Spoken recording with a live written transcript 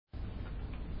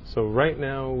So right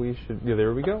now we should, yeah,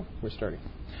 there we go. We're starting.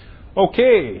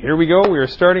 Okay, here we go. We are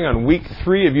starting on week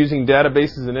 3 of using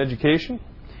databases in education.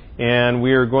 And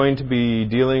we are going to be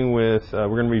dealing with, we're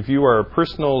going to review our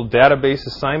personal database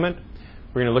assignment.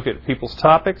 We're going to look at people's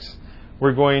topics.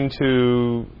 We're going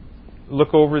to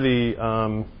look over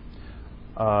the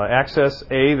Access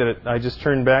A that I just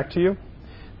turned back to you.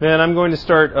 Then I'm going to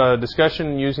start a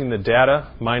discussion using the data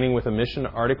mining with a mission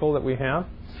article that we have.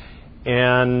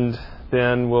 And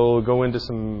then we'll go into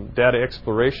some data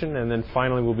exploration, and then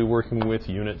finally we'll be working with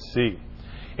Unit C.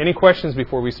 Any questions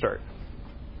before we start?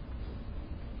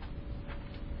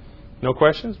 No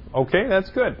questions? Okay, that's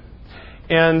good.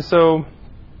 And so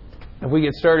if we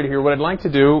get started here, what I'd like to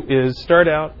do is start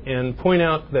out and point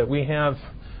out that we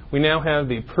now have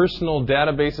the personal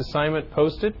database assignment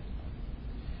posted.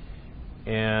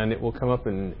 And it will come up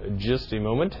in just a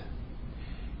moment.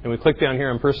 And we click down here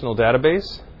on personal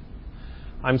database.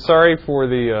 I'm sorry for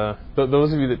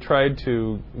those of you that tried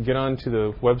to get onto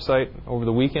the website over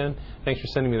the weekend. Thanks for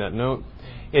sending me that note.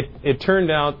 It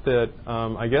turned out that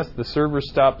I guess the server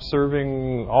stopped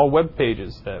serving all web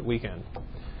pages that weekend.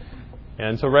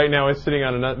 And so right now it's sitting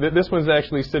on this one's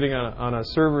actually sitting on a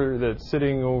server that's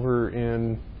sitting over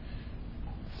in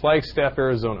Flagstaff,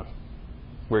 Arizona.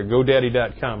 We're at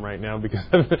GoDaddy.com right now because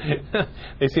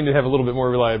they seem to have a little bit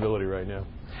more reliability right now.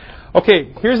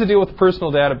 Okay, here's the deal with the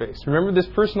personal database. Remember, this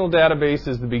personal database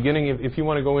is the beginning, if you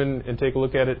want to go in and take a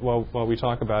look at it while we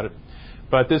talk about it.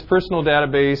 But this personal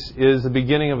database is the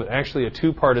beginning of actually a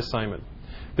 2-part assignment.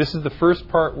 This is the first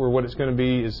part where what it's going to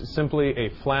be is simply a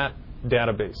flat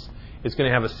database. It's going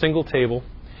to have a single table.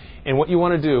 And what you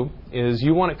want to do is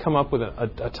you want to come up with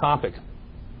a topic.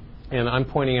 And I'm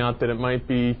pointing out that it might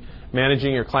be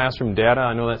managing your classroom data.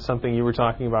 I know that's something you were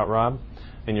talking about, Rob.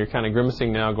 And you're kind of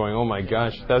grimacing now going, oh my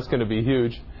gosh, that's going to be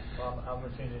huge. Well, I'm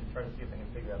going to try to see if I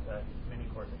can figure out that mini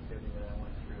course activity that I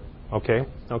went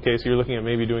through. Okay, so you're looking at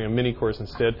maybe doing a mini course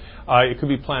instead. It could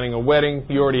be planning a wedding.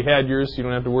 You already had yours, so you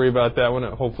don't have to worry about that one,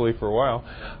 hopefully for a while.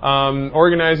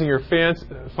 Organizing your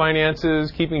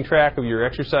finances, keeping track of your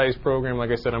exercise program.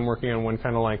 Like I said, I'm working on one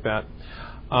kind of like that.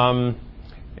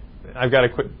 I've got to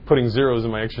quit putting zeros in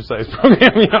my exercise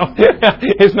program.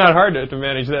 It's not hard to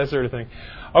manage that sort of thing.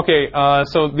 Okay,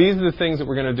 so these are the things that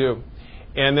we're going to do.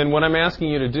 And then what I'm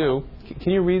asking you to do,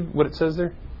 can you read what it says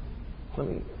there?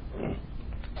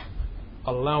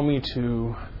 Allow me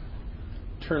to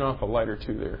turn off a light or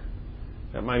two there.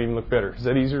 That might even look better. Is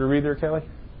that easier to read there, Kelly?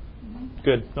 Mm-hmm.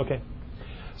 Good, okay.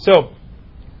 So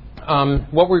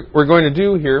what we're going to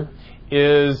do here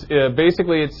is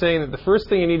basically it's saying that the first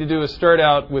thing you need to do is start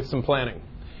out with some planning.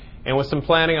 And with some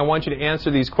planning, I want you to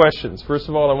answer these questions. First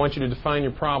of all, I want you to define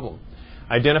your problem.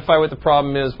 Identify what the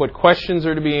problem is, what questions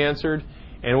are to be answered,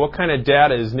 and what kind of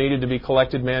data is needed to be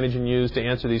collected, managed, and used to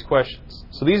answer these questions.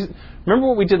 So remember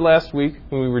what we did last week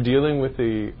when we were dealing with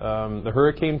the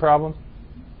hurricane problem?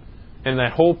 And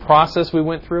that whole process we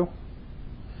went through?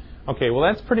 Okay, well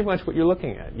that's pretty much what you're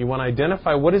looking at. You want to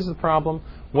identify what is the problem,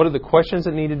 what are the questions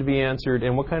that needed to be answered,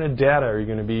 and what kind of data are you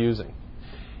going to be using.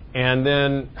 And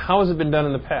then how has it been done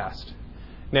in the past?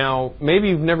 Now, maybe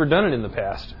you've never done it in the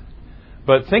past.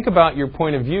 But think about your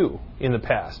point of view in the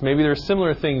past. Maybe there are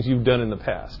similar things you've done in the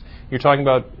past. You're talking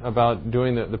about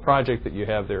doing the project that you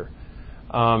have there.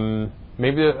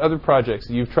 Maybe there are other projects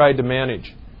that you've tried to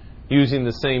manage using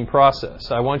the same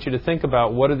process. I want you to think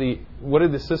about what are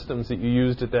the systems that you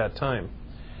used at that time.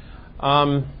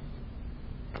 And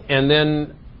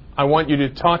then I want you to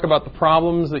talk about the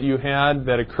problems that you had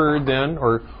that occurred then.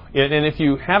 And if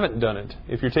you haven't done it,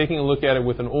 if you're taking a look at it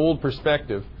with an old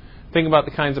perspective, think about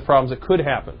the kinds of problems that could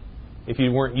happen if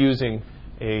you weren't using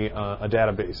a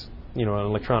database, an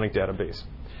electronic database.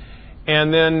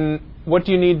 And then what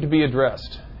do you need to be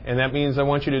addressed? And that means I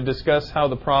want you to discuss how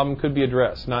the problem could be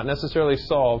addressed, not necessarily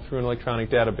solved through an electronic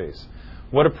database.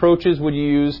 What approaches would you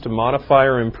use to modify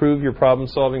or improve your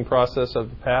problem-solving process of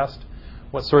the past?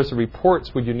 What sorts of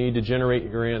reports would you need to generate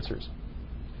your answers?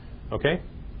 Okay?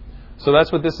 So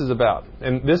that's what this is about.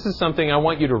 And this is something I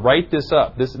want you to write this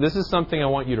up. This is something I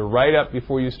want you to write up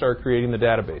before you start creating the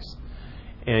database.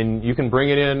 And you can bring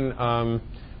it in.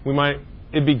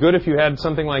 It'd be good if you had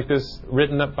something like this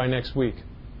written up by next week,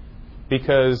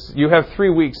 because you have 3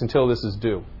 weeks until this is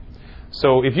due.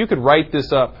 So if you could write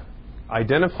this up,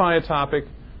 identify a topic,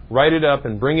 write it up,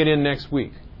 and bring it in next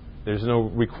week. There's no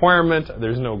requirement.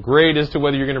 There's no grade as to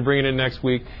whether you're going to bring it in next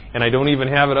week, and I don't even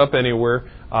have it up anywhere.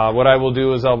 What I will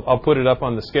do is I'll put it up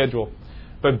on the schedule.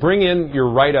 But bring in your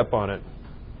write-up on it,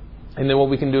 and then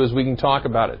what we can do is we can talk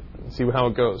about it and see how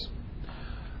it goes.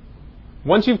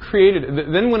 Once you've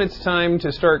created, then when it's time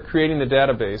to start creating the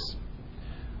database,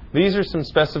 These are some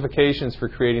specifications for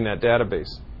creating that database.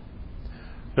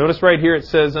 Notice right here it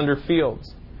says under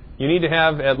fields, you need to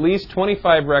have at least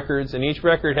 25 records, and each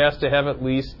record has to have at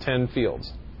least 10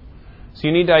 fields. So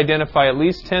you need to identify at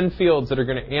least 10 fields that are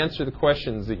going to answer the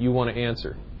questions that you want to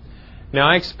answer. Now,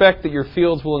 I expect that your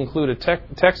fields will include a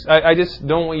text. I just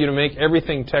don't want you to make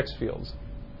everything text fields.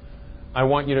 I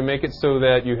want you to make it so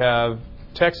that you have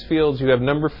text fields, you have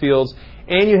number fields,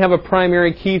 and you have a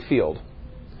primary key field.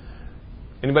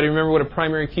 Anybody remember what a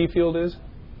primary key field is?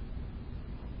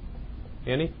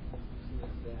 Andy?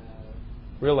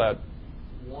 Real loud.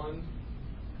 I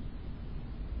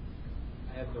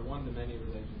have the one-to-many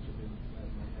relationship in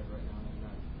my head right now, and I'm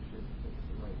not sure if it's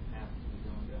the right path to be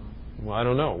going down. Well, I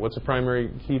don't know. What's a primary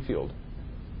key field?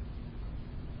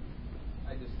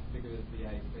 I just figured it's the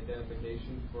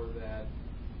identification for that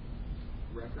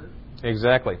record.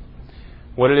 Exactly.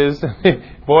 What it is,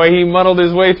 boy, he muddled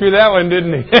his way through that one,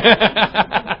 didn't he?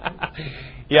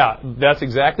 Yeah, that's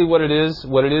exactly what it is.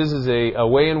 What it is a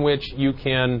way in which you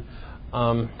can,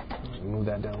 move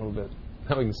that down a little bit,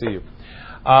 now we can see you.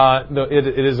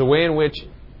 It is a way in which,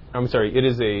 it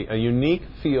is a unique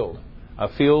field, a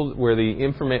field where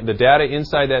the data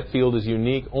inside that field is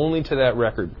unique only to that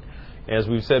record. As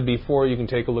we've said before, you can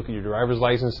take a look at your driver's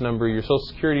license number, your social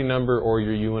security number, or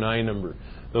your UNI number.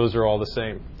 Those are all the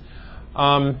same.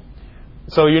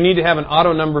 So you need to have an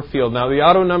auto number field. Now, the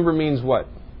auto number means what?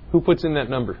 Who puts in that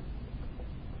number?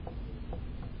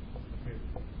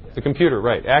 The computer,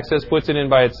 right. Access puts it in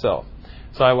by itself.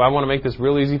 So I want to make this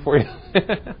real easy for you so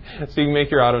you can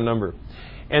make your auto number.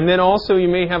 And then also you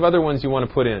may have other ones you want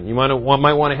to put in. You might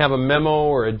want to have a memo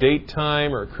or a date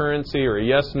time or a currency or a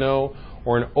yes, no,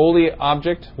 or an OLI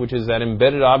object, which is that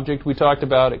embedded object we talked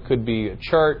about. It could be a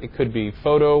chart. It could be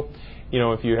photo. You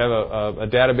know, if you have a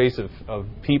database of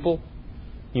people,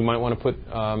 you might want to put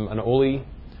an OLI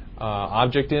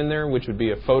object in there, which would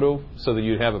be a photo, so that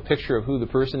you'd have a picture of who the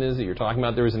person is that you're talking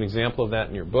about. There was an example of that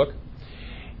in your book.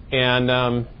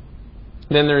 And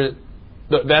then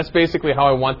that's basically how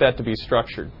I want that to be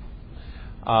structured.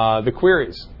 The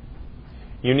queries.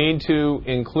 You need to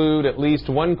include at least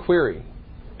one query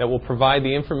that will provide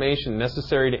the information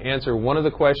necessary to answer one of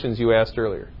the questions you asked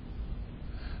earlier.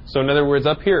 So in other words,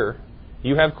 up here,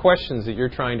 you have questions that you're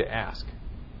trying to ask,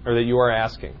 or that you are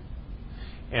asking.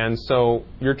 And so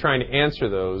you're trying to answer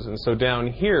those. And so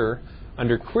down here,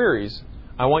 under queries,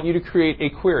 I want you to create a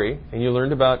query. And you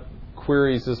learned about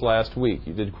queries this last week.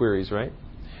 You did queries, right?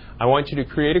 I want you to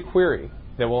create a query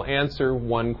that will answer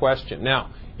one question. Now,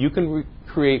 you can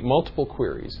create multiple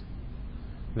queries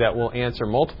that will answer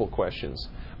multiple questions.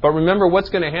 But remember, what's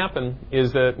going to happen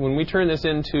is that when we turn this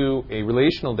into a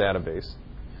relational database,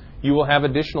 you will have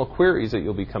additional queries that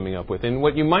you'll be coming up with. And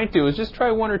what you might do is just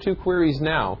try one or two queries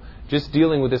now, just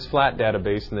dealing with this flat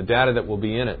database and the data that will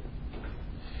be in it.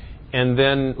 And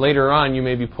then later on, you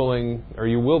may be pulling, or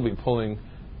you will be pulling,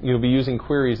 you'll be using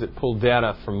queries that pull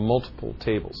data from multiple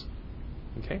tables.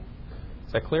 Okay?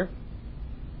 Is that clear?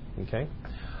 Okay.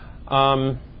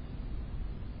 And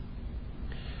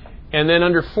then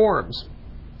under forms.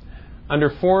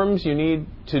 Under forms, you need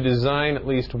to design at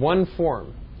least one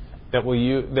form that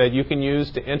you can use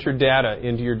to enter data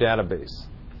into your database.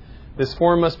 This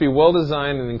form must be well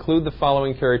designed and include the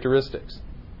following characteristics.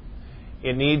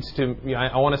 It needs to.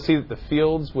 I want to see that the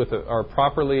fields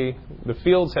the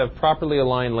fields have properly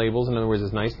aligned labels. In other words,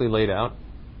 it's nicely laid out.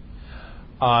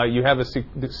 You have a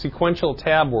sequential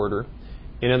tab order.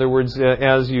 In other words,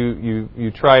 as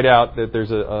you tried out, that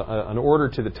there's an order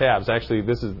to the tabs. Actually,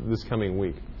 this is this coming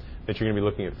week that you're going to be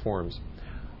looking at forms.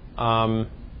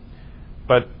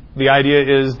 But the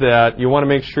idea is that you want to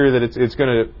make sure that it's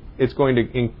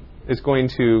going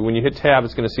to when you hit tab,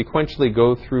 it's going to sequentially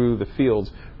go through the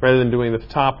fields rather than doing the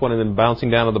top one and then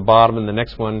bouncing down to the bottom and the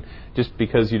next one just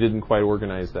because you didn't quite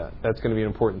organize that. That's going to be an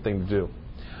important thing to do.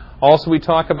 Also, we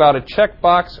talk about a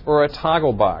checkbox or a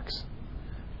toggle box.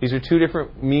 These are two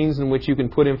different means in which you can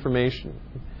put information.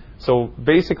 So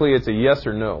basically, it's a yes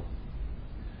or no.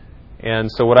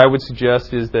 And so what I would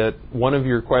suggest is that one of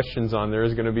your questions on there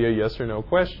is going to be a yes or no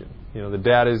question. You know, the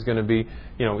data is going to be,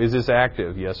 is this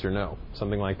active, yes or no?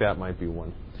 Something like that might be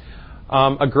one.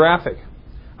 A graphic.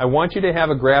 I want you to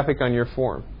have a graphic on your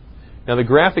form. Now, the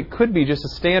graphic could be just a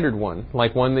standard one,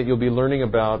 like one that you'll be learning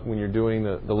about when you're doing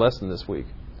the lesson this week.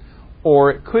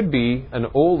 Or it could be an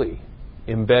OLI,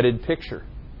 embedded picture.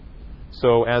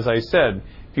 So, as I said,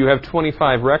 if you have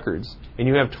 25 records and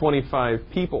you have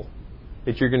 25 people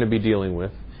that you're going to be dealing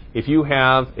with, if you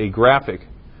have a graphic,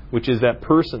 which is that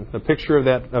person, a picture of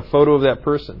a photo of that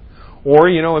person, or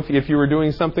if you were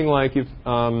doing something like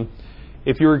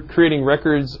if you were creating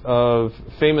records of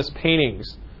famous paintings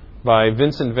by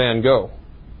Vincent van Gogh.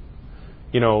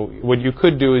 You know, what you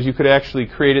could do is you could actually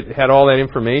create it, had all that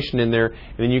information in there,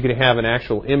 and then you could have an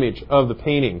actual image of the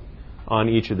painting on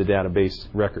each of the database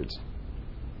records.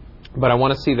 But I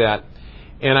want to see that.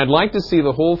 And I'd like to see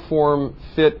the whole form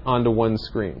fit onto one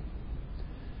screen.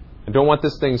 I don't want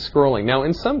this thing scrolling. Now,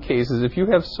 in some cases, if you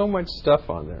have so much stuff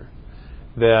on there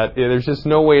that there's just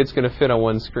no way it's going to fit on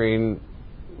one screen,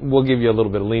 we'll give you a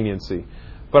little bit of leniency.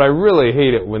 But I really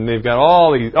hate it when they've got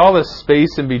all this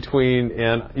space in between,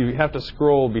 and you have to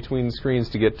scroll between screens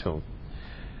to get to them.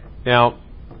 Now,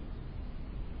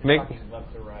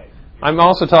 Left to right. I'm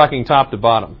also talking top to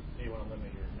bottom. So you want to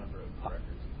limit your number of records.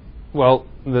 Well,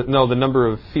 the number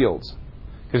of fields.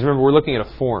 Because remember, we're looking at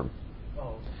a form.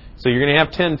 Oh. So you're going to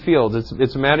have 10 fields.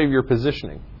 It's a matter of your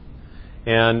positioning.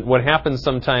 And what happens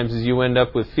sometimes is you end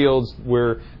up with fields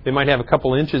where they might have a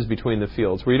couple inches between the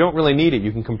fields, where you don't really need it.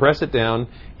 You can compress it down,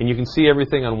 and you can see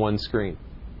everything on one screen.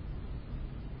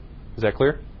 Is that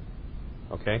clear?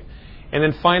 Okay. And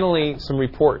then finally, some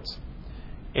reports.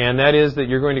 And that is that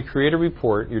you're going to create a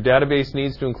report. Your database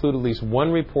needs to include at least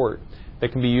one report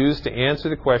that can be used to answer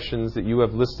the questions that you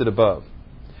have listed above.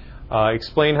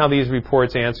 Explain how these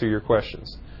reports answer your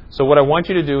questions. So what I want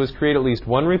you to do is create at least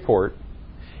one report,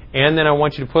 and then I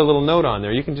want you to put a little note on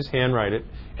there. You can just handwrite it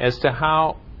as to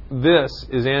how this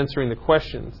is answering the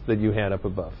questions that you had up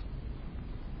above.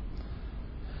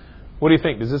 What do you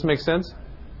think? Does this make sense?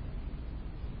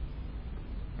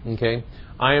 Okay.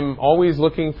 I am always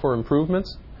looking for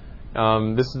improvements.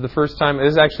 This is the first time.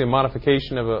 This is actually a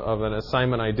modification of an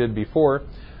assignment I did before,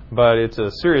 but it's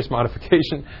a serious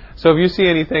modification. So if you see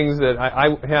any things that I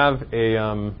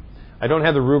don't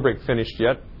have the rubric finished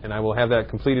yet, and I will have that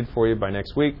completed for you by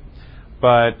next week.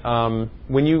 But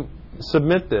when you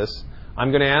submit this,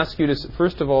 I'm going to ask you to,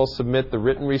 first of all, submit the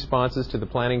written responses to the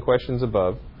planning questions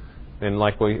above. And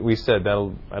like we said,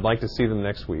 I'd like to see them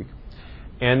next week.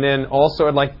 And then also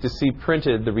I'd like to see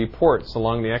printed the reports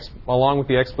along with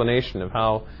the explanation of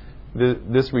how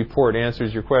this report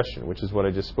answers your question, which is what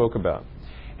I just spoke about.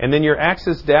 And then your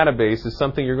Access database is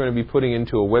something you're going to be putting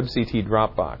into a WebCT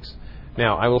Dropbox.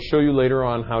 Now, I will show you later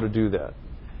on how to do that.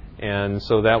 And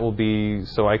so that will be,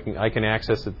 so I can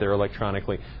access it there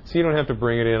electronically. So you don't have to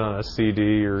bring it in on a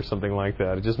CD or something like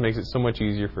that. It just makes it so much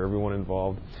easier for everyone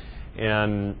involved.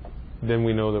 And then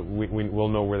we know that we'll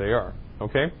know where they are.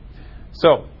 Okay?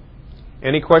 So,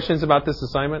 any questions about this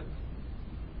assignment?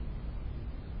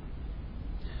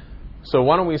 So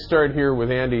why don't we start here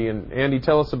with Andy. And Andy,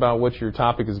 tell us about what your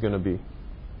topic is going to be.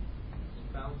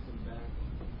 Bouncing back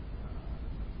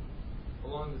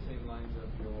along the same lines of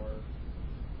your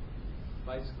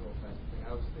bicycle type thing.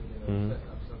 I was thinking of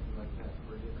setting up something like that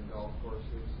for different golf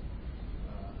courses,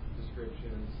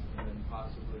 descriptions, and then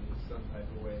possibly some type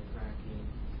of way of tracking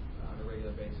on a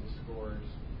regular basis scores.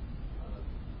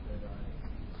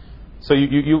 So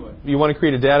you want to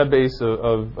create a database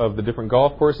of the different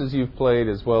golf courses you've played,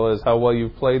 as well as how well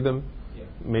you've played them? Yeah.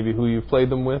 Maybe who you've played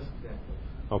them with? Exactly.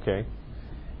 Okay.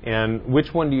 And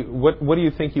which one what do you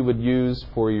think you would use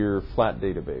for your flat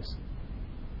database?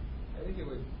 I think it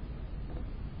would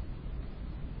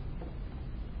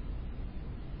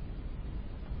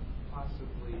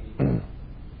possibly could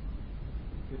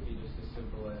be just as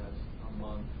simple as a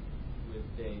month with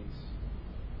dates,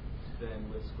 then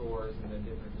with scores, and then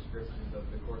different descriptions of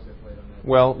the course I played on that.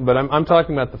 Well, but I'm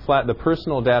talking about the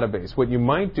personal database. What you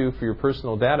might do for your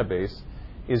personal database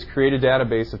is create a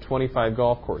database of 25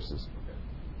 golf courses. Okay.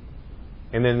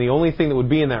 And then the only thing that would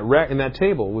be in that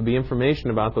table would be information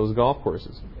about those golf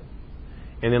courses. Okay.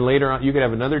 And then later on, you could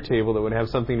have another table that would have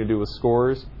something to do with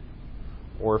scores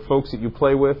or folks that you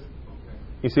play with. Okay.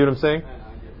 You see what I'm saying? I get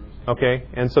what you're saying. Okay.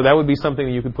 And so that would be something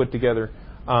that you could put together.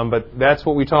 But that's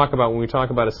what we talk about when we talk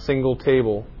about a single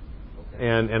table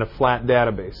and a flat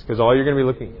database, because all you're going to be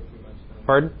looking.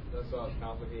 Pardon? That's all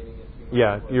complicating it too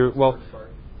much. Yeah.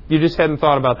 You just hadn't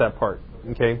thought about that part.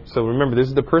 Okay. So remember, this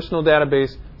is the personal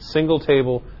database, single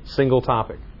table, single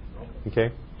topic.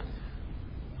 Okay.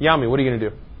 Yami, what are you going to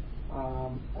do?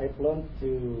 I plan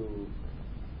to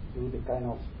do the kind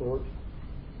of sport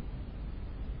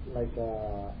like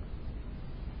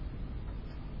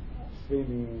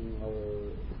swimming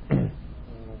or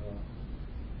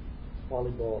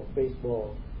volleyball,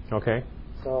 baseball. Okay.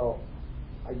 So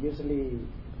I usually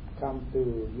come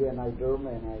to UNI dorm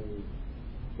and I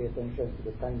pay attention to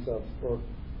the kinds of sport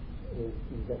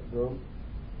in that dorm,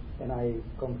 and I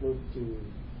conclude to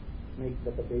make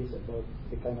database about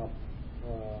the kind of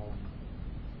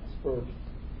sport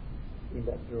in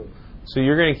that dorm. So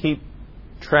you're going to keep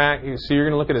track. So you're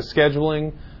going to look at a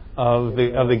scheduling of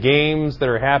the games that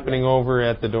are happening over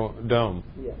at the dome.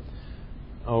 Yes.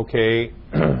 Okay.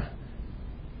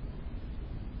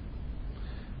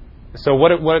 So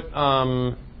what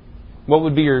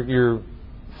would be your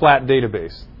flat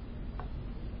database?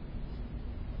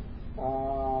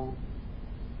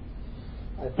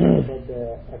 I think about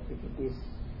the activities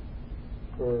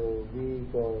per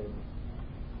week or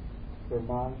per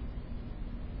month.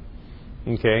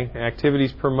 Okay,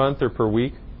 activities per month or per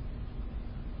week?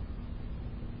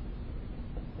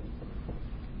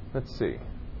 Let's see.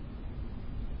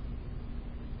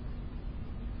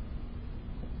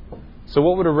 So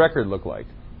what would a record look like?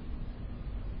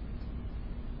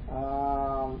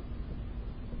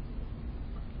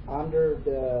 Under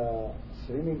the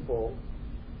swimming pool,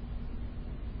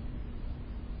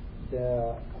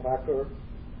 the record,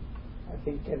 I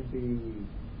think, can be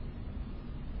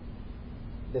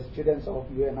the students of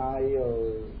UNI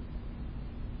or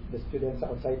the students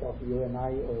outside of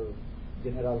UNI or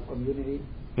general community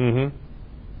Mm-hmm.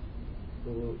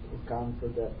 who come to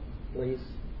the place.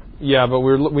 Yeah, but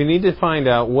we need to find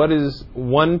out what is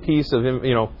one piece of,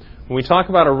 when we talk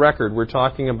about a record, we're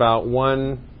talking about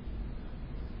one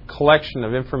collection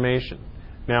of information.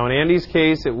 Now, in Andy's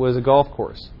case, it was a golf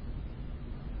course.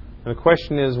 And the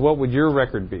question is, what would your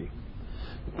record be?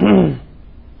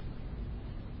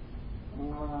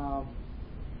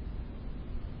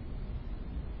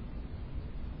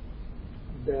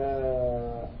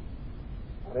 The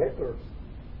records,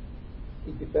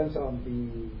 it depends on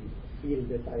the field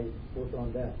that I put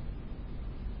on that.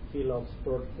 Field of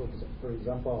sport, for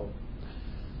example,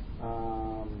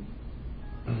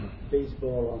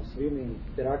 baseball or swimming.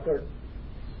 The record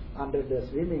under the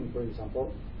swimming, for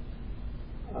example,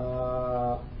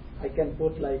 I can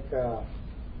put like the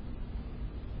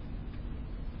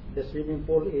swimming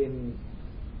pool in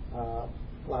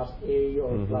class A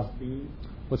or class B.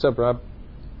 What's up, Rob?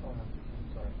 Oh, no,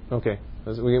 I'm sorry. Okay.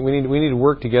 We need to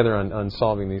work together on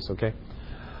solving these, okay?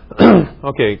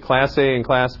 Okay, Class A and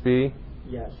Class B.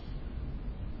 Yes.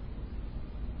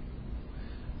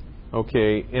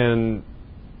 Okay, and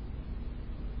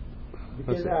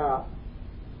because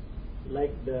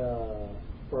like the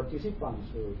participants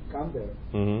who come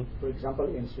there, for example,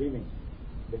 in swimming,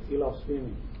 the field of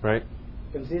swimming, right,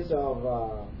 consists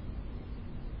of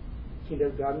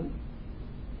kindergarten,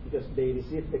 because they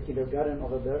receive the kindergarten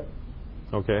over there.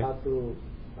 okay, How to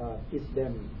teach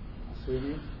them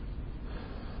swimming,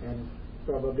 and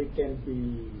probably can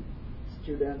be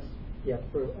students. Yeah,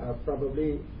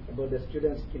 probably about the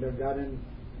students kindergarten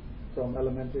from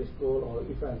elementary school or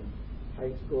even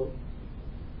high school,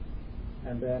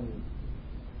 and then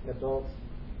adults.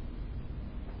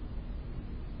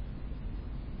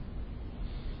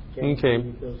 Can Okay.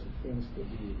 be those things to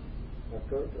be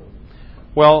occurred.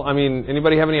 well, I mean,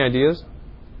 anybody have any ideas?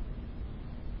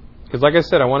 Because like I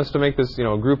said, I want us to make this,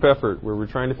 a group effort where we're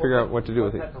trying to figure out what to do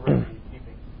with it. What type of record are you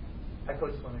keeping? I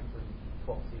coached swimming for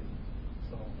 12 seasons,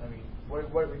 so I mean, what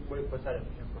type of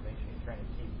information are you trying to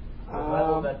keep? The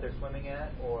level that they're swimming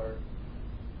at, or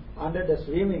Under the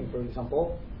swimming, for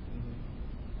example,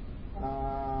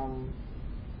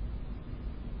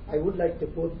 I would like to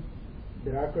put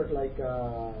the record like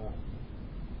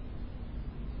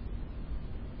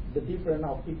the different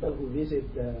of people who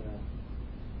visit the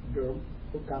dorm,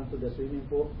 who come to the swimming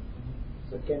pool.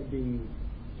 So it can be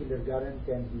kindergarten,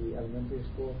 can be elementary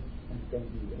school, and can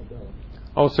be adult.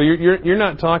 Oh, so you're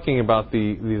not talking about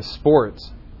the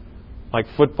sports, like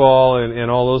football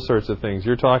and all those sorts of things.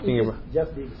 You're talking It is about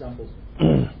just the examples.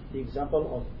 The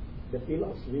example of the field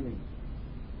of swimming.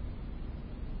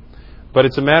 But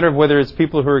it's a matter of whether it's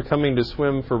people who are coming to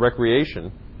swim for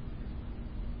recreation,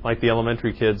 like the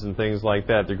elementary kids and things like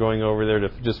that. They're going over there to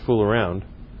just fool around,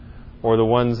 or the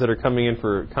ones that are coming in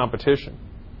for competition.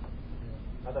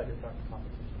 I thought you were talking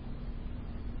competition.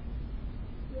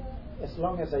 As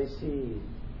long as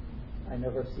I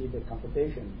never see the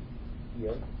competition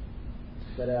here,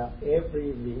 but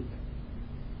every week,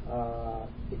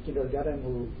 the kindergarten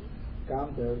who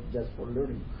come there just for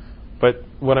learning. But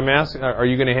what I'm asking, are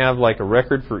you going to have like a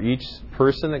record for each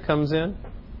person that comes in?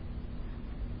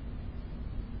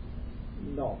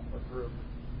 No. A group.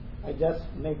 I just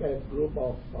make a group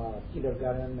of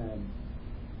kindergarten and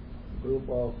group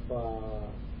of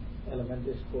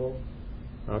elementary school.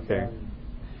 Okay.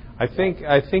 I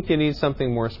think you need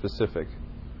something more specific.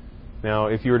 Now,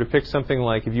 if you were to pick something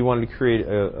like, if you wanted to create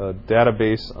a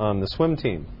database on the swim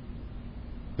team,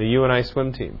 the UNI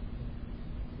swim team,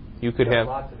 you could have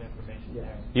lots of information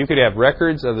there. you could have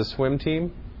records of the swim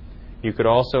team. You could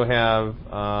also have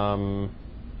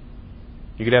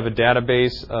you could have a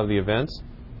database of the events,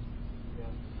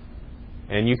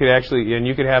 and you could have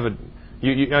you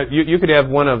could have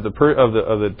one of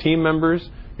the team members.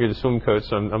 You're the swim coach,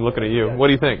 so I'm looking at you. What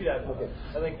do you think? I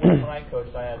think when I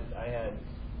coached, I had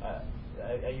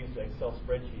I used an Excel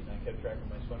spreadsheet, and I kept track of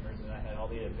my swimmers, and I had all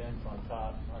the events on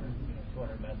top,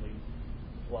 200 medley,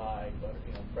 fly,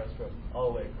 breaststroke,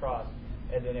 all the way across.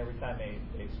 And then every time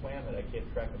they swam it, I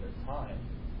kept track of their time.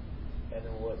 And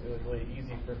then it was really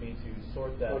easy for me to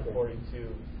sort that according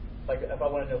to, like if I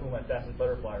want to know who my fastest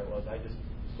butterflyer was, I just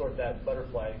sort that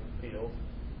butterfly field,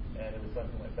 and it was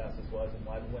something my fastest was and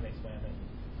when they swam it.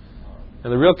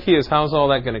 And the real key is, how's all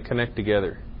that going to connect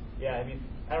together? Yeah, I mean,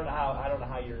 I don't know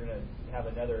how you're going to have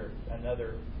another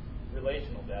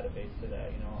relational database to that.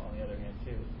 On the other hand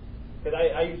too, because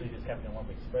I usually just have it in one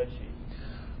big spreadsheet.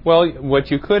 Well,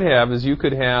 what you could have is you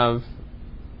could have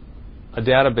a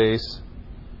database,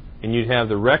 and you'd have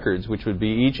the records, which would be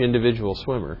each individual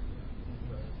swimmer,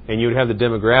 and you would have the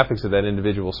demographics of that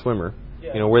individual swimmer.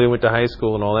 Yeah. Where they went to high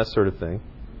school and all that sort of thing.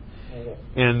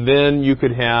 And then you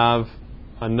could have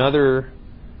another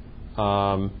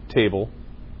table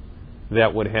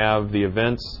that would have the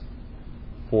events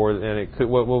for, and it could,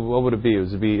 what would it be?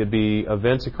 It'd be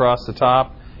events across the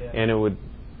top, and it would,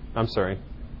 I'm sorry,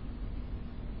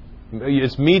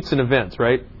 it's meets and events,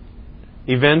 right?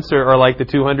 Events are like the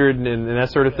 200 and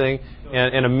that sort of thing,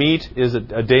 and a meet is a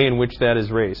day in which that is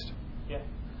raced.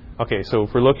 Okay, so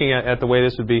if we're looking at the way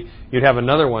this would be, you'd have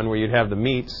another one where you'd have the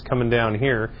meets coming down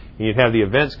here, and you'd have the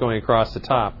events going across the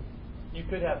top. You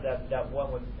could have that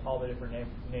one with all the different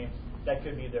names. That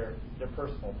could be their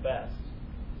personal best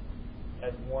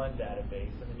as one database,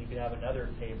 and then you could have another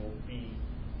table be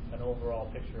an overall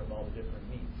picture of all the different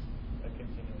meets, a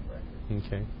continuing record.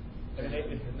 Okay.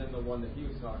 And then the one that he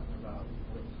was talking about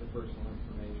was the personal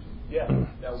information. Yeah.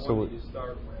 That one So that you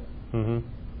start with. Mm-hmm.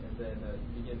 And then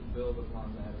begin to build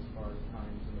upon that as far as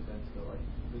times and events go, like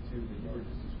the two that you were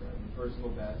just describing, personal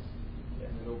best and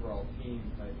then overall team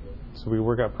type of. So we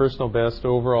work out personal best,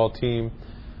 overall team.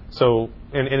 So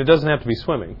and it doesn't have to be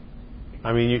swimming.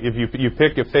 I mean, if you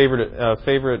pick a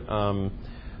favorite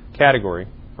category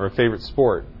or a favorite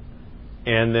sport,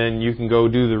 and then you can go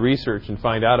do the research and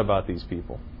find out about these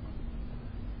people.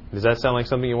 Does that sound like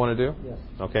something you want to do? Yes.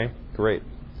 Okay, great.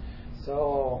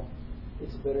 So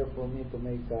it's better for me to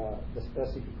make the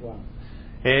specific one.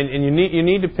 And you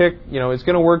need to pick, it's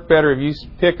going to work better if you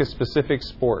pick a specific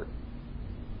sport.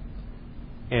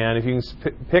 And if you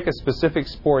can pick a specific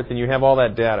sport, then you have all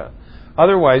that data.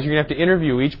 Otherwise, you're going to have to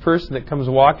interview each person that comes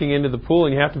walking into the pool,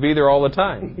 and you have to be there all the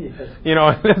time.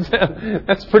 Yes.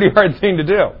 That's a pretty hard thing to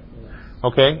do.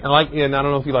 Okay, and I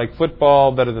don't know if you like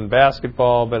football better than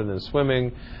basketball, better than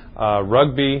swimming,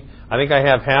 rugby. I think I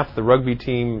have half the rugby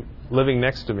team living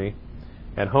next to me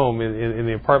at home in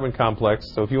the apartment complex.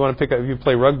 So if you want to if you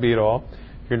play rugby at all,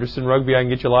 if you're interested in rugby, I can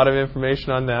get you a lot of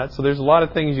information on that. So there's a lot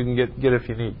of things you can get if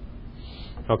you need.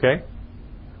 Okay,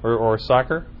 or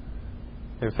soccer,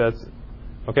 if that's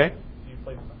okay. Do you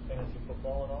play fantasy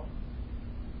football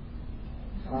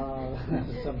at all?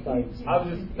 Sometimes.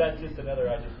 That's just another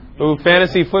idea. Ooh,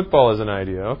 fantasy football is an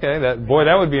idea. Okay,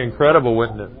 that would be incredible,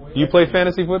 wouldn't it? You play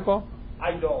fantasy football?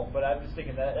 I don't, but I'm just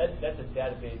thinking that's a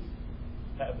database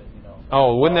heaven,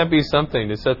 Oh, wouldn't that be something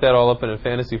to set that all up in a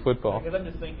fantasy football? Because I'm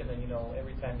just thinking that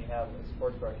every time you have a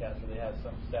sports broadcaster, they have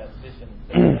some statistician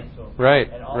sitting next to them, Right,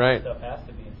 and all right. that stuff has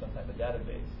to be in some type of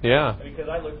database. Yeah. Because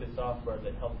I looked at software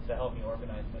that helped me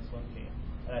organize my swim team,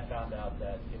 and I found out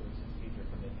that it was just easier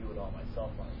for me to do it all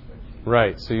myself on a spreadsheet.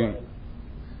 Right.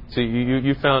 So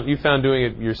you found doing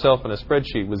it yourself on a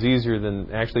spreadsheet was easier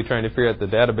than actually trying to figure out the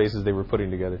databases they were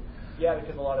putting together. Yeah,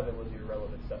 because a lot of it was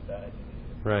irrelevant stuff that I didn't even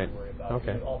Right. worry about.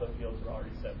 Okay. All the fields were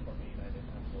already set for me, and I didn't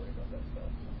have to worry about that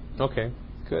stuff. Okay.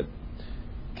 Good.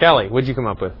 Callie, what'd you come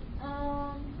up with? I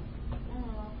don't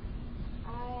know.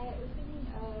 I was thinking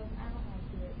of, I don't know how to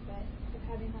do it, but of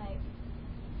having a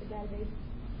database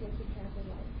to keep track of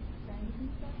friends and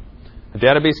stuff. A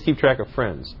database to keep track of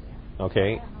friends. Yeah.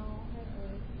 Okay. I don't know.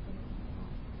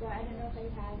 But I don't know if they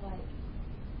had I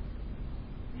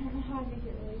don't know how I make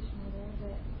it relational there,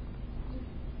 but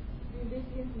your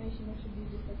basic information there should be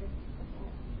just like a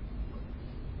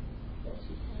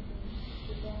spreadsheet kind of thing.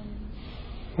 But then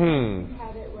you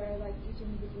have it where each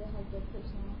individual has their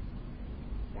personal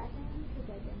background, because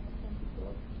I know some people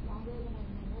longer than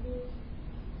others.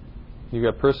 You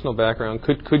got personal background.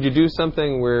 Could you do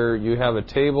something where you have a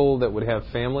table that would have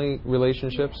family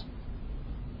relationships?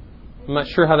 I'm not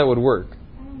sure how that would work.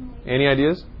 I don't know. Any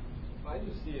ideas? I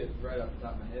just see it right off the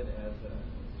top of my head as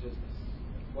just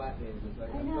flat data.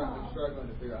 I'm struggling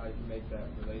to figure out how you can make that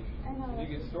relation. I know. If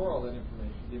you can store all that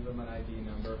information, give them an ID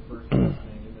number, first last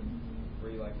name, and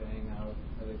where you like to hang out,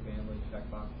 other family,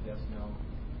 checkbox, yes, no.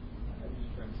 I'm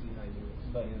just trying to see how you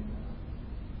explain that.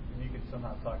 If you could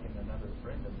somehow talk in another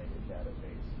friend and make a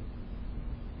database,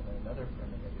 and then another friend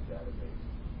and make a database,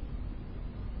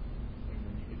 maybe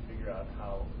figure out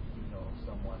how you know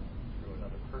someone through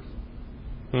another person.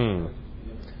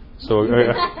 So, I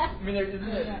mean,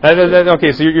 there's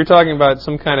okay, so you're talking about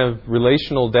some kind of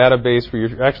relational database where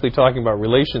you're actually talking about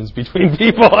relations between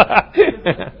people. I listen to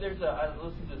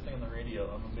this thing on the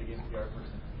radio. I'm a big NPR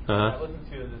person. I listened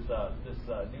to this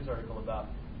news article about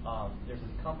there's this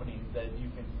company that you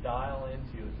can dial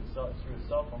into through a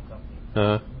cell phone company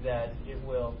that it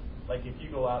will, like if you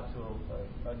go out to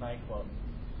a nightclub,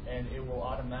 and it will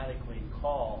automatically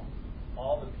call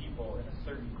all the people in a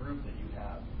certain group that you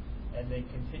have, and they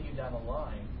continue down the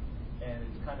line, and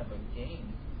it's kind of a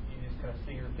game. You just kind of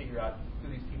figure out who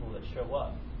these people that show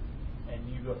up, and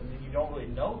you don't really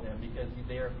know them because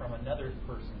they are from another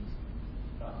person's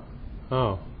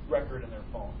record in their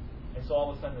phone. And so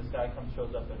all of a sudden, this guy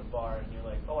shows up at a bar, and you're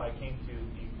like, "Oh, I came to you.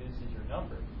 This is your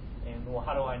number." And well,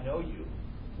 how do I know you?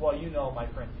 Well, you know my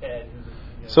friend Ted.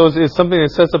 So it's something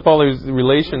that sets up all these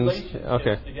relations.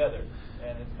 Okay. Together.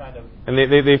 Kind of, and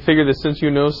they figure that since you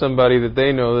know somebody that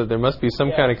they know that there must be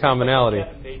some kind of commonality. Like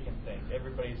Kevin Bacon thing.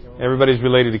 Everybody's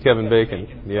related to Kevin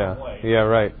Bacon. Yeah,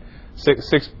 right. Six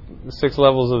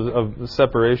levels of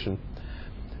separation.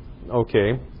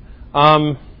 Okay,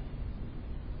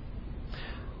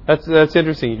 that's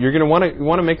interesting. You're going to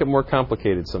want to make it more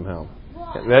complicated somehow.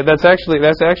 That's actually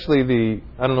the.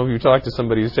 I don't know if you talked to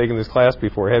somebody who's taken this class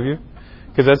before. Have you?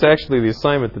 Because that's actually the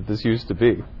assignment that this used to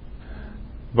be.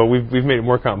 But we've made it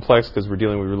more complex because we're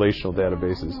dealing with relational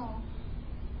databases. No,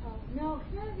 because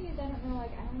none of these, I don't know,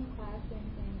 like, I don't have class or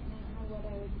anything, and I don't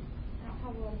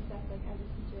have a lot of stuff, like, as a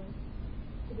teacher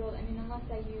to build. I mean, unless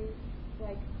I use,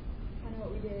 like, kind of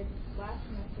what we did last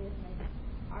semester with, like,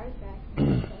 artifacts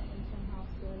and stuff, and somehow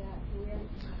store that.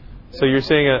 So you're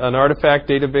saying an artifact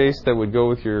database that would go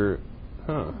with your...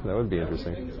 that would be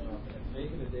interesting.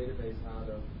 Making a database out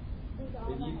of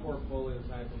the ePortfolio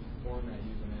type of format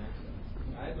using Access.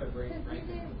 I had my brain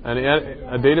cranking.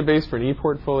 A database for an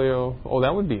ePortfolio. Oh,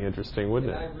 that would be interesting,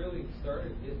 wouldn't it? I really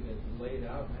started getting it laid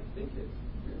out, and I think it's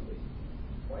really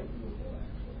quite doable,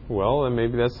 actually. Well, then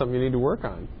maybe that's something you need to work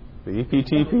on. The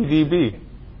EPTPDB.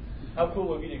 How cool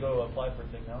would it be to go apply for a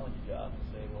technology job and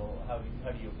say, well, how do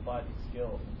you apply these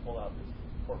skills and pull out this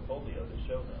portfolio to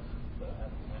show them that I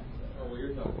have access? Oh, well,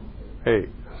 you're talking to. Hey.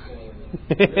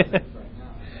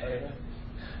 Right now.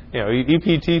 Yeah,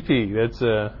 EPTP. That's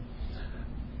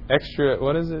extra.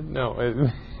 What is it? No,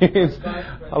 it's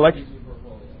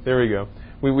there we go.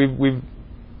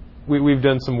 We've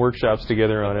done some workshops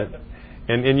together on it,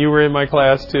 and you were in my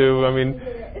class too. I mean,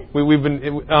 we've been.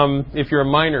 If you're a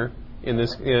minor in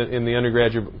the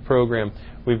undergraduate program,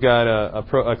 we've got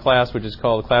a class which is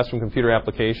called Classroom Computer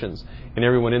Applications, and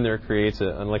everyone in there creates an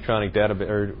electronic database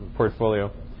or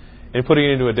portfolio, and putting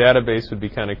it into a database would be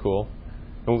kind of cool.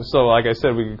 So, like I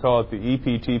said, we could call it the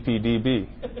EPTPDB. See,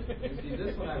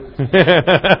 this one I was see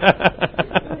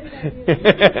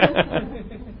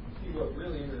what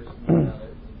really interesting about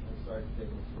it. I'm sorry to take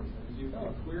this is you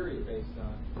can query it based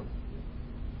on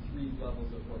 3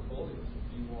 levels of portfolios. If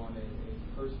you want a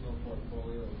personal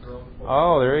portfolio, a growth portfolio.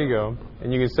 Oh, there you go.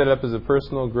 And you can set it up as a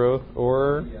personal growth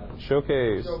or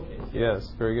showcase. Yes,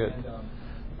 very good.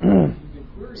 And,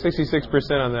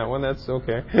 66% on that one. That's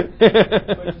okay. But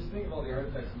just think of all the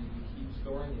artifacts you can keep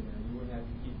storing in there. You wouldn't have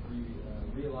to keep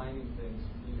realigning things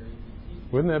in your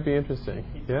EPT. Wouldn't that be interesting?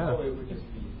 Yeah. Oh, it would just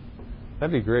be.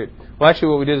 That'd be great. Well, actually,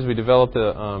 what we did is we developed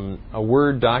a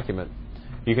Word document.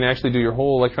 You can actually do your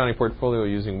whole electronic portfolio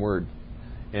using Word.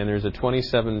 And there's a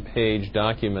 27-page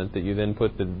document that you then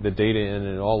put the data in,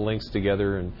 and it all links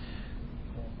together. And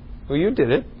well, you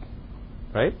did it,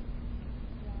 right?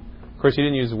 Of course, you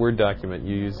didn't use the Word document.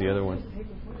 You used the other one.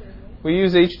 We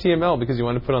use HTML because you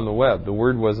wanted to put it on the web. The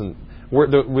Word wasn't...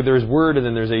 There's Word and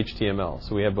then there's HTML.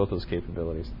 So we have both those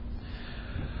capabilities.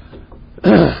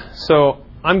 So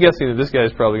I'm guessing that this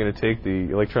guy's probably going to take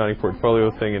the electronic portfolio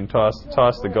thing and toss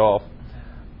the golf.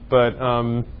 But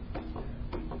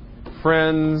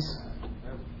friends...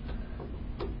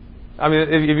 I mean,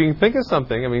 if you can think of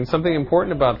something, I mean, something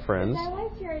important about friends... I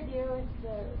liked your idea with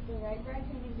the red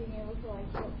writing and being able to,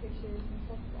 like, put pictures and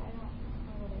stuff. I don't know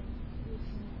what I use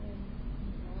in.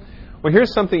 Well,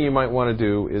 here's something you might want to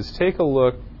do is take a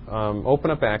look,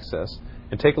 open up Access,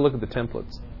 and take a look at the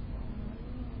templates.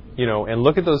 You know, and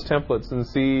look at those templates and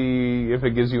see if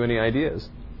it gives you any ideas.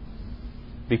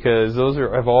 Because those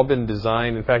have all been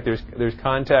designed. In fact, there's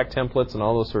contact templates and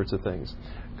all those sorts of things.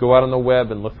 Go out on the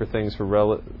web and look for things for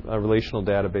relational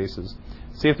databases.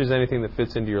 See if there's anything that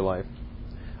fits into your life.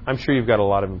 I'm sure you've got a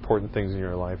lot of important things in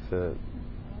your life that...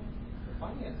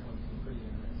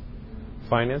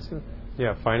 Finances?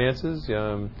 Yeah, finances.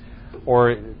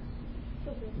 Or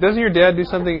Doesn't your dad do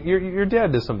something? Your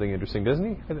dad does something interesting, doesn't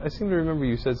he? I seem to remember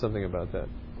you said something about that.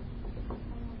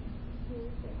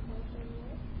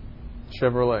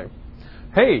 Chevrolet.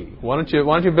 Hey, why don't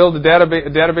you build a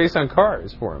database on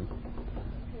cars for him?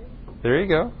 There you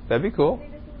go. That'd be cool.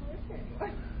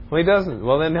 Well, he doesn't.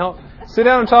 Well, then sit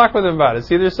down and talk with him about it.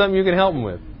 See if there's something you can help him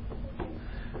with.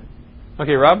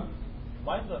 Okay, Rob?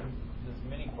 Mine's on this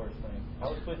mini course thing. I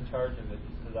was put in charge of it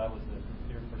just because I was the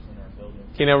computer person in our building.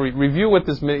 Okay, now review what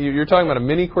this you're talking about a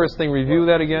mini course thing. Review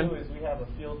that again. What we do is we have a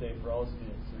field day for all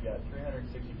students. We got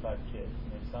 365 kids,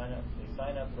 and they sign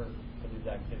up for these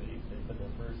activities. They put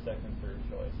their first, second, third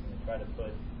choice, and they try to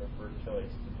put their first choice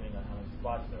depending on how many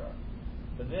spots there are.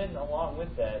 But then, along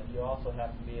with that, you also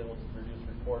have to be able to produce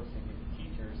reports and give the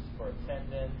teachers for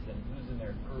attendance and who's in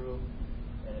their group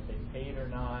and if they paid or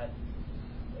not.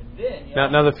 And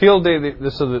then now the field day,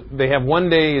 so they have one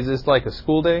day. Is this like a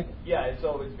school day? Yeah,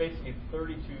 so it's basically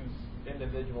 32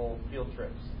 individual field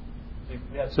trips.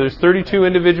 So there's 32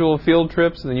 individual field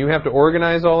trips, and then you have to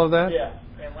organize all of that? Yeah,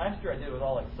 and last year I did it with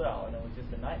all Excel, and it was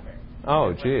just a nightmare.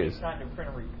 Oh, geez. When it came time to print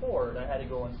a report, I had to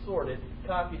go and sort it,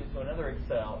 copy it to another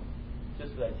Excel,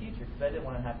 just for that teacher, because I didn't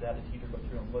want to have the teacher go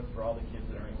through and look for all the kids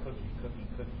that are in cooking.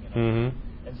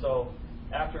 And so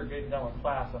after getting done with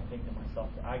class, I'm thinking to myself,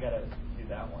 I got to do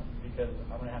that one, because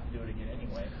I'm going to have to do it again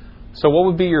anyway. So what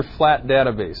would be your flat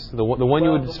database? The one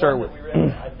you would start with?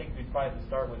 I think we'd probably have to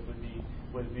start with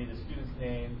would be the student's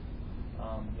name,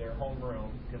 their homeroom,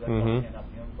 because that's how we hand out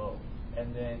the info,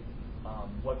 and then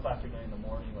what class they're doing in the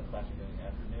morning, what class they're doing in the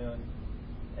afternoon,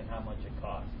 and how much it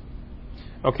costs.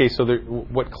 Okay, so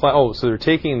so they're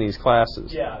taking these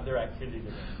classes. Yeah, their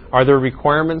activities. Are there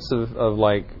requirements of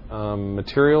like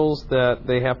materials that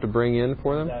they have to bring in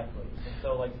for them? Exactly. And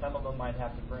so, like, some of them might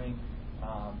have to bring,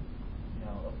 a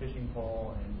fishing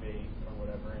pole and bait or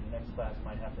whatever, and the next class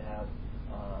might have to have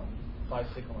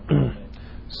bicycle equipment.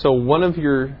 So one of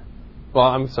your, well,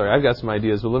 I'm sorry, I've got some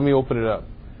ideas, but let me open it up.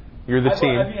 You're the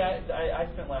team. I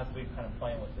spent last week kind of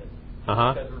playing with it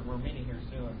because we're meeting here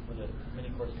soon for the mini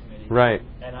course committee. Right.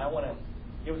 And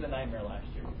it was a nightmare last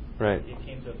year. Right. It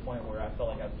came to a point where I felt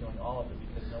like I was doing all of it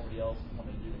because nobody else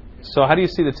wanted to do it. So how do you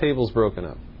see the tables broken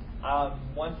up?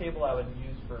 One table I would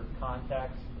use for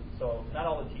contacts. So not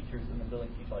all the teachers in the building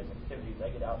teach all these activities. I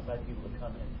get outside people to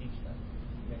come in and teach them.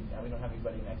 We don't have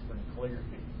anybody an expert in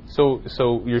calligraphy.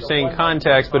 So you're saying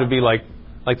contacts, but it'd be like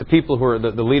the people who are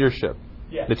the leadership.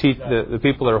 Yes, the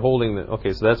people that are holding the.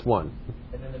 Okay, so that's one.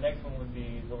 And then the next one would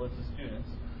be the list of students.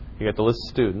 You got the list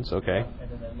of students, okay. And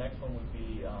then the next one would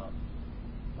be.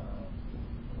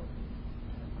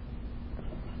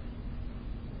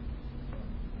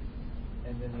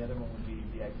 And then the other one would be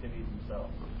the activities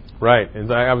themselves. Right,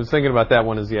 and I was thinking about that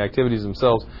one as the activities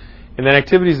themselves, and then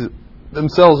activities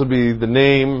themselves would be the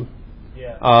name,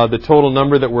 the total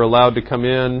number that we're allowed to come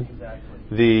in,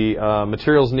 the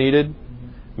materials needed.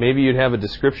 Maybe you'd have a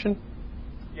description.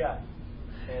 Yeah,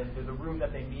 and the room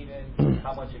that they meet in,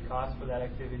 how much it costs for that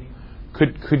activity.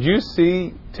 Could you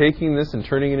see taking this and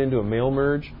turning it into a mail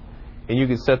merge, and you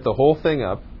could set the whole thing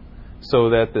up so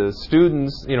that the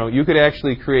students, you could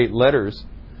actually create letters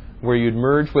where you'd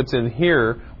merge what's in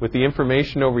here with the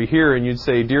information over here, and you'd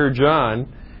say, "Dear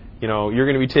John, you're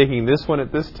going to be taking this one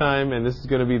at this time, and this is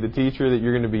going to be the teacher that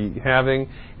you're going to be having,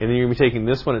 and then you're going to be taking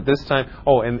this one at this time."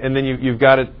 Oh, and then you've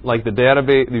got it like the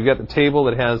database. You've got the table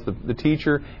that has the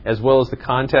teacher as well as the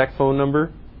contact phone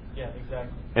number. Yeah,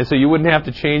 exactly. And so you wouldn't have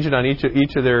to change it on each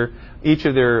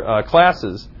of their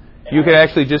classes. You could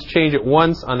actually just change it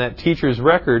once on that teacher's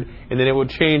record, and then it would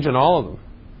change on all of them.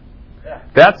 Yeah.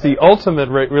 That's the ultimate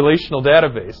relational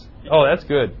database. Oh, that's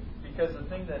good. Because the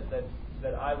thing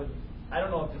that I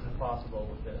don't know if this is possible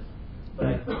with this, but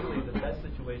I believe the best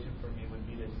situation for me would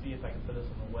be to see if I could put this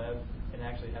on the web and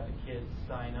actually have the kids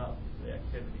sign up for the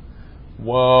activity.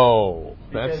 Whoa,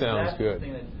 because that sounds good.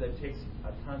 That's the thing that takes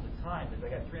a tons of time. Because I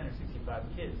got 365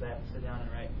 kids, I have to sit down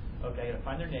and write. Okay, I got to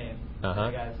find their name. And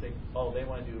I got to say, they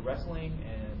want to do wrestling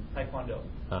and taekwondo.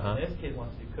 And this kid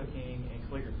wants to do cooking and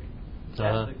calligraphy.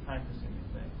 That's the time-consuming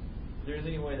thing. If there's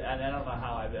any way, and I don't know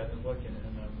how I've been looking,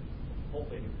 and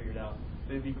hopefully I can figure it out.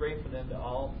 But it'd be great for them to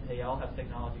all have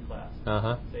technology class.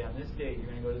 Say on this date, you're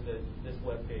going to go to this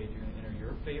web page. You're going to enter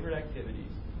your favorite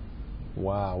activities.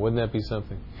 Wow, wouldn't that be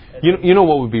something? You know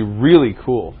what would be really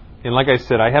cool? And like I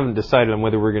said, I haven't decided on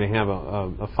whether we're going to have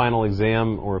a final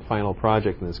exam or a final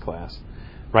project in this class.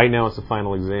 Right now it's a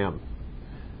final exam.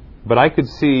 But I could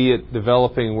see it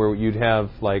developing where you'd have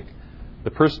like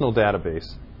the personal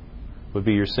database would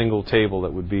be your single table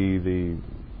that would be the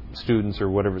students or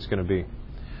whatever it's going to be.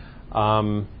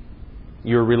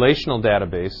 your relational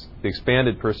database, the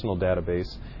expanded personal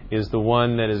database, is the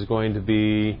one that is going to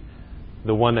be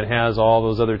the one that has all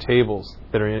those other tables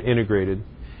that are integrated.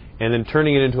 And then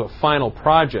turning it into a final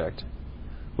project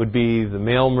would be the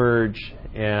mail merge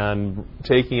and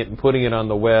taking it and putting it on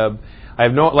the web. I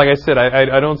have no, like I said,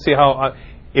 I don't see how,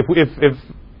 if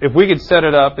we could set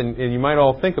it up, and you might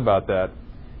all think about that,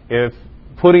 if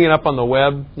putting it up on the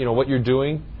web, what you're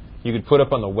doing, you could put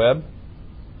up on the web,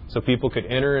 so people could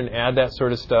enter and add that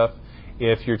sort of stuff.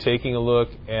 If you're taking a look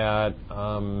at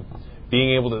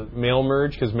being able to mail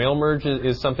merge, because mail merge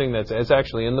is something it's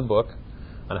actually in the book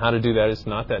on how to do that. It's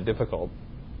not that difficult.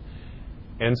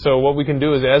 And so what we can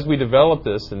do is, as we develop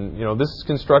this, and this is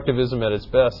constructivism at its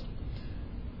best.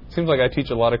 Seems like I teach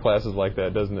a lot of classes like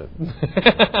that, doesn't it?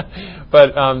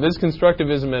 But this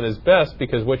constructivism at its best,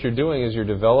 because what you're doing is you're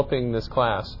developing this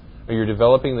class, or you're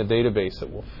developing the database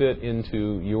that will fit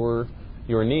into your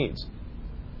needs.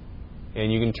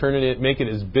 And you can make it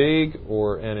as big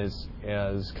and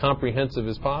as comprehensive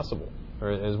as possible,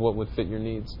 or as what would fit your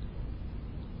needs.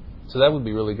 So that would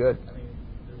be really good. I mean,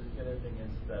 the other thing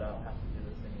is that I'll have to do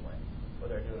this anyway,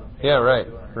 whether I do it on paper Yeah, right,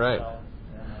 or do it on right. Excel,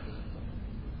 and I'm not doing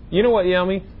it. You know what,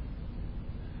 Yami?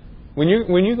 When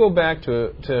you go back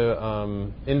to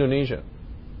Indonesia,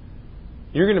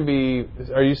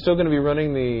 are you still going to be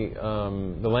running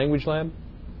the language lab?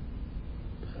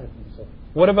 I think so.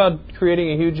 What about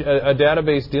creating a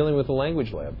database dealing with the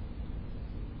language lab?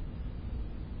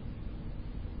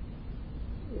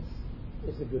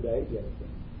 It's a good idea, I think.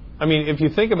 I mean, if you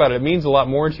think about it, it means a lot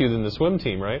more to you than the swim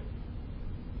team, right?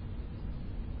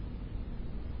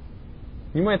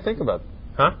 You might think about it.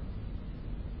 Huh?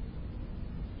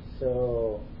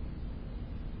 So,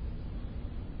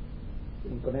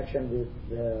 in connection with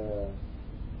the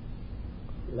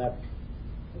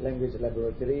language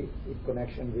laboratory, in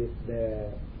connection with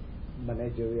the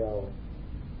managerial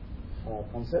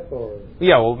concept, or?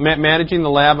 Yeah, well, managing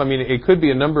the lab, I mean, it could be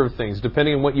a number of things,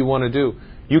 depending on what you want to do.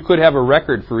 You could have a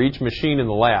record for each machine in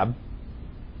the lab.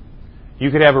 You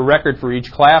could have a record for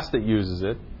each class that uses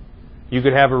it. You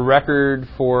could have a record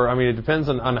for, I mean, it depends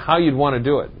on how you'd want to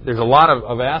do it. There's a lot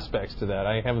of aspects to that.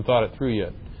 I haven't thought it through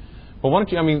yet. But why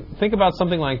don't you, think about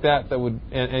something like that would,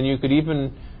 and you could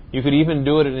even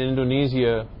do it in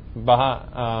Indonesia,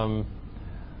 Bahasa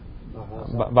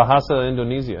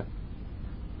Indonesia,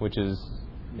 which is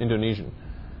Indonesian.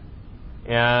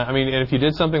 And and if you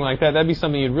did something like that, that'd be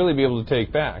something you'd really be able to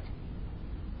take back.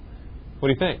 What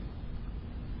do you think?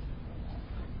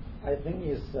 I think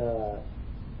it's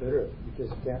better,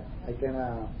 because I can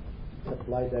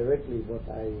apply directly what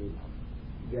I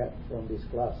get from this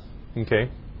class. Okay,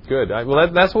 good.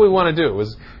 That's what we want to do.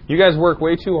 Is you guys work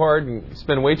way too hard and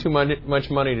spend way too much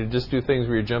money to just do things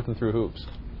where you're jumping through hoops.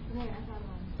 Wait, I thought of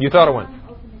one. You thought of one? Mom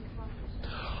opened a coffee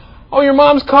shop. Oh, your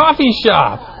mom's coffee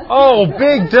shop. Oh,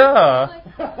 big duh.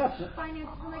 Finance.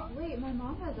 I'm like, wait, my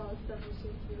mom has all this stuff that she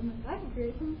has to do. I'm like, I can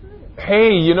create some for her.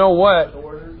 Hey, you know what?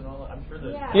 Orders and all that. I'm sure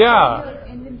that. Yeah. Like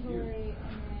inventory, and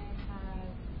then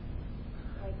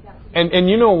have like that. And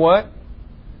you know what?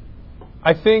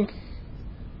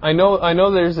 I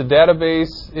know there's a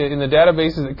database in the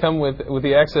databases that come with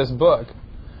the Access book.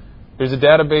 There's a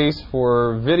database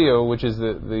for video, which is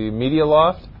the Media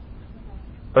Loft.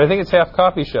 But I think it's half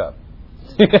coffee shop.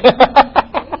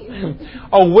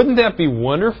 Oh, wouldn't that be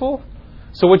wonderful?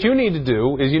 So what you need to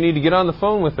do is you need to get on the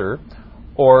phone with her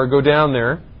or go down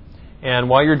there, and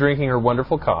while you're drinking her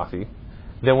wonderful coffee,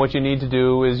 then what you need to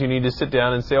do is you need to sit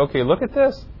down and say, okay, look at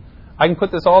this. I can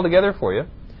put this all together for you.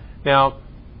 Now,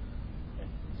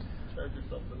 Charge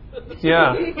yourself.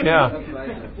 yeah.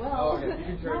 Well, Okay, you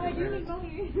can charge Mom, I your do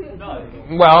need parents. money.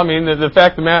 No, Well, the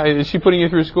fact of the matter, is she putting you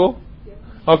through school?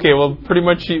 Okay, well, pretty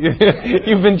much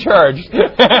you've been charged.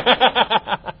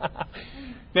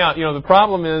 Now, the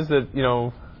problem is that,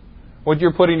 what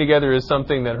you're putting together is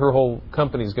something that her whole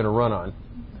company is going to run on.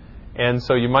 And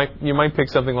so you might pick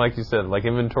something like you said, like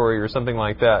inventory or something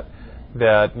like that,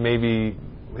 that maybe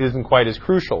isn't quite as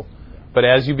crucial. But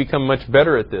as you become much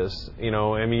better at this, you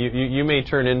may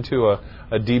turn into a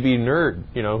DB nerd,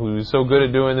 who's so good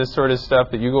at doing this sort of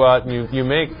stuff that you go out and you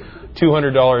make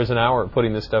 $200 an hour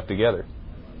putting this stuff together.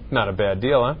 Not a bad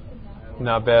deal, huh?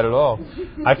 Not bad at all.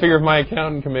 I figure if my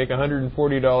accountant can make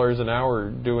 $140 an hour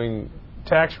doing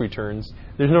tax returns,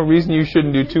 there's no reason you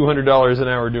shouldn't do $200 an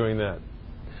hour doing that.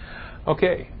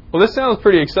 Okay. Well, this sounds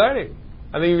pretty exciting.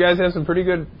 I think you guys have some pretty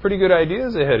good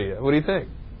ideas ahead of you. What do you think?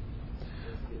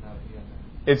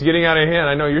 It's getting out of hand.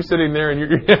 I know you're sitting there and you're.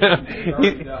 Could I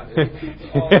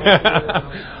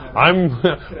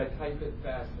type it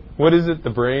faster? What is it?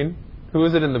 The brain? Who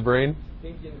is it in the brain?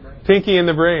 Pinky in the brain. Pinky in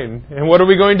the brain. And what are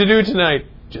we going to do tonight?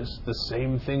 just the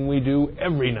same thing we do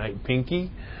every night,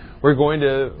 Pinky. We're going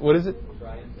to, what is it?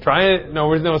 Try it.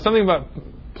 No, something about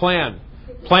plan.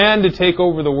 Plan to take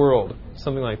over the world.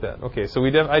 Something like that. Okay, so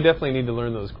I definitely need to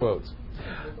learn those quotes.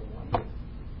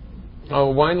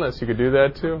 Oh, wineless. You could do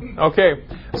that too. Okay,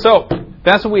 so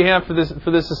that's what we have for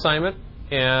this assignment,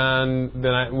 and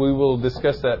then we will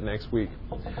discuss that next week.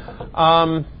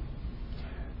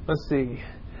 Let's see.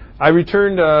 I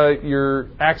returned your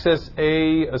Access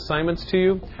A assignments to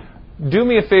you. Do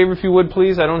me a favor, if you would,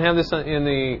 please. I don't have this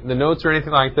in the notes or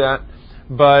anything like that.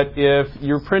 But if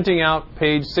you're printing out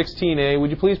page 16A,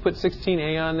 would you please put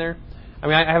 16A on there? I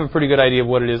mean, I have a pretty good idea of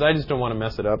what it is. I just don't want to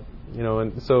mess it up,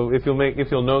 And so if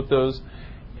you'll note those,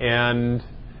 and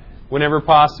whenever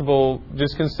possible,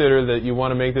 just consider that you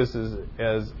want to make this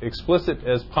as explicit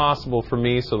as possible for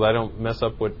me, so that I don't mess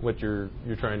up what you're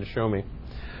trying to show me.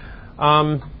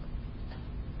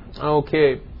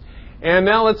 Okay, and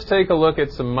now let's take a look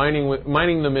at some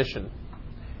mining the mission.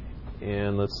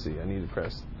 And let's see, I need to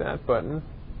press that button.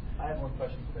 I have one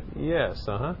question, Chris. Yes,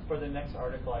 For the next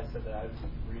article, I said that I would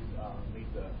read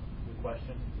the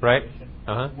question. Right.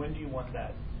 When do you want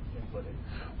that inputted?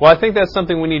 Well, I think that's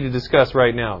something we need to discuss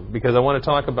right now, because I want to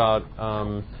talk about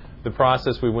the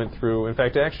process we went through. In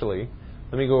fact, actually,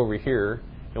 let me go over here,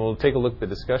 and we'll take a look at the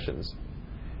discussions.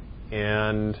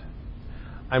 And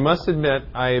I must admit,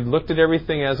 I had looked at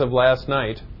everything as of last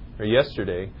night, or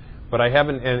yesterday, but I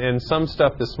haven't, and some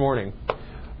stuff this morning.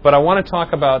 But I want to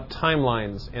talk about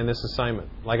timelines and this assignment.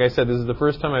 Like I said, this is the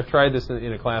first time I've tried this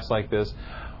in a class like this.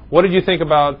 What did you think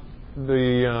about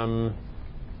the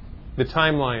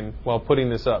timeline while putting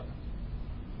this up?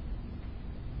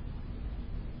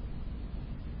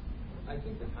 I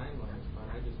think the timeline is fine.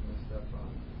 I just messed up on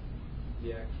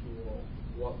the actual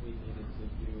what we needed to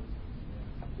do.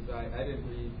 Because I didn't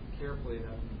read carefully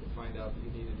enough to find out that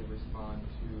you needed to respond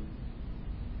to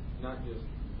not just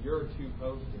your two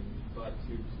postings, but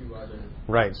to two other.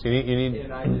 Right. So you need.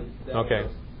 And I did. Okay.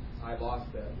 I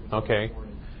lost that. Okay. This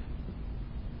morning.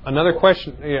 Another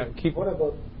question. Yeah. Keep. What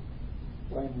about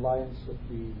when lines would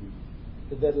be?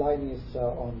 The deadline is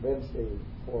on Wednesday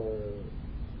for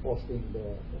posting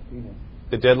the opinion.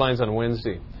 The deadline's on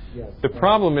Wednesday. Yes. The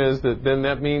problem is that then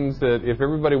that means that if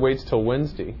everybody waits till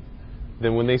Wednesday,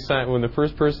 then when the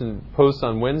first person posts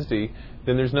on Wednesday,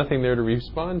 then there's nothing there to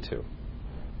respond to.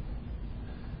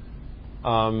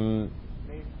 Maybe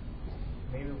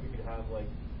we could have like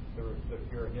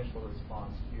your initial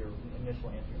response, your initial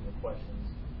answering the questions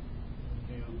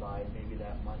due by maybe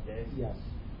that Monday. Yes.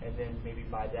 And then maybe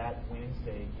by that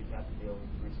Wednesday, you'd have to be able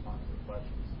to respond to the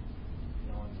questions.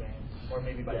 You know what I'm saying? Or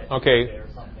maybe by that Tuesday or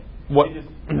something. By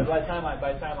the time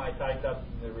I typed up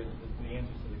the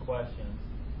answers to the questions,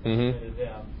 submitted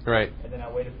them. Right. And then I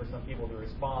waited for some people to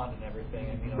respond and everything,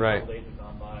 and right. a couple days had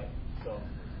gone by. So.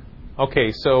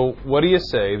 Okay, so what do you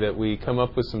say that we come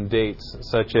up with some dates,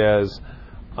 such as,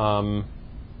 and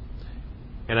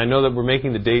I know that we're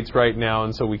making the dates right now,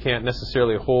 and so we can't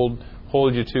necessarily hold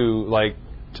you to like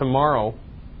tomorrow,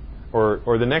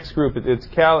 or the next group. It's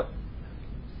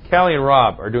Callie and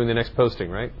Rob are doing the next posting,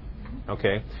 right?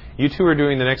 Okay, you two are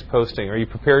doing the next posting. Are you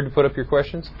prepared to put up your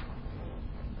questions?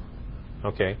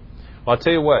 Okay. Well, I'll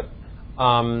tell you what.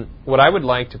 What I would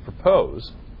like to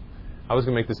propose. I was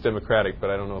going to make this democratic, but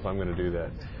I don't know if I'm going to do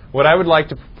that. What I would like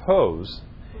to propose,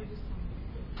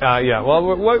 but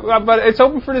it's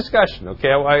open for discussion, okay?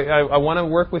 I want to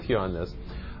work with you on this.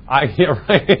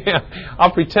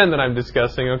 I'll pretend that I'm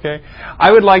discussing, okay?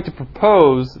 I would like to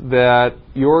propose that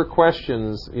your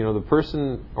questions, the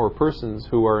person or persons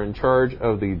who are in charge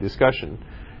of the discussion,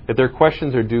 that their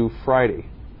questions are due Friday.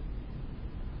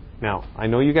 Now, I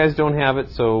know you guys don't have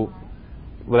it, so...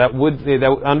 Well,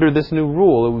 under this new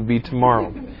rule, it would be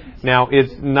tomorrow. Now,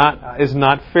 it's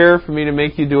not fair for me to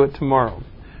make you do it tomorrow.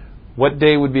 What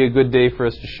day would be a good day for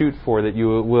us to shoot for that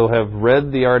you will have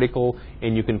read the article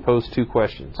and you can post two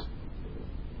questions?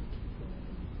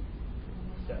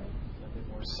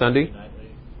 Sunday?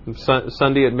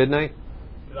 Sunday at midnight?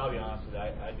 Because I'll be honest with you,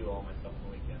 I do all my stuff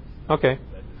on the weekends. Okay.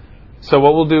 So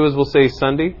what we'll do is we'll say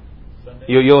Sunday.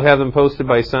 You'll have them posted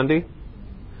by Sunday?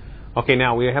 Okay,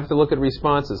 now we have to look at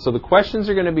responses. So the questions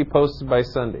are going to be posted by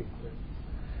Sunday.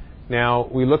 Now,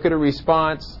 we look at a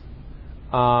response.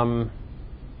 That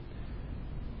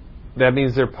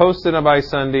means they're posted by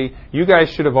Sunday. You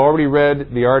guys should have already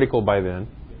read the article by then.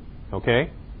 Okay?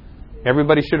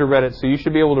 Everybody should have read it. So you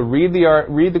should be able to read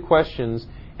the questions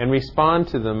and respond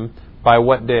to them by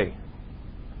what day?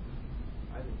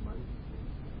 I think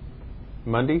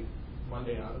Monday?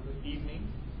 Monday out of the evening.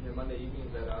 Yeah, Monday evening,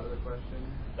 is that out of the question?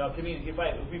 No, I mean, if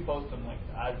we post them,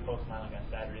 I'd post mine like on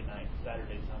Saturday night,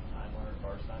 Saturday sometime,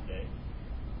 or Sunday.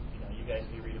 you guys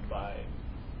be reading by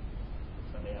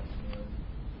Sunday afternoon,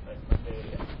 like Monday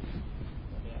afternoon.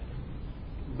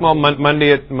 Well,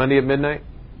 Monday at midnight,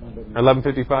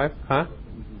 11:55, huh?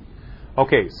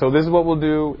 Okay, so this is what we'll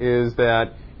do is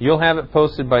that you'll have it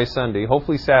posted by Sunday,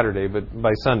 hopefully Saturday, but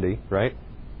by Sunday, right?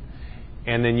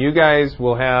 And then you guys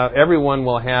will have, everyone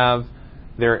will have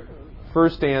their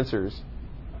first answers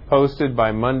posted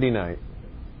by Monday night.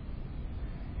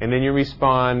 And then you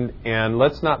respond, and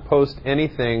let's not post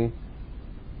anything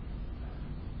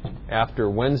after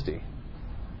Wednesday.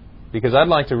 Because I'd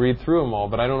like to read through them all,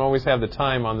 but I don't always have the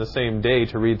time on the same day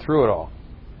to read through it all.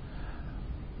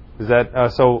 Is that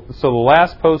so the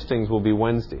last postings will be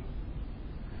Wednesday.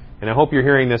 And I hope you're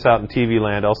hearing this out in TV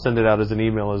land. I'll send it out as an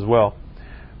email as well.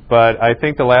 But I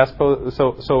think the last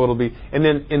so it'll be, and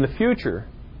then in the future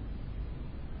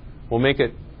we'll make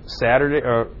it Saturday,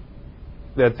 or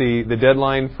that the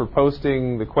deadline for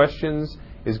posting the questions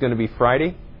is going to be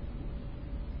Friday.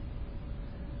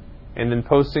 And then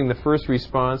posting the first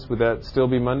response, would that still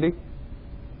be Monday?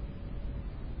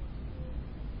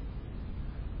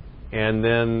 And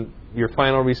then your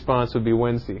final response would be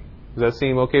Wednesday. Does that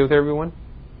seem okay with everyone?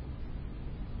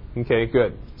 Okay,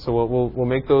 good. So we'll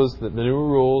make those the new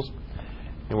rules,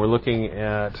 and we're looking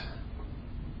at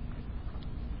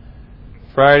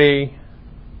Friday,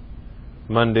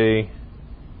 Monday,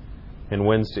 and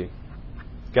Wednesday.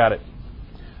 Got it.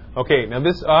 Okay, now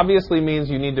this obviously means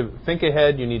you need to think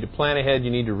ahead, you need to plan ahead,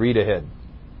 you need to read ahead.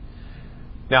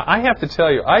 Now, I have to tell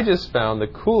you, I just found the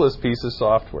coolest piece of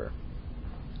software.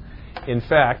 In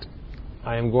fact,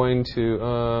 I am going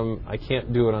to, I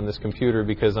can't do it on this computer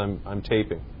because I'm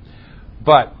taping.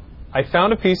 But I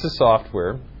found a piece of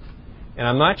software, and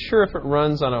I'm not sure if it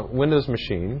runs on a Windows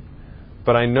machine,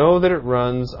 but I know that it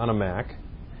runs on a Mac,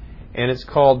 and it's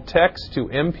called Text to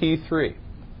MP3.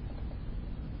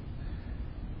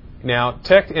 Now,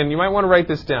 and you might want to write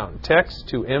this down, Text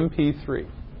to MP3.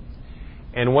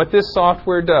 And what this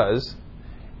software does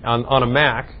on a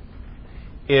Mac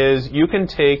is you can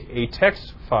take a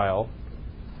text file,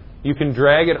 you can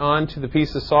drag it onto the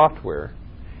piece of software,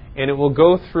 and it will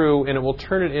go through and it will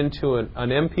turn it into an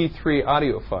MP3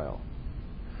 audio file.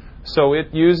 So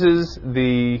it uses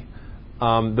the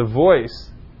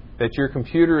voice that your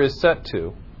computer is set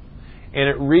to, and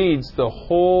it reads the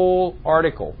whole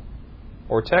article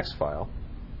or text file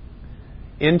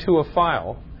into a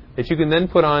file that you can then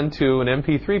put onto an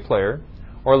MP3 player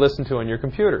or listen to on your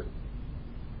computer.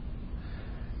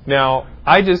 Now,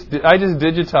 I just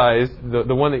digitized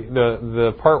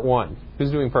the part one.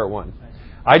 Who's doing part one?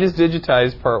 I just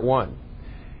digitized part one,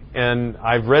 and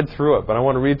I've read through it, but I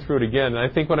want to read through it again. And I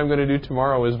think what I'm going to do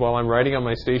tomorrow is, while I'm riding on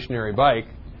my stationary bike,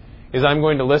 is I am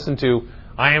going to listen to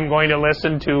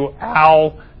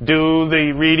Al do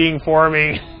the reading for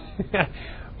me.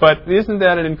 But isn't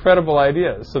that an incredible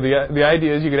idea? So the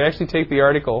idea is you could actually take the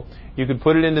article, you could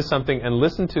put it into something and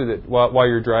listen to it while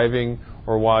you're driving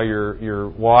or while you're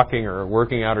walking or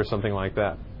working out or something like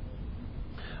that.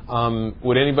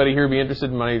 Would anybody here be interested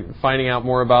in my finding out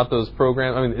more about those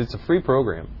programs? I mean, it's a free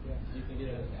program. Yeah, you can get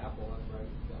it at Apple. That's right.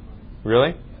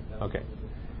 Really? Okay.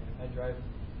 I drive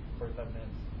 45 minutes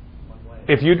one way.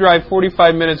 If you drive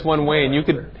 45 minutes one way, and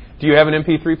do you have an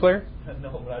MP3 player?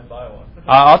 No, but I'd buy one.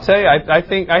 I'll tell you, I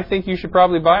think you should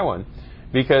probably buy one,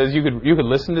 because you could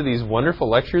listen to these wonderful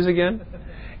lectures again,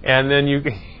 and then you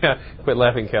quit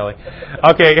laughing, Kelly.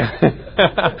 Okay,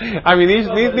 I mean these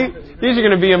are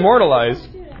going to be immortalized,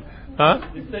 huh?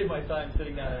 You'd save my time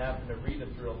sitting down and having to read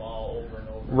them through them all over and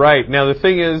over. Right. Now the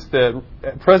thing is that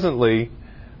presently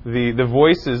the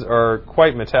voices are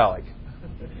quite metallic,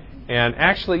 and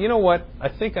actually, you know what? I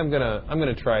think I'm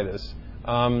gonna try this.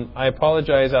 I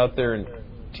apologize out there in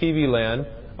TV land.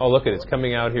 Oh, look at it. It's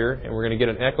coming out here, and we're going to get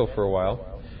an echo for a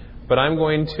while. But I'm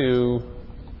going to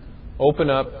open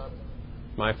up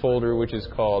my folder, which is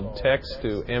called Text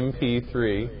to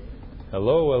MP3.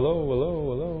 Hello, hello, hello,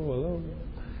 hello, hello.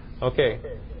 Okay.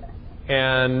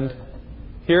 And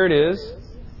here it is.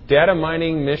 Data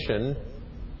mining mission.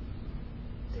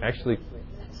 Actually,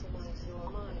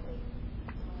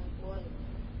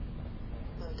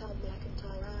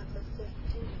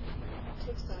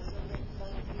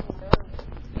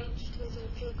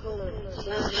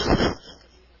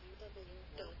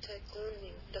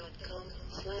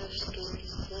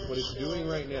 what it's doing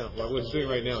right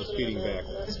now, is feeding back.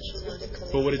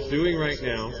 But what it's doing right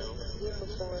now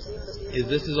is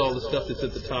this is all the stuff that's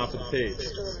at the top of the page.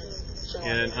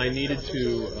 And I needed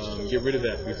to get rid of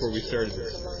that before we started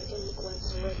this.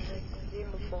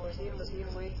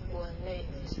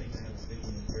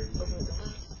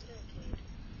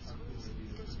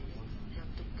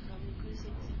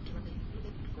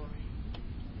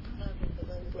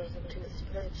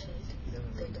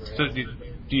 So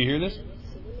do you hear this?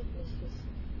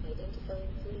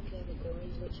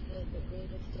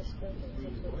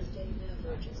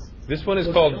 This one is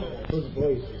called. Whose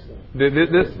voice is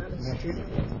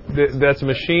that? That's a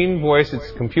machine voice.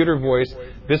 It's computer voice.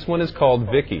 This one is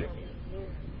called Vicky.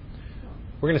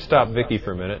 We're going to stop Vicky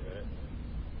for a minute,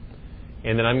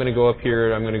 and then I'm going to go up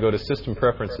here. I'm going to go to System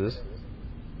Preferences.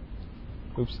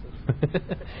 Oops.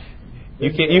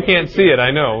 You can't see it.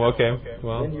 I know. Okay.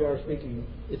 Well. When you are speaking,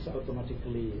 it's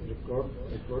automatically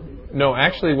recording. No,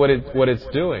 actually, what it's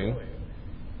doing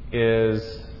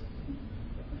is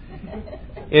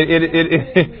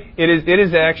it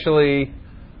is actually.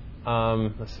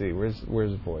 Let's see.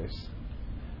 Where's voice?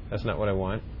 That's not what I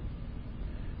want.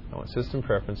 I want System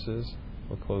Preferences.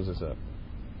 We'll close this up.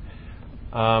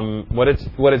 What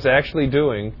it's actually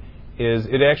doing is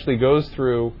it actually goes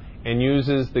through and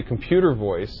uses the computer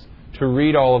voice to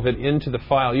read all of it into the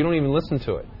file. You don't even listen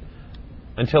to it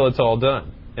until it's all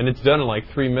done. And it's done in like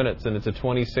 3 minutes, and it's a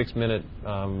 26-minute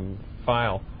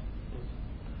file.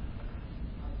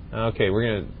 Okay,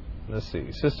 let's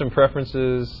see, System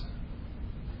Preferences.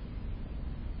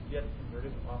 You have to convert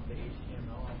it off the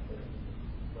HTML off the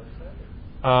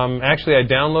website? Actually, I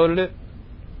downloaded it,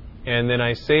 and then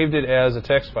I saved it as a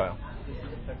text file.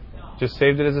 Just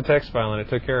saved it as a text file, and it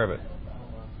took care of it.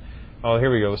 Oh,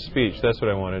 here we go, speech. That's what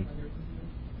I wanted.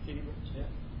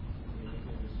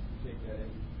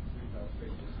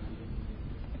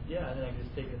 Yeah, and then I can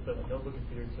just take it from a notebook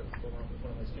computer to one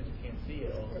of my students who can't see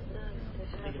it.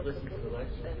 They can listen to the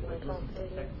lecture, they can listen to the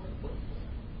text.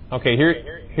 Okay,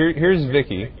 here's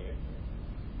Vicky. Isn't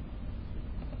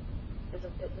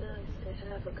it nice to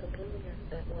have a computer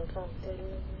that will talk to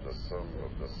you? The sum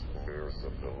of the squares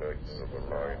of the legs of a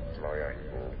right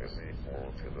triangle is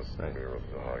equal to the square of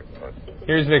the hypotenuse.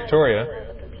 Here's Victoria.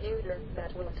 A computer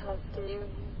that will talk to you.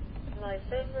 My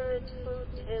favorite food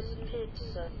is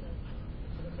pizza.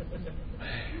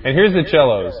 And here's the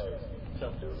cellos.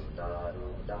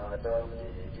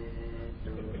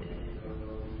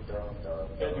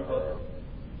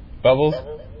 Bubbles.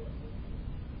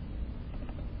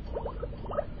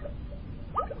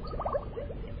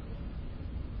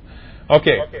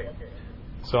 Okay.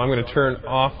 So I'm going to turn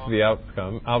off the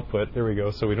output. There we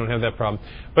go. So we don't have that problem.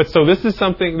 But so this is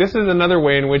another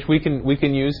way in which we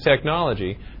can use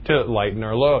technology to lighten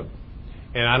our load.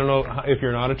 And I don't know if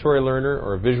you're an auditory learner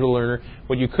or a visual learner,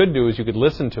 what you could do is you could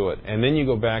listen to it, and then you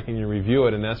go back and you review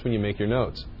it, and that's when you make your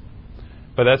notes.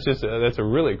 But that's a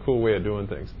really cool way of doing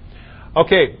things.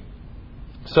 Okay,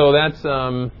 so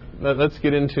let's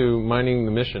get into mining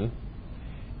the mission.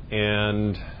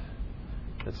 And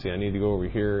let's see, I need to go over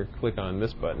here, click on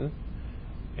this button,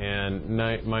 and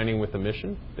mining with the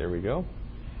mission. There we go.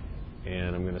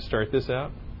 And I'm going to start this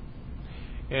out.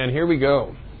 And here we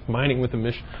go. Mining with the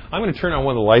mission. I'm going to turn on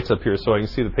one of the lights up here so I can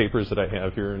see the papers that I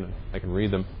have here and I can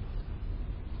read them.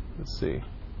 Let's see.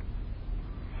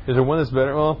 Is there one that's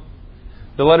better? Well,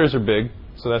 the letters are big,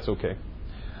 so that's okay.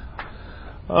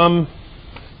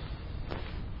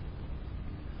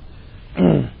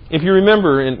 If you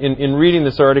remember in reading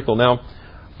this article, now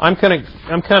I'm kind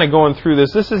of going through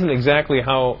this. This isn't exactly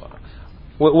how.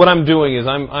 What I'm doing is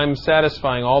I'm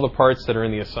satisfying all the parts that are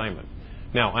in the assignment.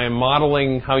 Now, I am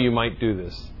modeling how you might do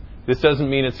this. This doesn't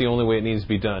mean it's the only way it needs to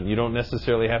be done. You don't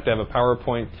necessarily have to have a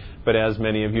PowerPoint, but as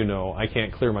many of you know, I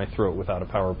can't clear my throat without a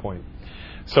PowerPoint.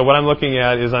 So what I'm looking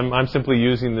at is I'm simply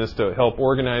using this to help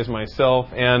organize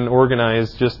myself and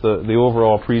organize just the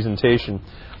overall presentation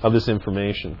of this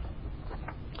information.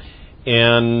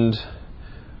 And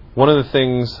one of the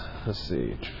things, let's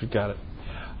see, got it.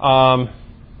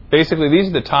 Basically, these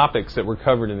are the topics that were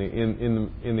covered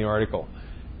in the article.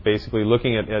 Basically,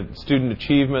 looking at student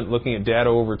achievement, looking at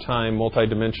data over time,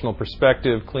 multidimensional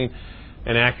perspective, clean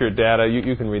and accurate data.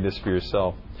 You can read this for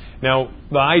yourself. Now,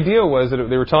 the idea was that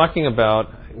they were talking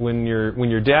about when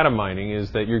you're data mining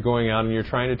is that you're going out and you're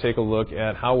trying to take a look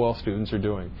at how well students are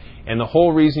doing. And the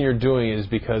whole reason you're doing it is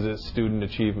because it's student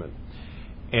achievement.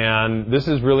 And this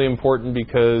is really important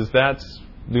because that's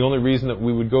the only reason that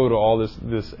we would go to all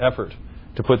this effort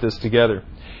to put this together.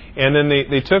 And then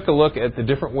they took a look at the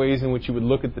different ways in which you would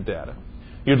look at the data.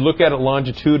 You'd look at it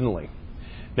longitudinally.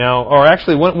 Now, or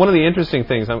actually, one of the interesting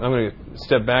things, I'm going to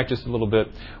step back just a little bit,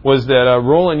 was that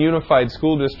Roland Unified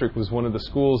School District was one of the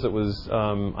schools that was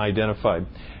identified.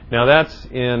 Now, that's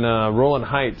in Roland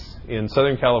Heights in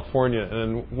Southern California,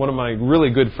 and one of my really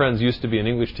good friends used to be an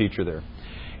English teacher there.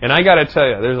 And I got to tell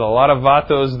you, there's a lot of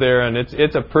vatos there, and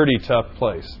it's a pretty tough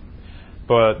place.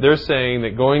 But they're saying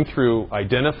that going through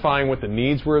identifying what the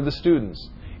needs were of the students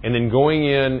and then going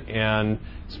in and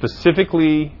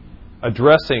specifically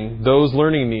addressing those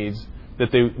learning needs,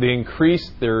 that they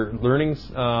increased their learning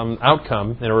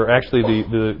outcome, or actually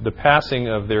the passing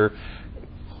of their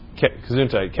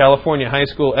California high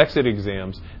school exit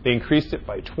exams. They increased it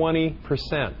by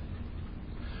 20%.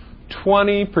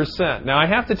 20%. Now, I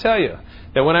have to tell you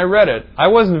that when I read it, I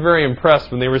wasn't very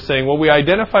impressed when they were saying, well, we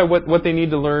identify what they need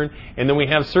to learn, and then we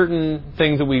have certain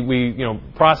things that we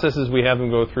processes we have them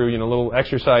go through, little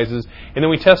exercises, and then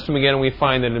we test them again and we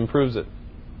find that it improves it.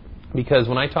 Because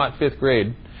when I taught 5th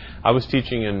grade, I was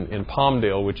teaching in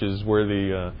Palmdale, which is where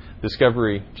the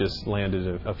Discovery just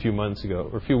landed a few months ago,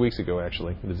 or a few weeks ago,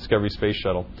 actually, the Discovery Space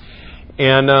Shuttle.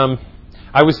 And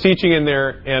I was teaching in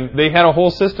there, and they had a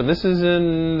whole system. This is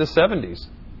in the 70s.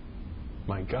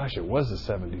 My gosh, it was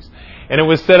the 70s. And it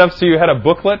was set up so you had a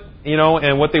booklet,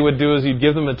 and what they would do is you'd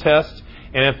give them a test,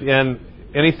 and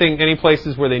any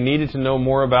places where they needed to know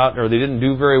more about, or they didn't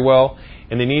do very well,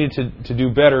 and they needed to do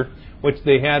better, what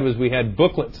they had was we had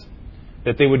booklets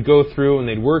that they would go through, and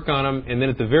they'd work on them, and then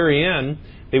at the very end,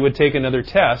 they would take another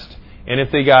test, and if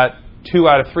they got 2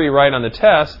 out of 3 right on the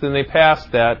test, then they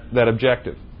passed that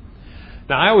objective.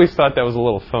 Now, I always thought that was a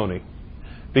little phony,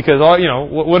 because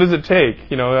what does it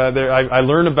take? I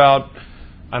learn about,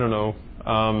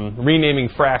 renaming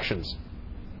fractions,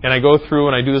 and I go through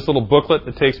and I do this little booklet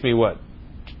that takes me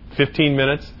 15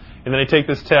 minutes, and then I take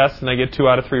this test and I get 2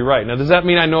 out of 3 right. Now, does that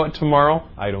mean I know it tomorrow?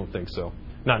 I don't think so,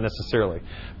 not necessarily.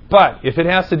 But if it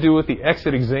has to do with the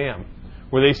exit exam,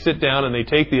 where they sit down and they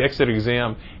take the exit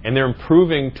exam and they're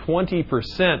improving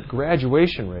 20%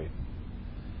 graduation rate,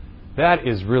 that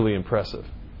is really impressive.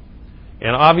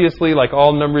 And obviously, like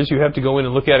all numbers, you have to go in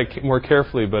and look at it more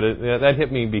carefully, but that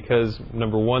hit me because,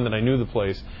 number one, that I knew the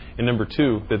place, and number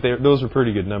two, that those were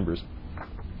pretty good numbers.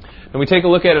 And we take a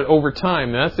look at it over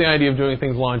time. Now, that's the idea of doing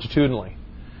things longitudinally.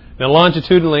 Now,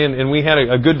 longitudinally, and we had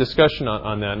a good discussion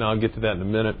on that, and I'll get to that in a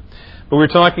minute. But we were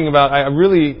talking about, I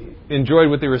really enjoyed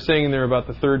what they were saying in there about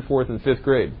the 3rd, 4th, and 5th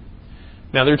grade.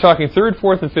 Now, they're talking 3rd,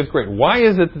 4th, and 5th grade. Why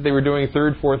is it that they were doing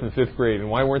 3rd, 4th, and 5th grade, and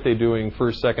why weren't they doing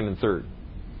 1st, 2nd, and 3rd?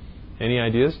 Any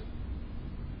ideas?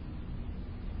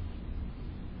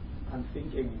 I'm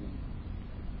thinking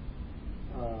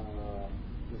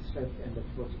the 2nd and the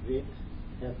 4th grade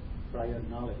have prior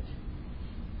knowledge.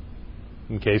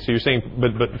 Okay, so you're saying,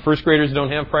 but 1st graders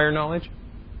don't have prior knowledge?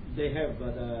 They have,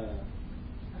 but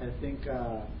I think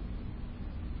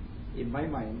in my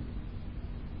mind,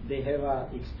 they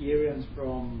have experience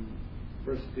from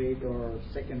 1st grade or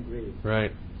 2nd grade.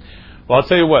 Right. Well, I'll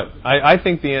tell you what. I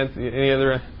think the answer. Any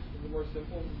other? Is it more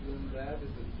simple than that?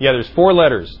 Yeah, there's 4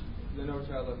 letters. The No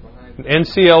Child Left Behind.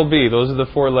 NCLB. Those are the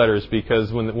 4 letters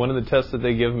because one of the tests that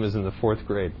they give them is in the 4th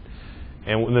grade,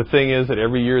 and the thing is that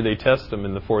every year they test them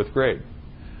in the 4th grade.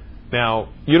 Now,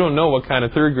 you don't know what kind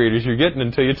of 3rd graders you're getting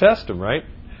until you test them, right?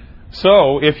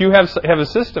 So, if you have a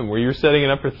system where you're setting it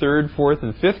up for 3rd, 4th,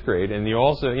 and 5th grade, and you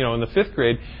also, in the 5th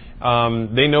grade,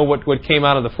 they know what came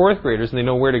out of the 4th graders, and they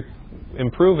know where to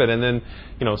improve it, and then,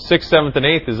 6th, 7th, and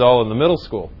 8th is all in the middle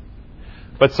school.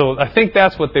 But so, I think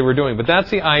that's what they were doing. But that's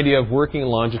the idea of working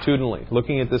longitudinally,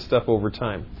 looking at this stuff over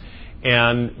time.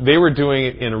 And they were doing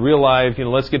it in a real live,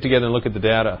 let's get together and look at the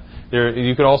data.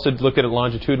 You could also look at it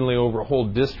longitudinally over a whole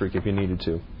district if you needed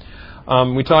to.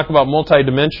 We talk about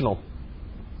multidimensional.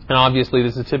 And obviously,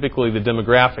 this is typically the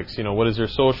demographics, what is their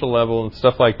social level and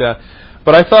stuff like that.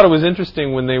 But I thought it was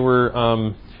interesting when they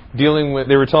were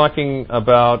they were talking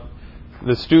about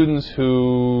the students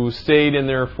who stayed in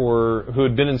there who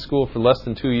had been in school for less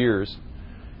than 2 years,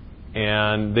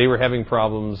 and they were having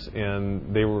problems,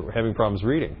 and they were having problems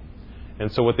reading.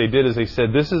 And so what they did is they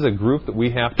said, this is a group that we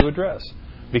have to address,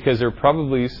 because there are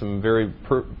probably some very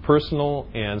personal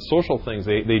and social things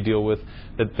they deal with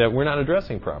that we're not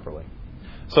addressing properly.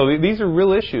 So these are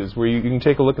real issues where you can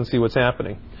take a look and see what's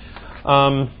happening.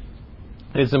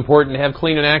 It's important to have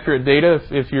clean and accurate data.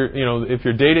 If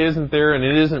your data isn't there and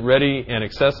it isn't ready and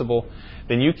accessible,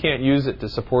 then you can't use it to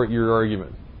support your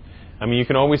argument. I mean, you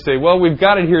can always say, well, we've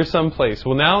got it here someplace.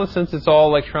 Well, now since it's all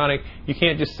electronic, you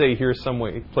can't just say here's some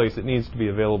place. It needs to be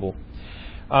available.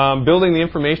 Building the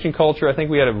information culture, I think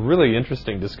we had a really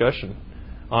interesting discussion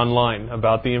online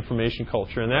about the information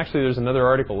culture. And actually, there's another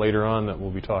article later on that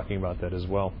we'll be talking about that as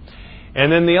well. And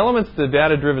then the elements of the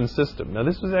data-driven system. Now,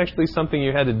 this was actually something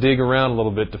you had to dig around a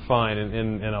little bit to find,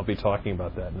 and I'll be talking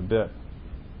about that in a bit.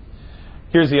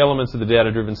 Here's the elements of the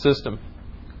data-driven system.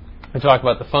 I talk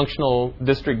about the functional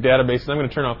district databases. I'm going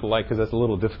to turn off the light because that's a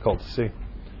little difficult to see.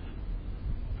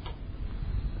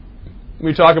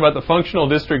 We talk about the functional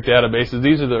district databases.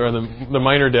 These are the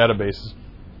minor databases.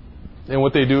 And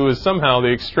what they do is somehow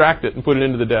they extract it and put it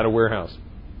into the data warehouse.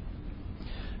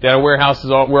 Data warehouse is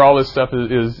where all this stuff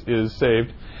is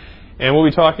saved. And we'll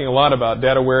be talking a lot about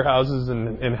data warehouses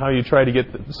and how you try to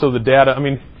get the data. I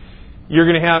mean, you're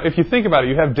going to have, if you think about it,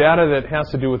 you have data that has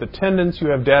to do with attendance, you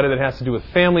have data that has to do with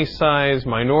family size,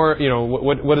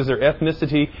 what is their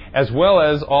ethnicity, as well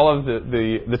as all of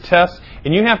the tests.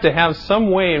 And you have to have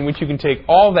some way in which you can take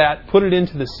all that, put it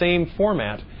into the same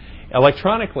format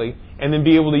electronically, and then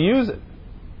be able to use it.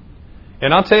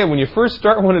 And I'll tell you, when you first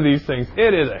start one of these things,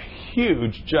 it is a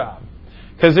huge job.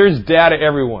 Because there's data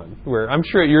everywhere. I'm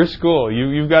sure at your school,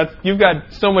 you've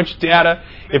got so much data.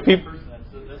 If people,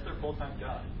 that's their full-time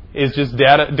job. Is just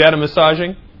data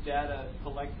massaging? Data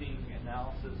collecting,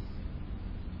 analysis.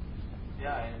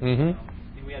 Yeah, and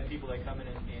Mm-hmm. we had people that come in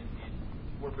and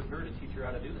work with her to teach her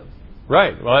how to do those things.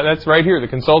 Right. Well, that's right here. The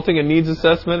consulting and needs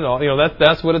assessment, and all,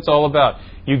 that's what it's all about.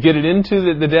 You get it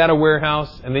into the data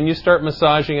warehouse, and then you start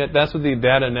massaging it. That's what the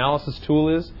data analysis tool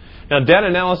is. Now, data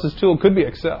analysis tool could be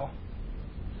Excel.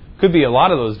 Could be a lot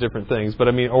of those different things, but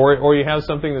I mean, or you have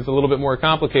something that's a little bit more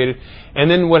complicated. And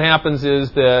then what happens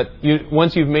is that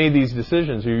once you've made these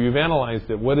decisions, or you've analyzed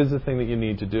it, what is the thing that you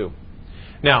need to do?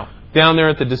 Now, down there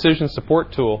at the decision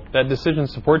support tool, that decision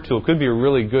support tool could be a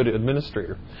really good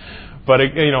administrator. But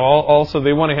also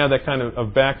they want to have that kind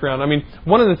of background. I mean,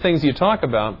 one of the things you talk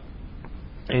about,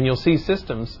 and you'll see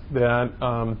systems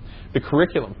that the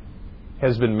curriculum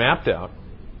has been mapped out.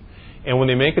 And when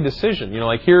they make a decision,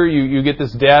 like here you get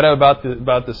this data about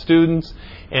the students,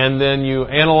 and then you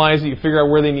analyze it, you figure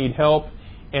out where they need help,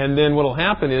 and then what will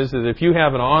happen is that if you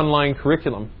have an online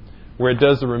curriculum where it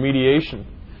does the remediation,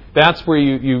 that's where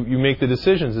you make the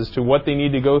decisions as to what they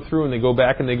need to go through, and they go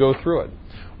back and they go through it.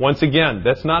 Once again,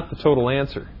 that's not the total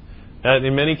answer.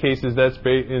 In many cases,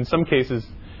 in some cases,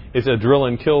 it's a drill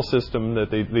and kill system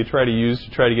that they try to use to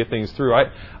try to get things through. I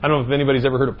don't know if anybody's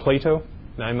ever heard of Plato.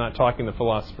 Now, I'm not talking the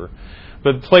philosopher,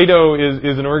 but Plato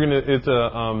is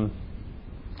an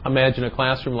imagine a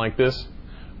classroom like this,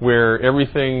 where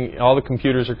all the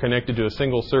computers are connected to a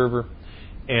single server,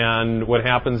 and what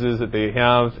happens is that they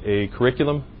have a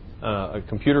curriculum, a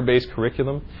computer-based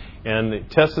curriculum, and they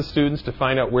test the students to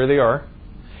find out where they are,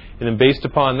 and then based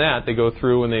upon that, they go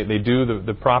through and they do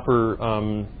the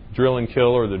proper drill and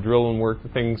kill or the drill and work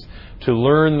things to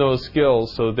learn those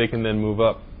skills so that they can then move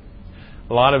up.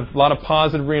 A lot of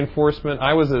positive reinforcement.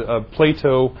 I was a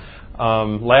Plato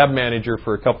lab manager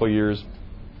for a couple of years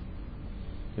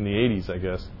in the 80s, I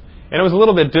guess. And it was a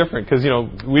little bit different because,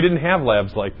 we didn't have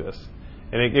labs like this.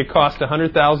 And it cost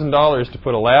 $100,000 to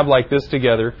put a lab like this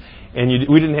together, and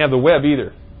we didn't have the web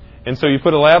either. And so you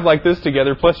put a lab like this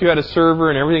together, plus you had a server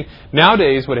and everything.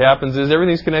 Nowadays what happens is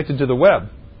everything's connected to the web.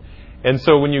 And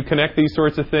so when you connect these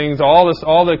sorts of things, all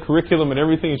the curriculum and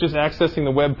everything is just accessing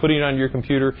the web, putting it on your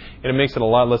computer, and it makes it a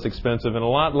lot less expensive and a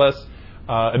lot less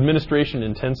administration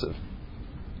intensive.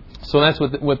 So that's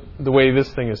what the way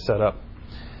this thing is set up.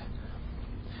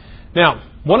 Now,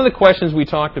 one of the questions we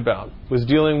talked about was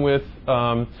dealing with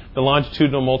the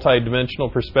longitudinal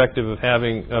multidimensional perspective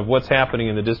of what's happening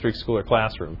in the district school or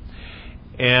classroom.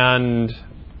 And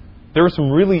there were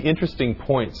some really interesting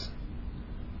points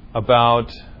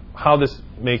about how this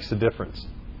makes a difference.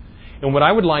 And what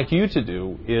I would like you to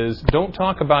do is don't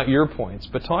talk about your points,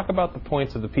 but talk about the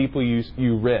points of the people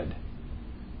you read.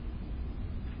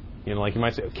 Like you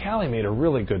might say, Callie made a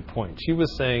really good point. She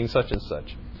was saying such and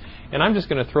such. And I'm just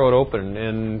going to throw it open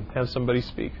and have somebody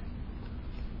speak.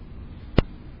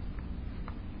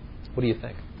 What do you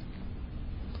think?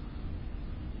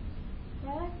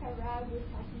 I like how Rob was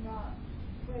talking about,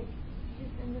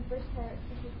 just in the first part,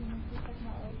 he was talking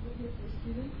about, we're here for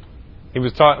students.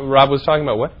 Rob was talking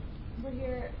about what? We're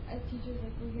here as teachers,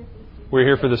 we're here for the students. We're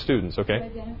here for the students, okay. To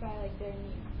identify, their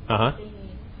needs. Uh-huh. What they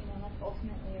need, that's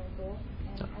ultimately our goal.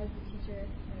 And as a teacher,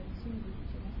 or soon to be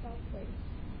teacher myself,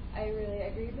 I really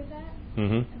agreed with that.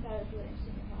 Mm-hmm. I thought it was really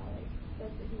interesting how,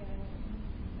 that's what he had on.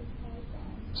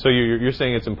 So you're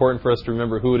saying it's important for us to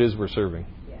remember who it is we're serving.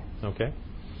 Yeah. Okay.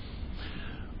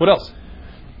 What else?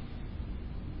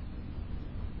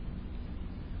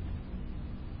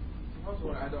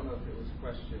 I don't know if it was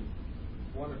question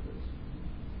one of those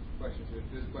questions.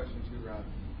 This question too, Rob,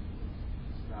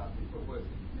 stop me. But were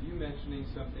you mentioning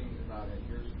something about at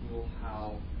your school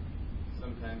how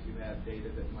sometimes you have data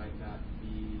that might not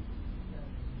be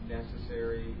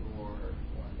necessary, or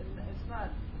it's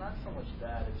not so much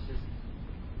that. It's just,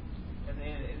 and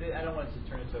I don't want it to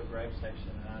turn into a gripe section,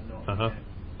 and I don't know. Uh-huh.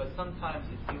 But sometimes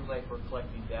it seems like we're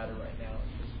collecting data right now,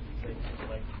 just for the sake of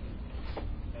collecting.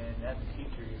 And as a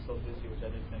teacher, you're so busy with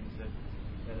other things that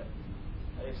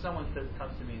if someone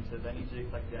comes to me and says, I need you to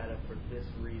collect data for this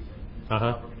reason, this is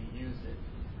how we're going to use it,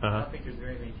 I don't think there's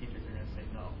very many teachers who are going to say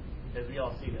no, because we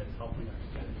all see that it's helping our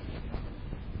students.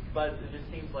 But it just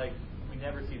seems like we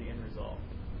never see the end result.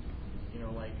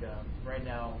 Like right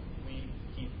now, we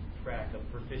keep track of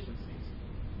proficiencies.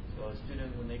 So a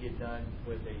student, when they get done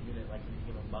with a unit like in the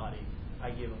human body, I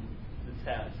give them the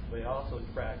test, but I also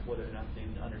track whether or not they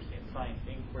understand science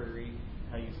inquiry,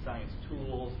 how to use science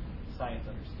tools, science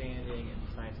understanding,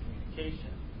 and science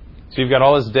communication. So you've got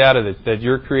all this data that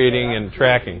you're creating and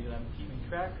tracking. That I'm keeping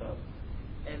track of.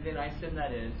 And then I send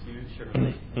that in to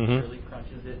Shirley, and Shirley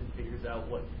crunches it and figures out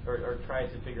what, or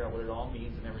tries to figure out what it all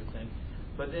means and everything.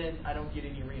 But then I don't get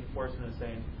any reinforcement of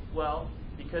saying, well,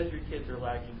 because your kids are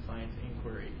lacking science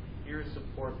inquiry, here's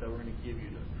support that we're going to give you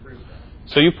to improve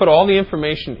that. So you put all the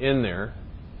information in there,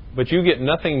 but you get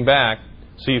nothing back,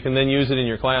 so you can then use it in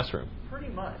your classroom. Pretty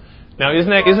much. Now, isn't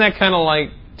that kind of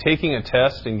like taking a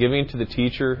test and giving it to the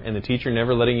teacher, and the teacher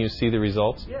never letting you see the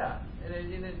results? Yeah, and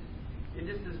it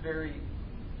just is very.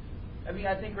 I mean,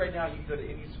 I think right now you can go to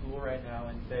any school right now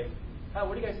and say, "Oh,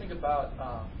 what do you guys think about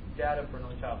data for an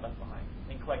only child left behind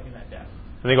and collecting that data?"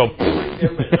 And they go.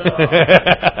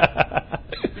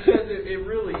 Because it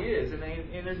really is, and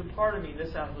there's a part of me.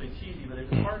 This sounds really cheesy, but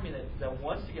there's a part of me that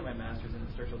wants to get my master's in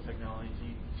instructional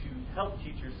technology to help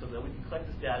teachers so that we can collect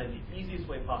this data in the easiest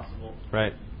way possible.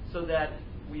 Right. So that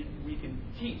we can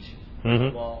teach, first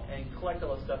of all, and collect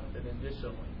all the stuff and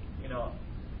additionally.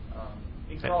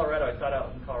 In Colorado, I taught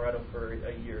out in Colorado for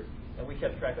a year, and we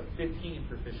kept track of 15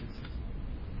 proficiencies.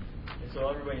 And so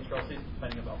everybody in Charles City is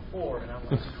complaining about 4, and I'm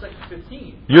like, it's like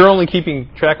 15. You're only keeping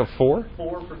track of 4?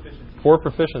 4 proficiencies. 4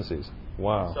 proficiencies.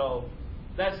 Wow. So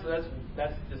that's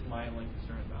just my only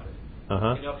concern about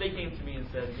it. If they came to me and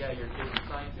said, yeah, your kids in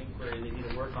science inquiry, they need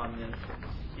to work on this.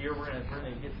 Here we're going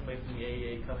to get somebody from the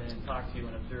AEA come in and talk to you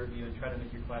and observe you and try to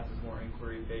make your classes more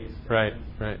inquiry based. Right.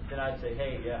 Then I'd say,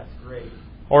 hey, yeah, it's great.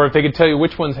 Or if they could tell you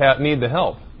which ones need the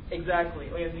help. Exactly.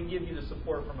 And then give you the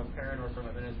support from a parent or from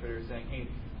an administrator saying, hey,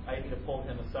 I need to pull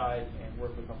him aside and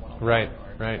work with him one-on-one.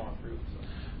 Right. Group,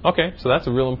 so. Okay, so that's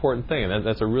a real important thing, and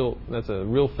that's a real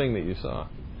thing that you saw.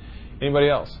 Anybody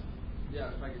else? Yeah,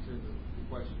 if I could turn the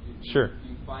question. Sure. Do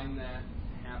you find that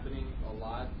happening a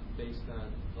lot based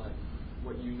on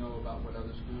what you know about what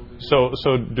other schools are doing?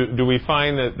 So do we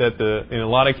find that in a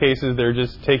lot of cases they're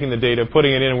just taking the data,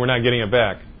 putting it in, and we're not getting it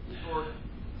back? Or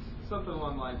something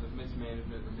along the lines of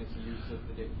mismanagement or misuse of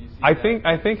the data. Do you see I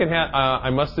think it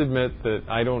I must admit that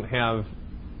I don't have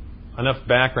enough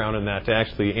background in that to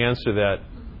actually answer that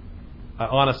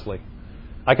honestly.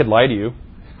 I could lie to you,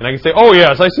 and I can say, oh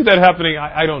yes, I see that happening.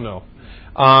 I don't know.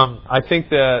 I think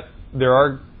that there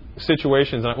are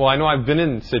situations, well, I know I've been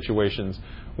in situations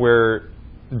where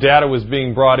data was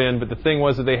being brought in, but the thing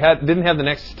was that they didn't have the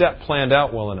next step planned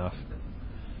out well enough.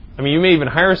 I mean, you may even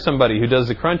hire somebody who does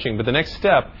the crunching, but the next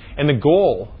step and the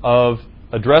goal of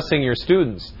addressing your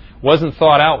students wasn't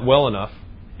thought out well enough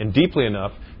and deeply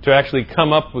enough to actually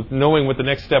come up with knowing what the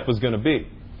next step was going to be.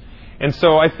 And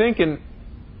so I think in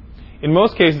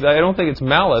most cases, I don't think it's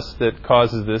malice that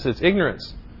causes this, it's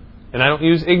ignorance. And I don't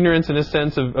use ignorance in a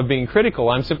sense of being critical.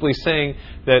 I'm simply saying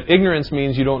that ignorance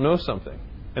means you don't know something.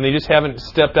 And they just haven't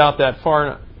stepped out that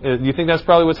far. Do you think that's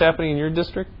probably what's happening in your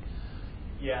district?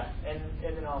 Yeah, and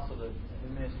then also the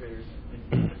administrators,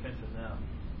 in defense of them,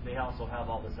 they also have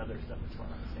all this other stuff that's going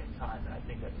on at the same time. And I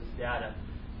think that this data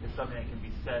is something that can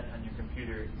be set on your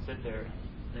computer, sit there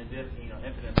in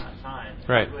infinite amount of time.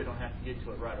 Right. You really don't have to get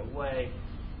to it right away.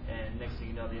 And next thing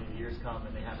you know, the end of the year's come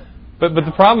and they haven't. But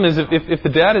the problem is if the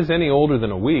data is any older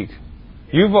than a week,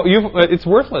 it's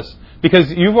worthless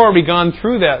because you've already gone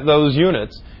through those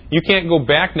units. You can't go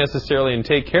back necessarily and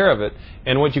take care of it.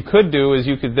 And what you could do is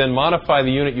you could then modify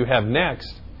the unit you have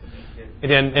next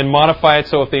and modify it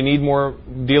so if they need more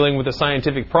dealing with the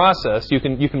scientific process, you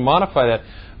can modify that.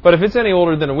 But if it's any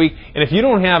older than a week, and if you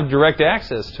don't have direct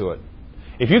access to it,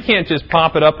 if you can't just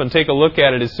pop it up and take a look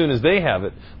at it as soon as they have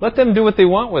it, let them do what they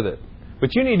want with it.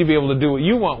 But you need to be able to do what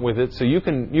you want with it so you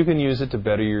can use it to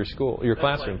better your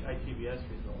classroom. That's like ITBS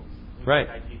results. Right.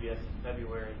 ITBS in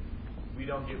February, we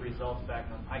don't get results back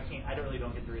on. I really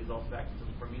don't get the results back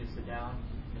for me to sit down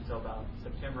until about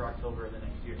September, October of the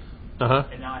next year.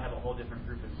 And now I have a whole different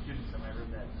group of students in my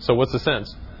room that. So what's the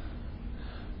sense?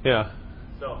 Yeah.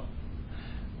 So.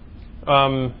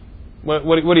 What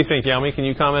do you think, Yami? Can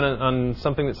you comment on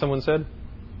something that someone said?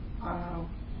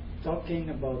 Talking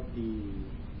about the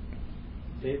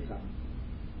data,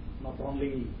 not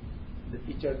only the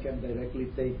teacher can directly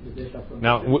take the data from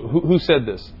now, who said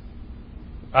this?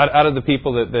 Out of the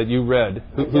people that you read,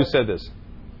 who said this?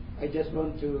 I just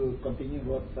want to continue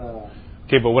what...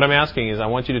 Okay, but what I'm asking is I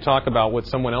want you to talk about what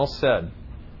someone else said.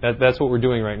 That's what we're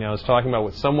doing right now, is talking about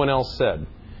what someone else said.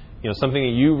 Something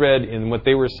that you read in what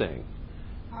they were saying.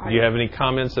 Do you have any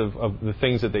comments of the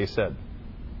things that they said?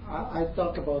 I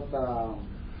talk about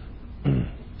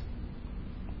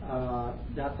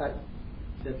data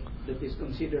that is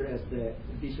considered as the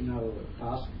additional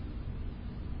task.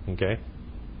 Okay.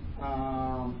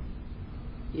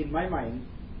 In my mind,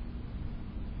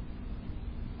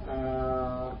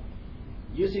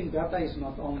 using data is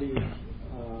not only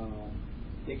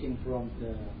taking from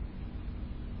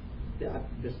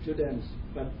the students,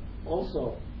 but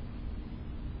also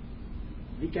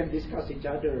we can discuss each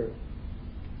other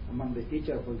among the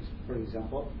teacher, for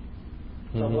example.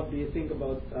 So Mm-hmm. what do you think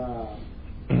about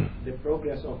the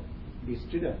progress of the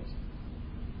students?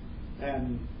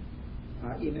 And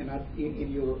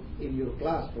in your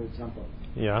class, for example.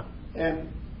 Yeah. And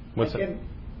What's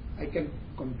I can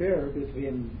compare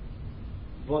between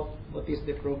what is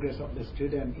the progress of the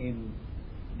student in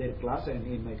their class and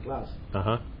in my class.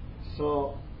 Uh-huh.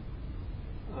 So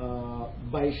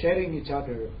by sharing each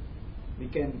other, we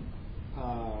can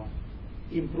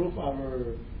improve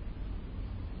our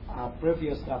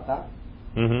previous data,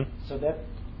 Mm-hmm. so that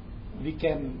we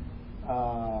can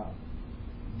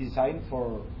design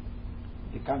for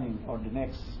the coming or the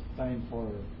next time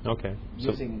for Okay.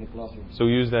 So, using in the classroom. so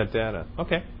use that data.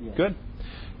 Okay. Yeah. Good.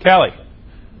 Callie,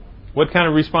 what kind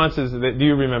of responses that do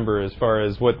you remember as far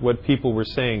as what people were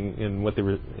saying in what they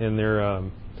were in their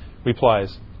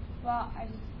replies? Well, I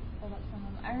just pulled up some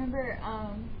of them. I remember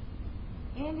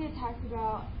Andy had talked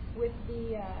about with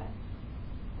the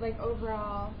like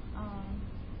overall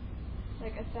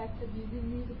like effects of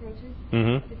using these approaches.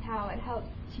 Mm-hmm. Is how it helps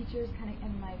teachers kind of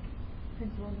and like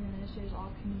principals and administrators all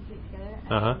communicate together.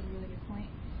 And Uh-huh. that was a really good point.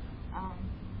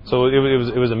 So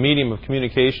it was a medium of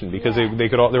communication because Yeah. they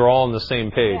were all on the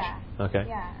same page. Yeah. Okay.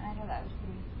 Yeah, and I thought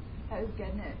that was good,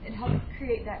 and it helps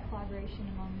create that collaboration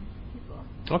among people.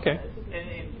 Okay. That was a good And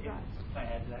thing. can I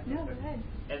add to that? No, go ahead.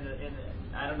 And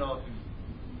I don't know if you,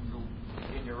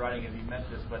 in your writing, if you meant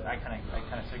this, but I kind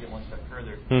of took it one step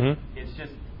further. Mm-hmm. It's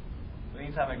just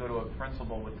anytime I go to a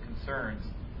principal with concerns,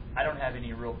 I don't have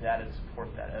any real data to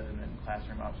support that other than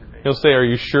classroom observation. He'll say, "Are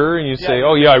you sure?" And you say,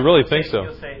 "Oh yeah, I really think so."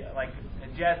 He'll say, like,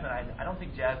 and Jasmine, I don't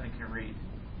think Jasmine can read.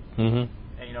 Mm-hmm.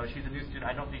 And she's a new student.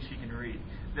 I don't think she can read.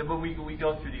 Then, but we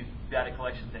go through these data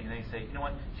collection things, and they say, you know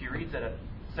what? She reads at a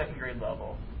second grade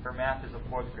level. Her math is a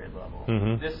fourth grade level.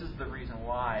 Mm-hmm. This is the reason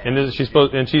why. And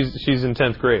she's in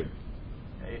 10th grade.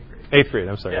 Eighth grade. 8th grade.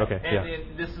 I'm sorry. Yeah. Okay. And Yeah.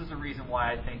 this is the reason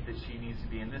why I think that she needs to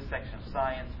be in this section of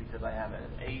science because I have an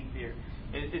 8 here.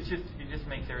 It just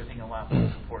makes everything a lot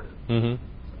more supportive.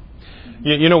 Mm-hmm.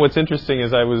 You know what's interesting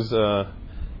is I was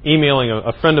emailing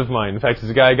a friend of mine. In fact, it's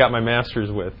a guy I got my master's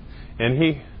with,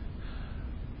 and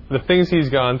the things he's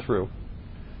gone through.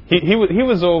 He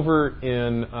was over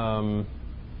in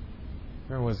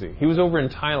where was he? He was over in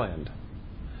Thailand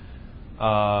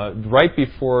right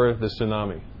before the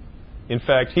tsunami. In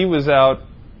fact, he was out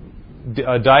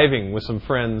diving with some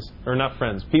friends, or not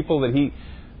friends,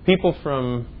 people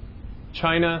from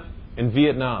China and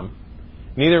Vietnam.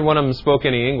 Neither one of them spoke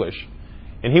any English.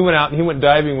 And he went out and he went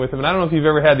diving with them. And I don't know if you've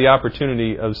ever had the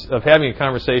opportunity of having a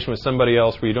conversation with somebody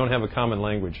else where you don't have a common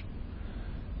language.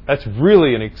 That's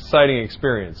really an exciting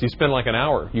experience. You spend like an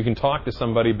hour. You can talk to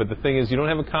somebody, but the thing is you don't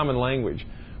have a common language.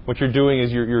 What you're doing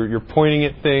is you're pointing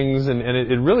at things, and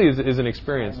it really is an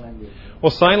experience. Sign language.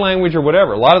 Well, sign language or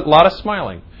whatever. A lot of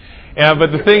smiling.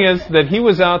 But the thing is that he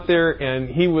was out there and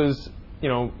he was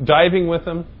diving with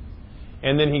them.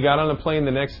 And then he got on a plane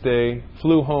the next day,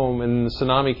 flew home, and the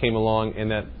tsunami came along, and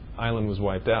that island was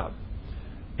wiped out.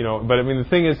 But I mean, the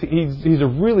thing is, he's a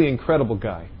really incredible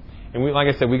guy. And like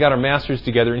I said, we got our masters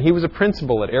together, and he was a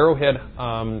principal at Arrowhead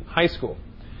High School.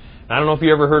 And I don't know if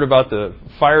you ever heard about the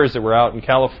fires that were out in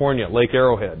California at Lake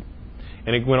Arrowhead.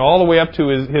 And it went all the way up to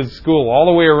his school, all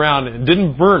the way around, and it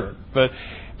didn't burn it.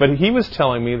 But he was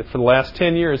telling me that for the last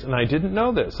 10 years, and I didn't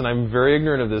know this, and I'm very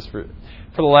ignorant of this, for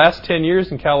the last 10 years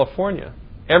in California,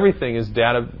 everything is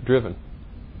data-driven.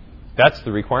 That's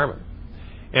the requirement.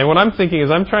 And what I'm thinking is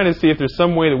I'm trying to see if there's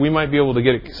some way that we might be able to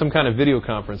get some kind of video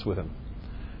conference with him,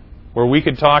 where we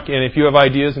could talk, and if you have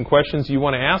ideas and questions you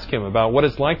want to ask him about what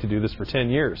it's like to do this for 10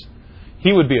 years,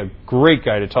 he would be a great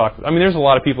guy to talk with. I mean, there's a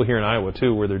lot of people here in Iowa,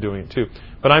 too, where they're doing it, too.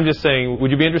 But I'm just saying,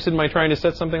 would you be interested in my trying to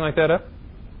set something like that up?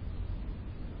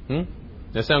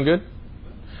 That sound good?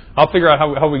 I'll figure out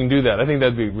how we can do that. I think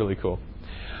that'd be really cool.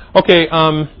 Okay,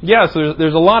 so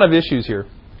there's a lot of issues here.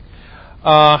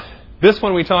 This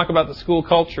one we talk about the school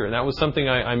culture, and that was something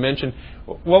I mentioned.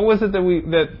 What was it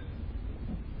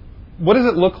what does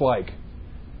it look like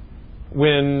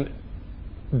when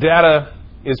data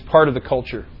is part of the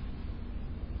culture?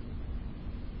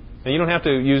 And you don't have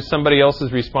to use somebody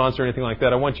else's response or anything like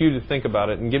that. I want you to think about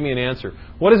it and give me an answer.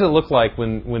 What does it look like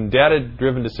when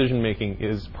data-driven decision-making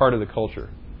is part of the culture?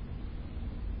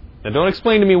 Now, don't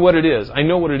explain to me what it is. I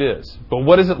know what it is. But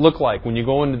what does it look like when you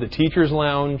go into the teacher's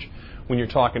lounge, when you're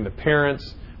talking to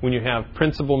parents, when you have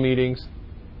principal meetings,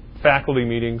 faculty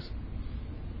meetings?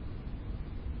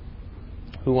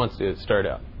 Who wants to start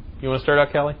out? You want to start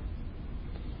out, Kelly?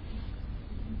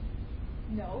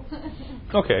 No.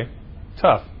 Okay.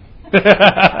 Tough. Okay.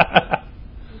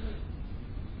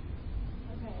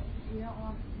 You don't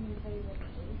want me to tell you what it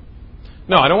is?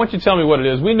 No, I don't want you to tell me what it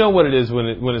is. We know what it is when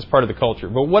it's part of the culture.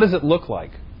 But what does it look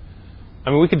like? I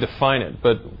mean, we could define it.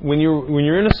 But when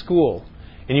you're in a school,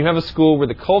 and you have a school where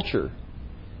the culture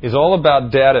is all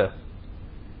about data,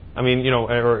 I mean, you know,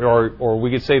 or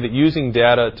we could say that using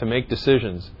data to make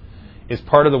decisions is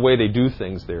part of the way they do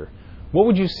things there. What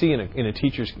would you see in a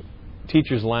teacher's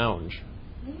lounge?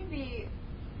 You can be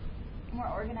more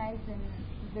organized and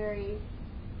very,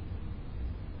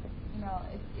 you know,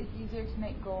 it's easier to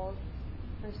make goals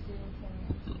for students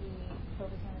and to be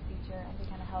focused on the future and to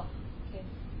kind of help kids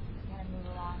kind of move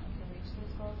along and to reach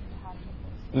those goals and how to make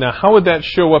those. Now, how would that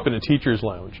show up in a teacher's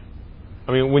lounge?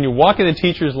 I mean, when you walk in a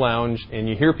teacher's lounge and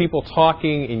you hear people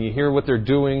talking and you hear what they're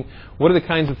doing, what are the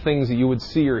kinds of things that you would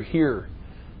see or hear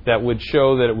that would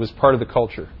show that it was part of the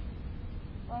culture?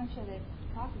 Well, I'm sure they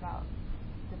talk about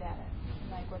the data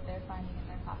and like what they're finding in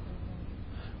their classes.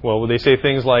 Well, would they say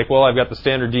things like, "Well, I've got the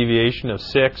standard deviation of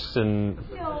 6," and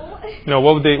No. no,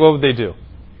 what would they do? I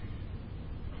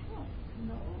don't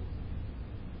know.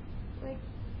 Like,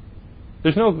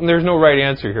 There's no right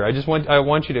answer here. I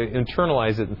want you to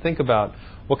internalize it and think about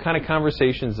what kind of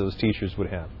conversations those teachers would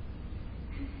have.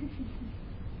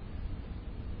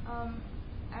 I don't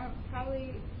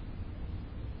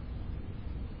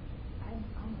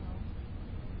know.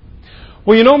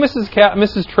 Well, you know,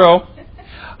 Mrs. Tro,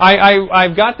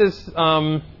 I've got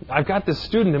this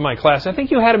student in my class. I think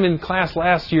you had him in class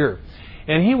last year,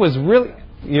 and he was really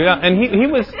you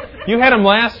had him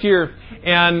last year,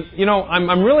 and you know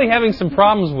I'm really having some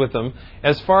problems with him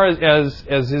as far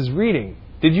as his reading.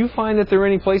 Did you find that there were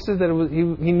any places that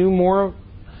he knew more,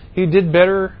 he did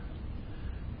better?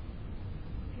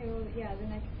 Okay, well, yeah,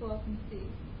 then I can pull up and see.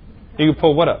 You could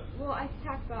pull what up? Well, I could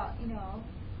talk about, you know,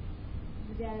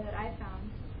 the data that I found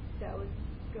that would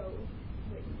go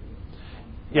with you.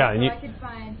 Yeah, so I could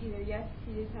find either yes,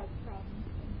 he did have problems.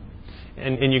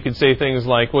 And you could say things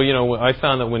like, well, you know, I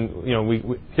found that when, you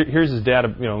know, here's his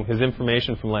data, you know, his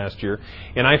information from last year,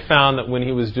 and I found that when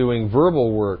he was doing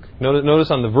verbal work,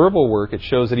 notice on the verbal work, it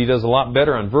shows that he does a lot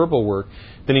better on verbal work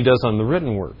than he does on the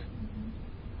written work.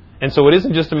 And so it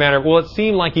isn't just a matter of, well, it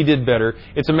seemed like he did better.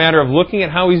 It's a matter of looking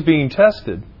at how he's being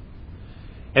tested.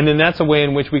 And then that's a way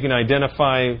in which we can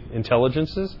identify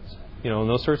intelligences, you know, and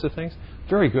those sorts of things.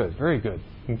 Very good, very good.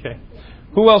 Okay.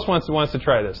 Who else wants to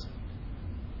try this?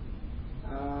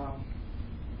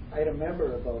 I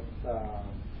remember about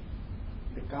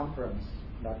the conference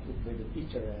that with the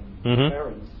teacher and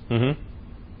parents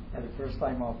at the first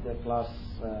time of the class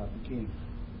beginning.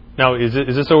 Now, is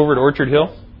this over at Orchard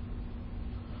Hill?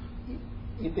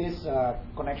 It is a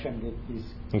connection with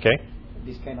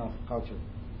this kind of culture.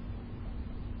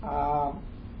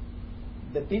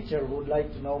 The teacher would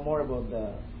like to know more about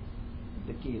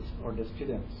the kids or the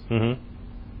students.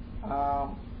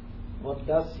 What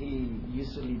does he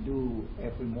usually do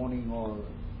every morning or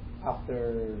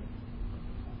after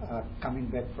coming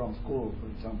back from school, for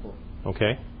example?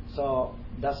 Okay. So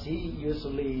does he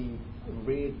usually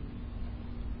read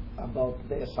about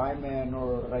the assignment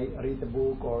or read a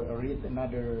book or read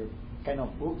another kind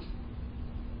of books?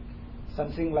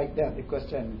 Something like that. The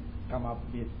question come up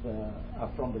with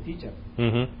from the teacher.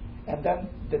 And then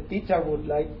the teacher would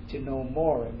like to know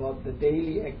more about the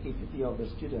daily activity of the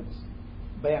students.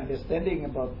 By understanding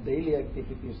about daily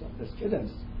activities of the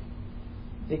students,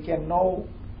 they can know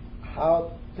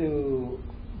how to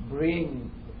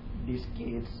bring these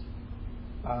kids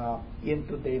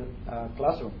into their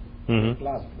classroom,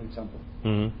 class, for example.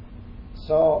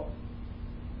 So,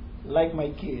 like my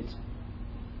kids,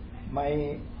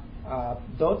 my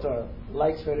daughter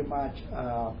likes very much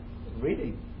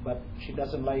reading, but she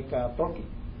doesn't like talking.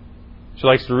 She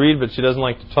likes to read, but she doesn't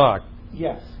like to talk.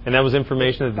 Yes. And that was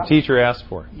information that the teacher asked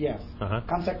for. Yes.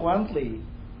 Consequently,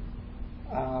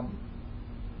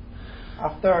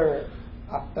 after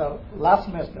last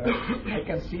semester, I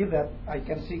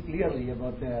can see clearly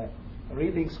about the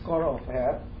reading score of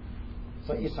her.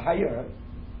 So it's higher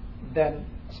than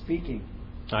speaking.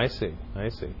 I see.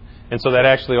 And so that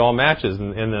actually all matches,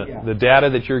 and the data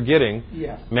that you're getting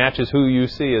matches who you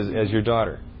see as your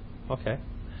daughter. Okay.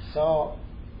 So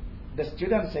the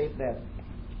student said that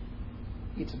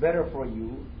it's better for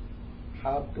you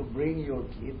how to bring your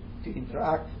kid to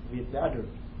interact with the other,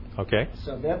 Okay.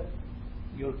 so that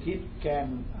your kid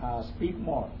can speak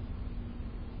more,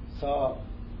 so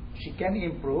she can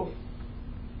improve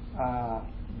her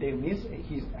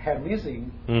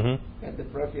missing Mm-hmm. at the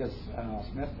previous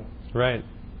semester. Right.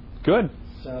 Good.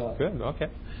 So Good. Okay.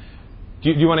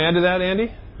 Do you want to add to that,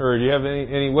 Andy, or do you have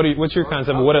any? What's your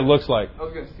concept of what it looks like? I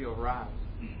was going to steal Ron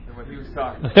and what he was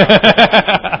talking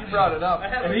about. He brought it up,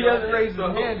 and he hasn't raised his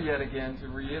hand yet again to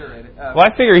reiterate it. Well,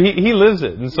 I figure he lives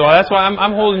it, and so that's why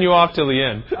I'm holding you off till the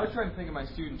end. I was trying to think of my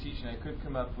student teaching. I couldn't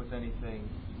come up with anything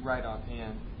right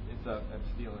offhand. I'm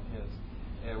stealing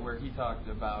his, where he talked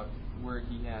about where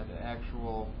he had the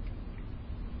actual.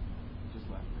 Just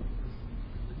left.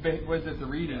 Was it the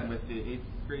reading with the 8th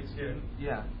grade student?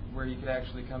 Yeah, where he could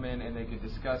actually come in and they could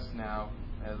discuss now,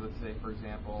 let's say, for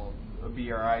example, a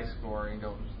BRI score and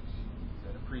go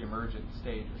at a pre-emergent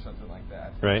stage or something like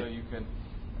that. Right. So you can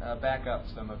back up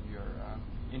some of your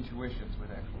intuitions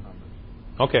with actual numbers.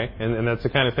 Okay, and that's the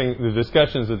kind of thing, the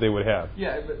discussions that they would have.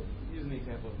 Yeah, but using the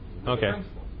example of the Okay.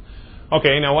 principle.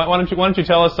 Okay, now why don't you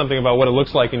tell us something about what it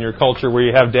looks like in your culture where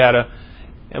you have data,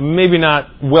 maybe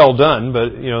not well done,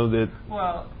 but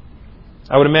Well,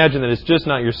 I would imagine that it's just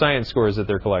not your science scores that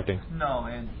they're collecting. no,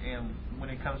 and when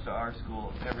it comes to our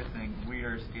school, everything, we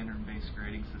are a standard-based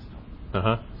grading system.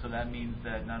 Uh-huh. So that means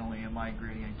that not only am I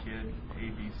grading a kid A,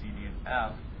 B, C, D, and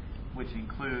F, which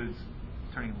includes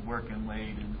turning work in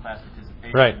late and class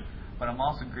participation, Right. but I'm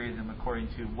also grading them according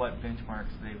to what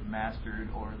benchmarks they've mastered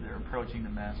or they're approaching to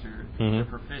master, they're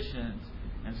proficient,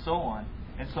 and so on.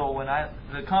 And so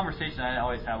the conversation I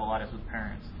always have a lot is with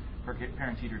parents, for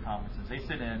parent-teacher conferences. They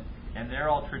sit in, and they're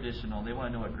all traditional. They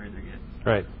want to know what grade they're getting.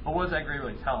 Right. But what does that grade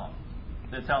really tell them?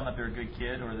 Does it tell them that they're a good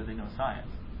kid or that they know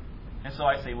science? And so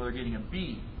I say, well, they're getting a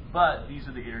B, but these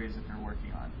are the areas that they're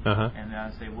working on. Uh-huh. And then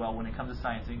I say, well, when it comes to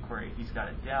science inquiry, he's got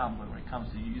it down, but when it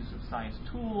comes to use of science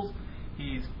tools,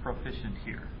 he's proficient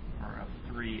here, or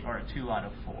a 3 or a 2 out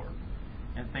of 4,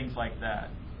 and things like that.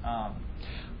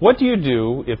 What do you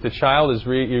do if the child is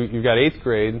you've got 8th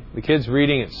grade, the kid's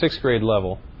reading at 6th grade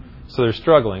level, so they're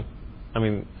struggling? I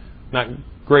mean, not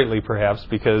greatly perhaps,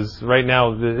 because right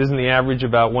now isn't the average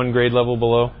about 1 grade level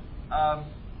below?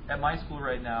 At my school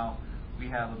right now, we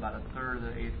have about a third of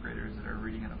the 8th graders that are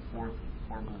reading at a 4th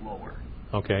or lower.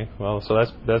 Okay, well, so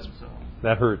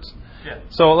that hurts. Yeah.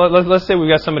 So let's say we've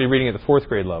got somebody reading at the 4th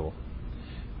grade level.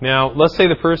 Now, let's say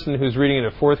the person who's reading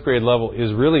at a 4th grade level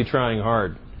is really trying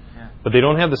hard, but they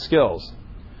don't have the skills.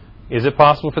 Is it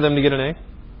possible for them to get an A?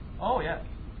 Oh, yeah.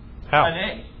 How? An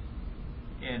A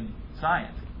in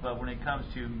science. But when it comes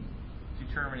to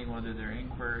determining whether they're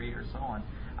inquiry or so on,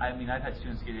 I mean, I've had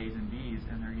students get A's and B's,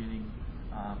 and they're getting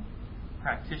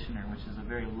practitioner, which is the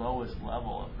very lowest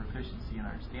level of proficiency in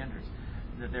our standards,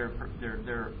 that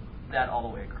they're that all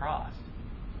the way across.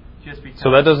 Just because. So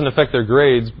that doesn't affect their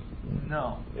grades.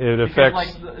 No. It because,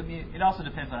 affects. it also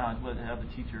depends on how the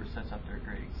teacher sets up their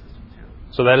grading system too.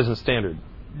 So that isn't standard.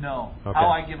 No. Okay. How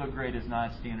I give a grade is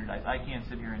not standardized. I can't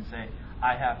sit here and say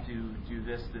I have to do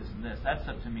this, this, and this. That's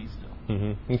up to me still.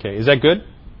 Mm-hmm. Okay. Is that good?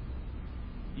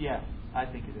 Yeah, I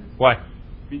think it is. Why?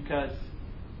 Because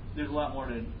there's a lot more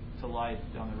to life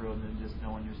down the road than just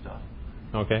knowing your stuff.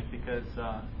 Okay. Because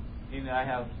I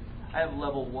have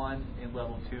level 1 and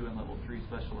level 2 and level 3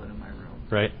 special ed in my room.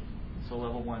 Right. So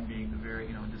level 1 being the very,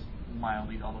 just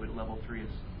mildly, all the way to level 3 is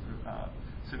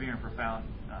severe and profound,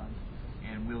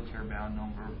 and wheelchair bound,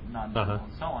 non-verbal,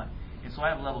 and so on. And so I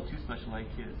have level 2 special ed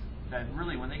kids that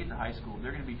really, when they get to high school,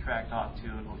 they're going to be tracked off to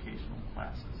vocational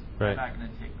classes. Right. They're not going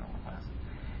to take normal classes.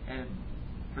 And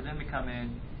for them to come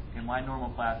in my normal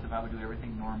class, if I would do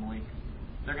everything normally,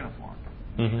 they're going to flunk.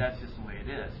 Mm-hmm. That's just the way it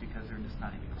is, because they're just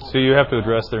not even close. So you have to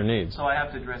address their needs. So I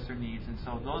have to address their needs. And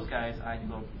so those guys, I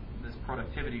go this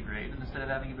productivity grade, and instead of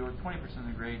having it be worth 20% of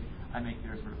the grade, I make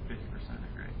theirs worth 50% of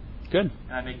the grade. Good.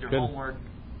 And I make their Good. homework,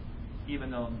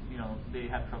 even though they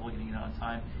have trouble getting it on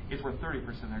time, it's worth 30%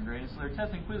 of their grade. And so their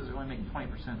tests and quizzes are only making 20%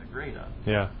 of the grade up.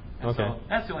 Yeah. And Okay. so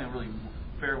that's the only really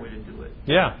fair way to do it.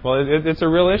 Yeah. Well, it's a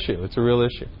real issue. It's a real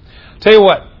issue. Tell you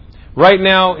what. Right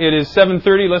now it is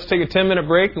 7:30. Let's take a 10-minute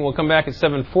break, and we'll come back at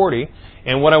 7:40.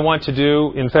 And what I want to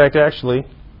do, in fact, actually,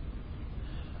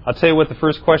 I'll tell you what the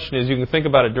first question is. You can think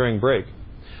about it during break.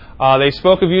 They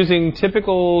spoke of using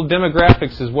typical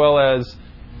demographics as well as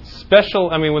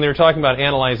when they were talking about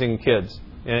analyzing kids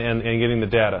and getting the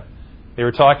data. They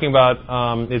were talking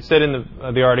about, it said in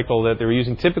the article that they were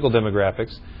using typical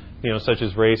demographics such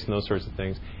as race and those sorts of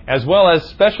things, as well as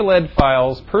special ed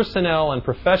files, personnel and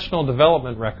professional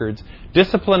development records,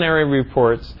 disciplinary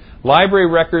reports, library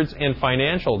records, and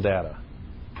financial data.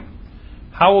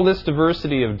 How will this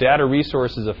diversity of data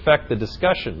resources affect the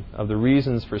discussion of the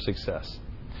reasons for success?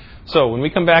 So when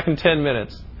we come back in 10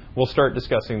 minutes, we'll start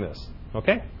discussing this.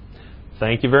 Okay?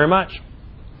 Thank you very much.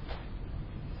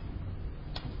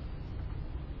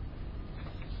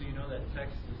 So you know that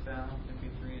text to sound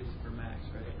MP3 is for Macs,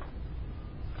 right?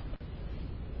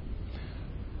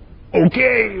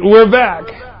 Okay, we're back.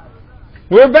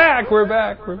 We're back.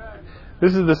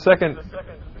 This is the second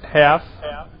half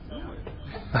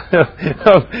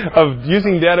of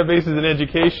using databases in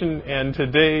education, and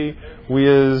today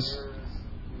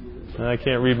I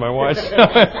can't read my watch.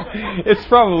 It's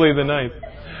probably the ninth.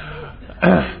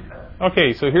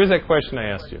 Okay, so here's that question I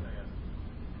asked you.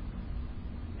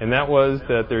 And that was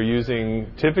that they're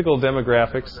using typical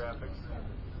demographics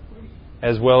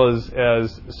as well as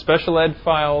special ed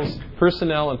files,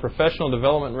 personnel and professional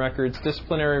development records,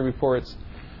 disciplinary reports,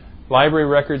 library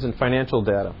records, and financial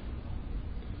data.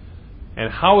 And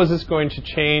how is this going to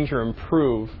change or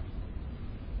improve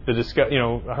how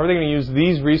are they going to use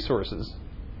these resources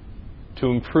to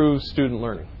improve student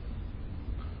learning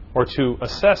or to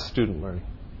assess student learning?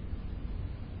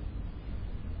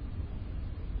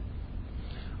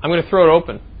 I'm going to throw it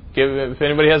open. If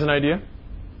anybody has an idea.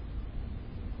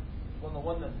 Well, the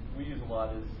one that we use a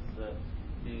lot is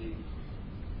the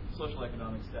social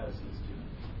economic status of the student.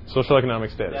 Social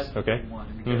economic status. That's the Okay. big one.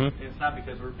 Because it's not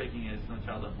because we're picking it; it's no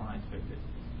child left behind picked it.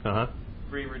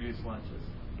 Free reduced lunches.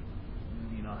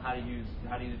 How to use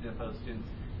it for those students,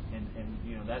 and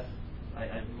that's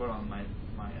I wrote on my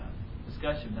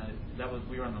discussion that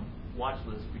we were on the watch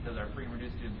list because our free and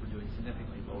reduced students were doing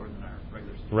significantly lower than our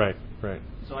regular students. Right.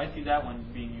 So I see that one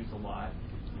being used a lot,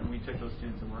 and we took those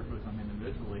students and worked with them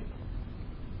individually.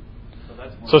 So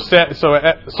that's more.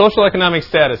 Social economic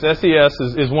status (SES)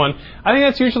 is one. I think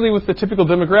that's usually with the typical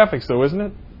demographics, though, isn't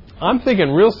it? I'm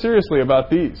thinking real seriously about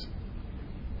these.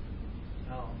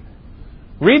 Oh.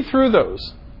 Read through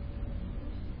those.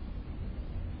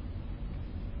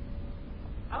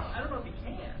 I don't know if you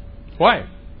can. Why?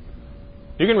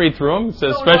 You can read through them. It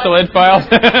says No, special ed I files.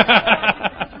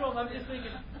 I'm just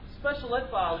thinking special ed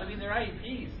files. I mean, they're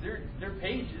IEPs. They're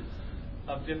pages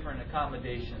of different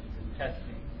accommodations and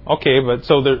testing. Okay, but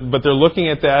they're looking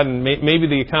at that, and maybe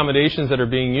the accommodations that are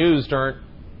being used aren't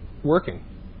working.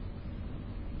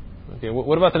 Okay,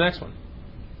 what about the next one?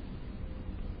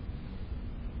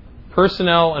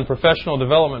 Personnel and professional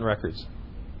development records.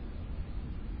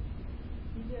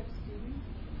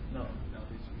 No.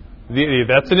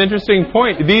 That's an interesting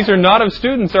point. These are not of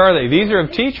students, are they? These are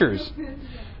of teachers.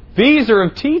 These are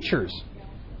of teachers.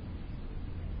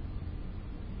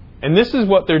 And this is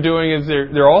what they're doing is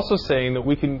they're also saying that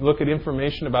we can look at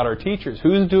information about our teachers.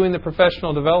 Who's doing the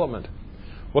professional development?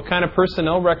 What kind of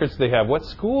personnel records do they have? What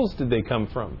schools did they come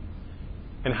from?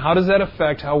 And how does that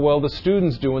affect how well the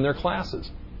students do in their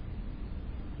classes?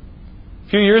 A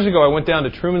few years ago, I went down to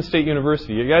Truman State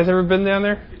University. You guys ever been down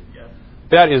there? Yes.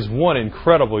 That is one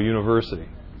incredible university.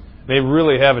 They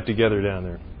really have it together down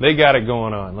there. They got it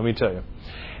going on, let me tell you.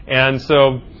 And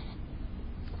so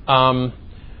I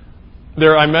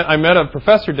met a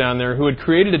professor down there who had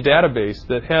created a database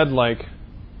that had like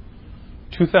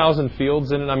 2,000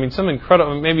 fields in it. I mean, some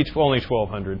incredible, maybe only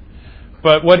 1,200.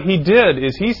 But what he did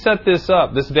is he set this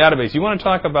up, this database. You want to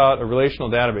talk about a relational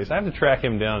database. I have to track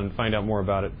him down and find out more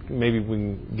about it. Maybe we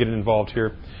can get involved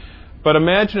here. But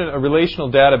imagine a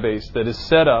relational database that is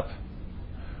set up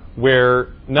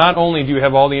where not only do you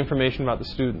have all the information about the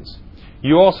students,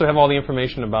 you also have all the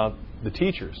information about the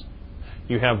teachers.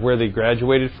 You have where they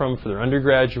graduated from for their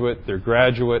undergraduate, their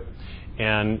graduate,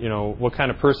 and what kind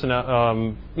of person,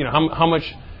 how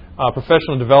much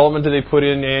professional development do they put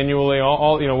in annually,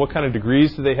 what kind of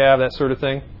degrees do they have, that sort of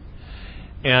thing.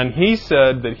 And he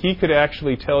said that he could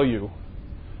actually tell you,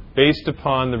 based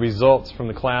upon the results from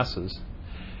the classes,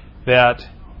 that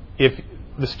if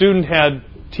the student had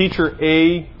teacher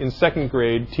A in second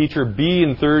grade, teacher B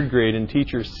in third grade, and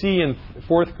teacher C in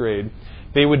fourth grade,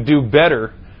 they would do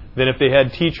better than if they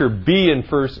had teacher B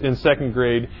in second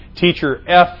grade, teacher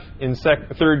F in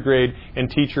third grade,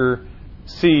 and teacher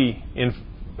C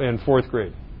in fourth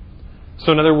grade.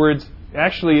 So in other words,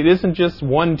 actually it isn't just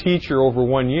one teacher over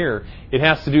 1 year. It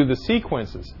has to do the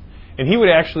sequences. And he would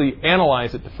actually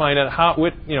analyze it to find out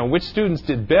which students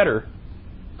did better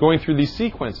going through these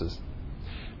sequences.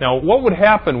 Now, what would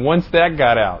happen once that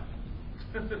got out?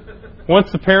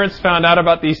 Once the parents found out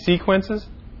about these sequences?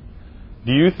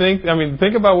 Do you think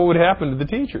about what would happen to the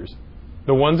teachers?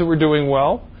 The ones that were doing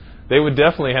well, they would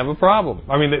definitely have a problem.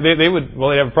 I mean, they'd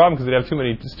have a problem because they'd have too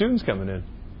many students coming in.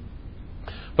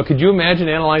 But could you imagine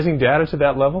analyzing data to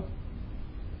that level?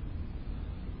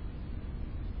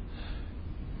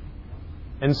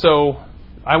 And so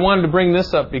I wanted to bring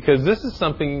this up because this is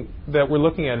something that we're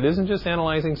looking at. It isn't just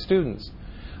analyzing students.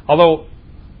 Although,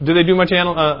 do they do much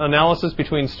analysis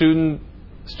between student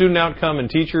outcome and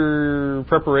teacher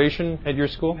preparation at your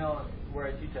school? No, where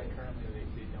I teach at currently,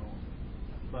 they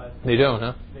don't. But they don't,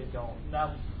 huh? They don't.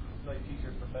 Not like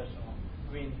teacher professional.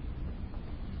 I mean,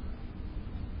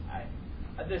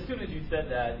 as soon as you said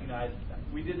that,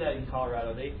 we did that in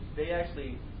Colorado. They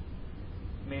actually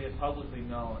made it publicly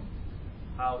known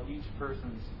how each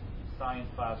person's science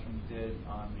classroom did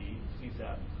on the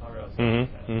CSAT, Colorado Science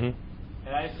Test. Mm-hmm.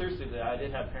 And I seriously did. I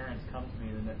did have parents come to me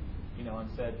and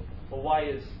said, well, why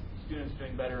is students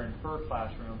doing better in her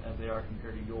classroom as they are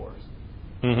compared to yours?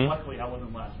 Mm-hmm. Luckily, I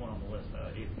wasn't the last one on the list,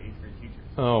 eighth grade teacher.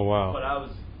 Oh, wow. But I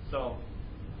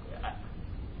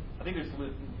think there's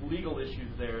legal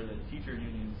issues there that teacher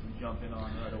unions can jump in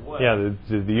on right away. Yeah,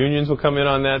 the unions will come in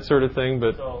on that sort of thing,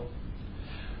 but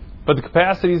the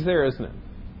capacity's there, isn't it?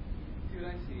 See what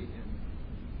I see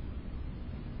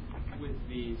with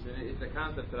these, and it's a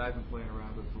concept that I've been playing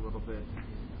around with a little bit in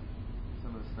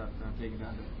some of the stuff that I'm taking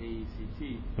down to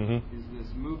AECT, is this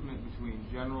movement between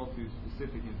general to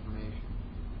specific information.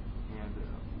 And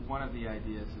one of the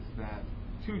ideas is that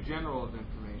too general of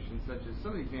information, such as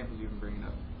some of the examples you've been bringing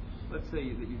up, let's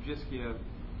say that you just give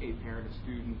a parent, a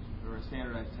student, or a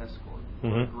standardized test score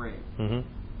or a grade.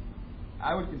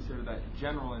 I would consider that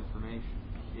general information.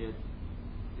 It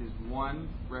is one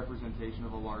representation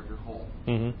of a larger whole.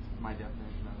 That's my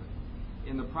definition of it.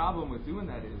 And the problem with doing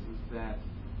that is that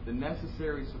the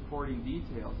necessary supporting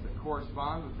details that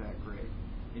correspond with that grade,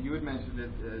 and you had mentioned it,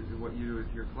 what you do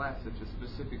with your class, such as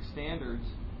specific standards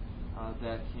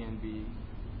that can be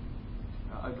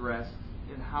addressed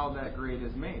in how that grade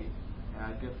is made,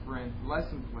 different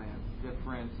lesson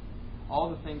plans, all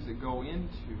the things that go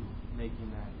into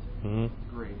making that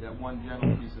grade, that one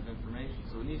general piece of information.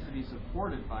 So it needs to be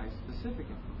supported by specific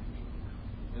information,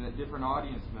 and that different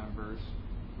audience members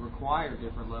require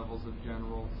different levels of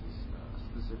general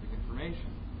specific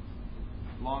information.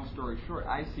 Long story short,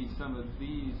 I see some of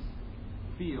these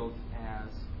fields as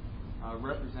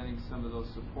representing some of those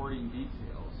supporting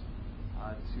details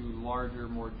to larger,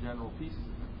 more general pieces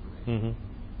of information.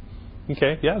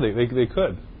 Okay, yeah, they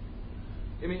could.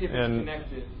 I mean, if it's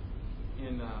connected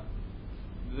in,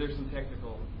 there's some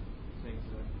technical things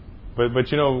that.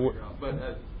 But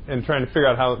and trying to figure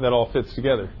out how that all fits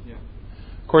together. Yeah.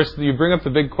 Of course, you bring up the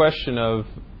big question of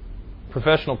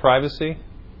professional privacy,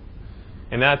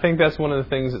 and I think that's one of the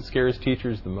things that scares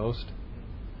teachers the most.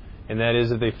 And that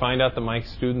is, if they find out that my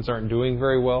students aren't doing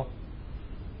very well,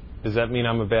 does that mean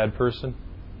I'm a bad person?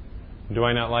 Do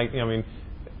I not like?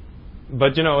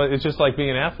 But it's just like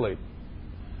being an athlete.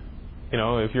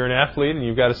 If you're an athlete and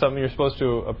you've got something you're supposed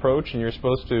to approach and you're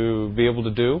supposed to be able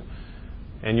to do,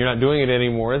 and you're not doing it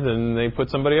anymore, then they put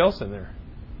somebody else in there.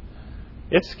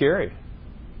 It's scary.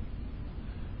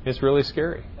 It's really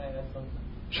scary.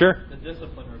 Sure. The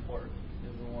discipline report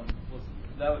is the one.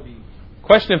 That would be.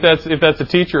 Question if that's a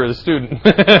teacher or the student.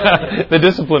 The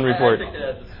discipline report. I think it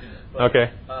as a student. But,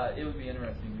 okay. It would be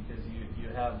interesting because you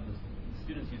have the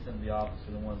students you send to the office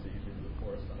are the ones that usually do the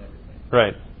course on everything.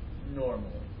 Right. Normally.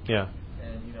 Yeah.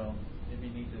 And it'd be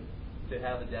neat to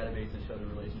have the database that show the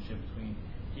relationship between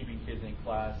keeping kids in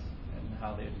class and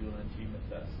how they do an achievement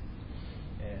test,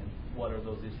 and what are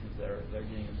those issues that are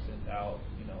getting them sent out.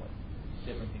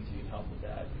 Different things you can help with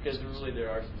that, because there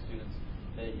are some students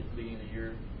that at the beginning of the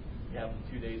year, you have them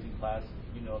 2 days in class,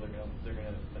 they're going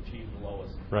to achieve the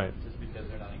lowest, right? Just because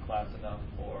they're not in class enough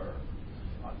or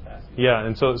on task. Yeah,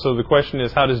 and so the question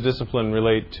is, how does discipline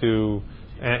relate to,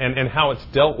 and how it's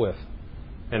dealt with,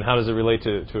 and how does it relate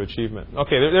to achievement?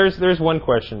 Okay, there's one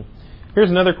question.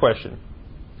 Here's another question.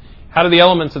 How do the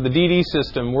elements of the DD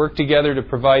system work together to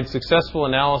provide successful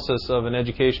analysis of an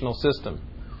educational system?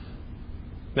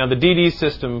 Now, the DD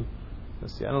system,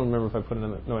 let's see, I don't remember if I put it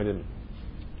in no, I didn't.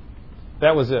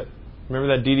 That was it.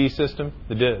 Remember that DD system,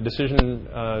 the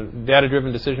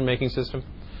data-driven decision-making system?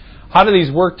 How do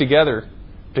these work together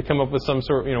to come up with some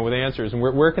sort, with answers? And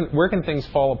where can things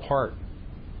fall apart?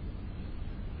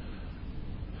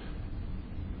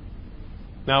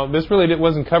 Now, this really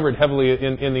wasn't covered heavily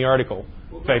in the article.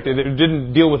 In fact, it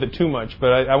didn't deal with it too much,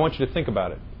 but I want you to think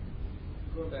about it.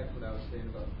 Going back to what I was saying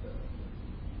about the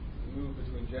move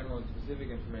between general and specific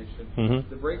information,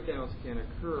 the breakdowns can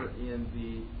occur in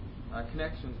the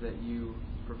connections that you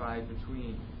provide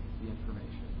between the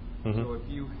information. So if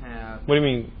you have... What do you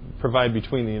mean, provide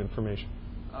between the information?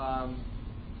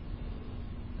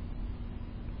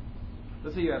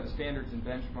 let's say you have the standards and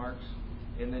benchmarks,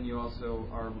 and then you also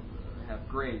have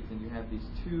grades, and you have these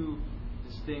two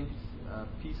distinct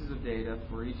pieces of data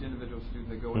for each individual student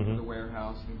that go into the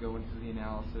warehouse and go into the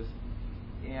analysis.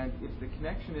 And if the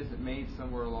connection isn't made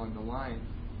somewhere along the line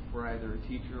for either a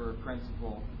teacher or a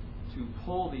principal to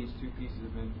pull these two pieces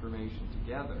of information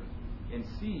together and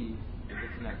see the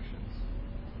connections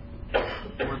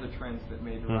or the trends that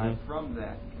may derive from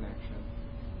that connection,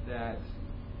 that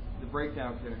the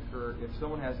breakdown can occur if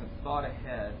someone hasn't thought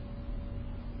ahead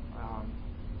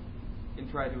and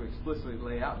tried to explicitly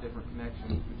lay out different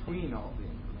connections between all the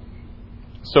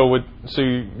information. So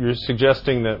you're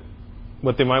suggesting that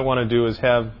what they might want to do is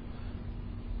have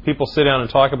people sit down and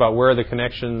talk about where are the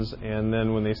connections, and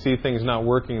then when they see things not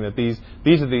working, that these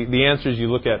are the answers you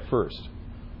look at first.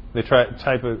 They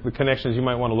type of the connections you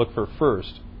might want to look for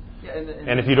first. Yeah,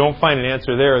 and if you don't find an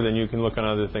answer there, then you can look on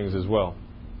other things as well.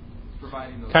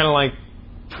 Providing those kind of like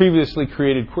previously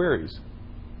created queries.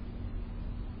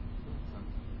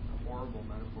 That's a horrible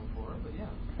metaphor for it, but yeah.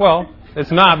 Well,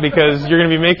 it's not, because you're going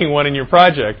to be making one in your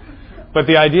project. But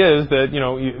the idea is that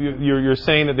you're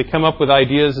saying that they come up with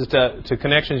ideas as to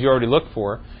connections you already look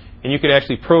for, and you could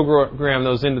actually program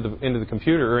those into the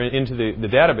computer or into the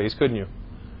database, couldn't you?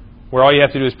 Where all you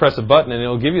have to do is press a button and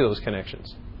it'll give you those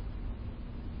connections.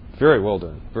 Very well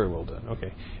done. Very well done.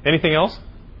 Okay. Anything else?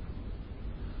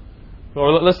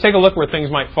 Or let's take a look where things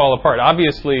might fall apart.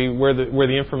 Obviously, where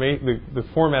the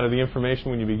format of the information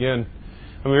when you begin.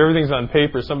 I mean, everything's on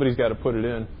paper. Somebody's got to put it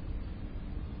in.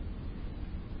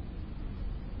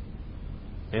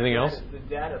 Anything else? The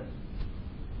data,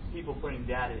 people putting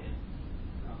data in,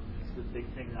 is the big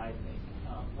thing that I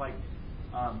think.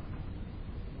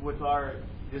 With our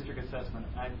district assessment,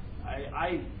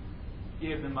 I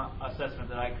gave them an assessment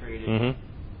that I created,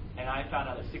 and I found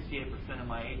out that 68% of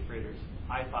my 8th graders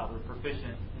I thought were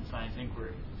proficient in science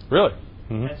inquiry. Really?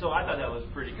 And so I thought that was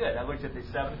pretty good. I looked at the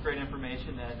 7th grade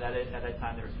information, and at that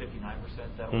time there was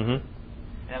 59% that were. And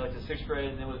I looked at 6th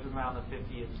grade, and it was around the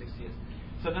 50th, 60th.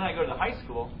 So then I go to the high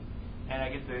school, and I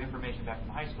get the information back from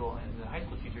high school, and the high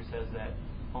school teacher says that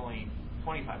only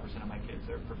 25% of my kids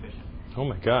are proficient. Oh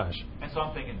my gosh. And so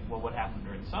I'm thinking, well, what happened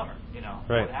during the summer?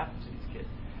 Right. What happened to these kids?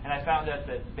 And I found out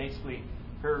that basically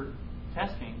her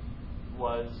testing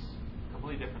was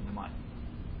completely different than mine.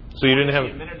 So you didn't have...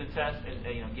 She administered the test,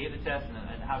 and gave the test,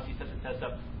 and how she set the test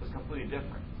up was completely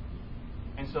different.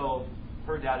 And so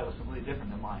her data was completely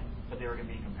different than mine, but they were going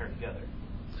to be compared together.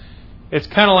 It's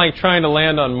kind of like trying to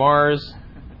land on Mars,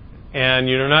 and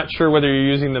you're not sure whether you're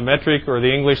using the metric or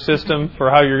the English system for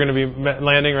how you're going to be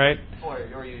landing, right?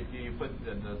 Or you put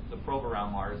the probe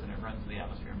around Mars, and it runs to the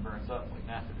atmosphere and burns up like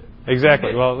NASA did.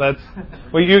 Exactly. Well,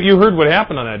 you heard what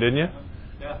happened on that, didn't you?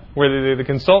 Yeah. Where the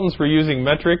consultants were using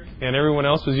metric and everyone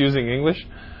else was using English.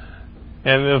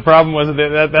 And the problem was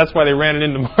that's why they ran it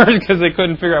into Mars, because they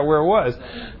couldn't figure out where it was.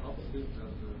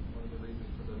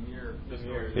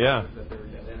 Yeah.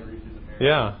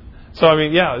 Yeah. So, I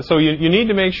mean, yeah. So you need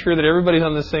to make sure that everybody's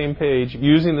on the same page,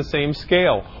 using the same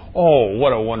scale. Oh,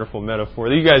 what a wonderful metaphor.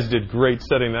 You guys did great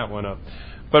setting that one up.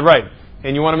 But, right.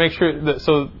 And you want to make sure that,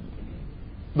 so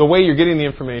the way you're getting the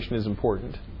information is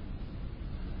important.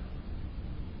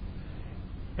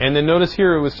 And then notice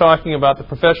here it was talking about the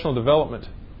professional development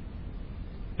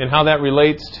and how that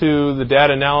relates to the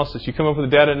data analysis. You come up with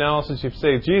a data analysis, you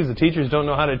say, geez, the teachers don't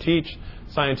know how to teach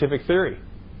scientific theory.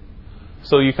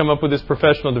 So you come up with this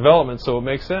professional development, so it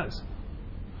makes sense.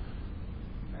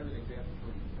 I have an example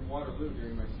from Waterloo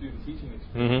during my student teaching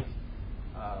experience.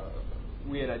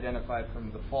 We had identified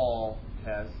from the fall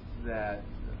test that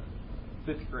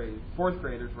 4th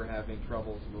graders were having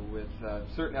troubles with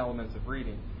certain elements of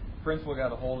reading. Principal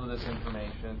got a hold of this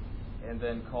information and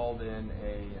then called in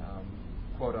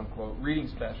a quote-unquote reading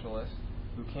specialist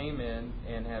who came in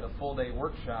and had a full-day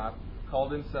workshop,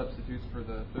 called in substitutes for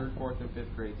the 3rd, 4th, and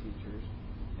 5th grade teachers,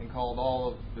 and called all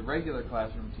of the regular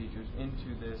classroom teachers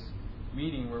into this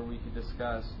meeting where we could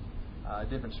discuss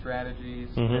different strategies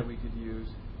that we could use,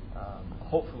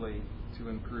 hopefully to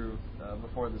improve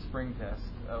before the spring test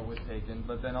was taken,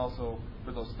 but then also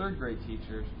for those 3rd grade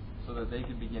teachers so that they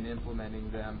could begin implementing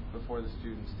them before the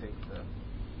students take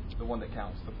the one that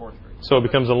counts, the 4th grade. So it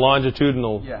becomes a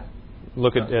longitudinal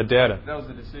look at data. That was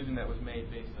a decision that was made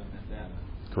based on that data.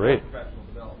 Great. Professional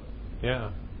development.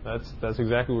 Yeah, that's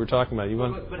exactly what we're talking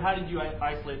about. But how did you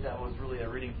isolate that was really a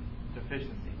reading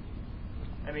deficiency?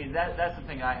 I mean, that's the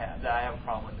thing I have a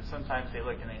problem with. Is sometimes they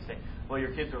look and they say, well,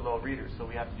 your kids are low readers, so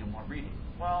we have to do more reading.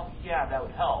 Well, yeah, that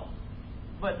would help.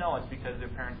 But no, it's because their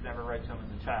parents never read to them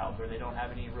as a child, or they don't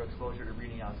have any real exposure to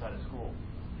reading outside of school.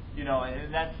 You know,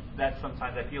 and that's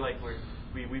sometimes I feel like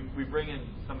we bring in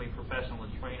somebody professional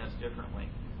to train us differently,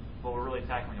 but we're really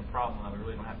tackling a problem that we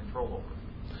really don't have control over.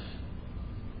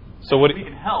 So what we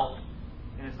can help,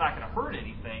 and it's not going to hurt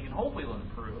anything, and hopefully it'll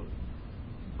improve.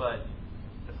 But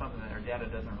it's something that our data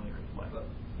doesn't really reflect.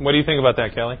 What do you think about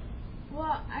that, Kelly?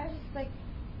 Well, I was just like,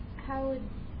 how would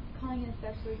calling in a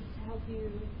specialist help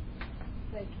you,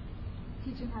 like,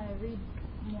 teach them how to read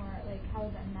more? Like, how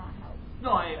would that not help?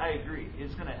 No, I agree.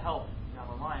 It's going to help down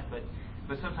the line, but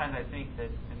sometimes I think that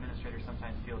administrators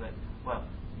sometimes feel that, well,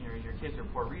 your kids are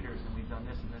poor readers, and we've done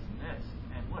this and this and this,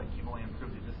 and look, you've only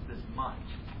improved it this much.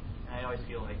 And I always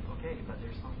feel like, okay, but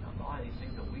there's a lot of these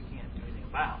things that we can't do anything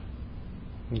about.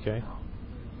 Okay. You know?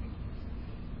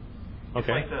 It's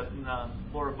Okay. like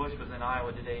Laura Bush was in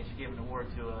Iowa today, and she gave an award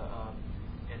to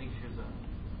I think she was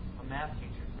a math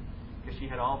teacher, because she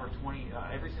had all of her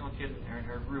every single kid in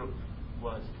her group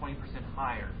was 20%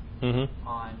 higher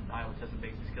on Iowa Test of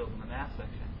Basic Skills in the math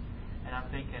section. And I'm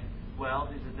thinking, well,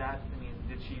 did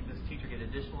this teacher get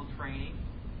additional training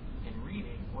in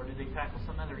reading, or did they tackle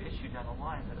some other issue down the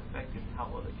line that affected how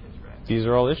well the kids read? These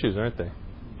are all issues, aren't they?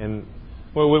 And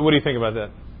what do you think about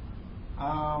that?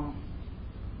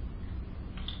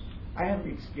 I have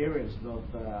experience of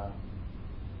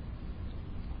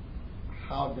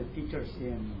how the teachers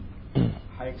in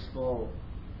high school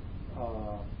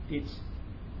teach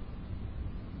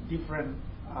different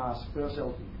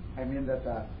specialty. I mean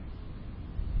that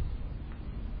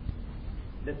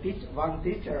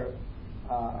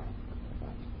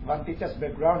one teacher's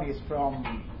background is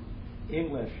from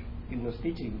English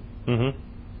teaching,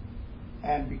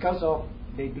 and because of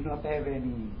they do not have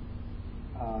any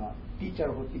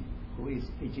teacher who is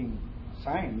teaching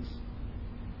science,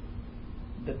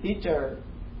 the teacher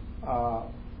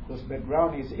whose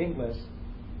background is English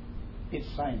teach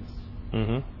science.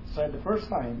 So at the first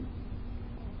time,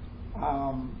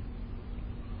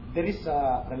 there is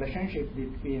a relationship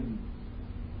between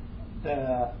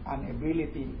the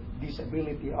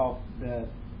disability of the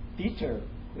teacher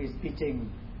who is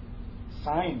teaching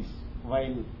science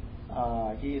while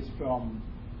he is from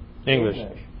English.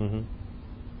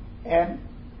 And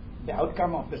the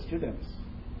outcome of the students.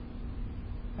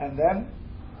 And then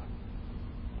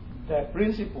the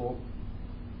principal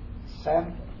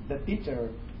sent the teacher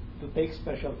to take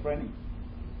special training,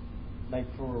 like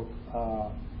for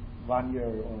 1 year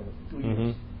or 2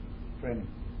 years training.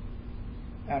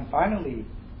 And finally,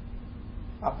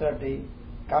 after they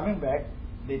coming back,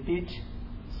 they teach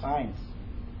science,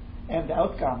 and the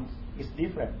outcomes is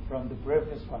different from the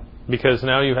previous one. Because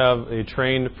now you have a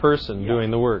trained person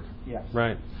doing the work. Yes.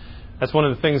 Right. That's one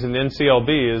of the things in the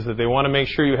NCLB is that they want to make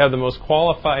sure you have the most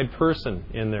qualified person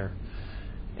in there.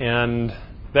 And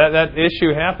that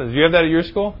issue happens. Do you have that at your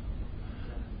school?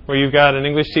 Where you've got an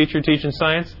English teacher teaching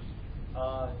science?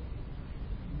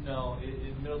 No,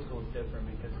 in middle school it's different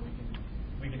because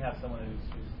we can have someone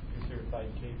who's certified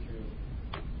K through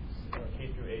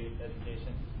 8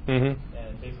 education,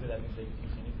 and basically that means they can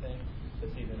teach anything.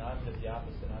 But see, then I'm just the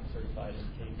opposite. I'm certified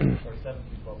in K or 7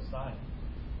 through 12 science,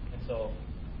 and so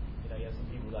you have some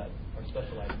people that are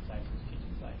specialized in science who's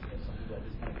teaching science. You have some people that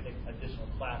just kind of take additional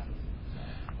classes.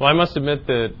 Well, I must admit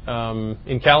that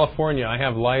in California I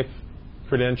have life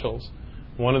credentials.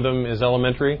 One of them is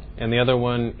elementary, and the other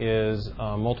one is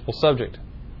multiple subject.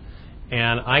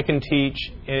 And I can teach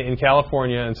in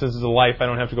California, and since it's a life, I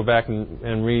don't have to go back and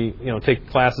take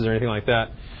classes or anything like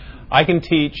that. I can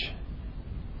teach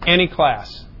any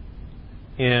class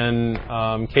in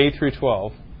K through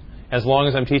 12 as long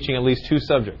as I'm teaching at least 2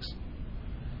 subjects.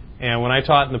 And when I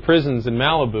taught in the prisons in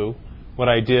Malibu, what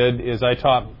I did is I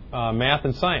taught math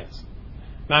and science.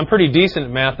 Now, I'm pretty decent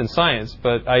at math and science,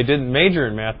 but I didn't major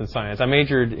in math and science. I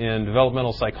majored in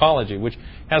developmental psychology, which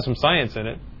has some science in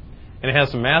it, and it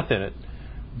has some math in it.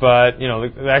 But,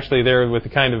 actually there with the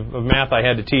kind of math I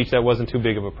had to teach, that wasn't too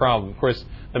big of a problem. Of course,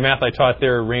 the math I taught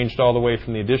there ranged all the way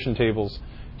from the addition tables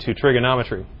to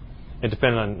trigonometry. It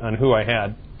depended on who I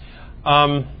had.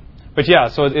 But yeah,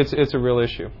 so it's a real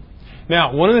issue.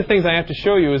 Now, one of the things I have to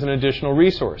show you is an additional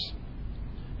resource,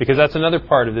 because that's another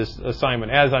part of this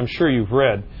assignment, as I'm sure you've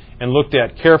read and looked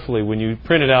at carefully when you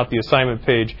printed out the assignment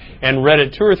page and read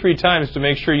it 2 or 3 times to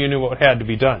make sure you knew what had to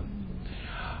be done.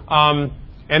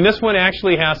 And this one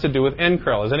actually has to do with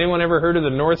NCREL. Has anyone ever heard of the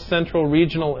North Central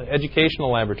Regional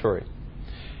Educational Laboratory?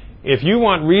 If you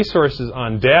want resources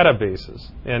on databases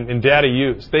and data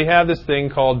use, they have this thing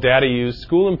called Data Use,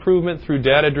 School Improvement Through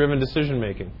Data-Driven Decision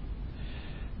Making.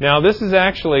 Now, this is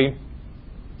actually,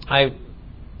 I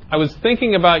was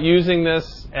thinking about using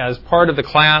this as part of the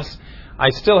class. I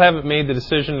still haven't made the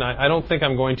decision. I don't think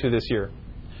I'm going to this year.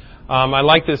 I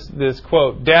like this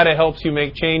quote: "Data helps you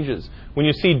make changes." When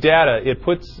you see data, it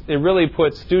really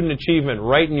puts student achievement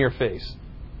right in your face.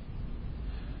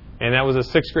 And that was a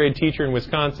 6th grade teacher in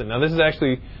Wisconsin. Now, this is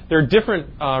actually, there are different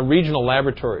regional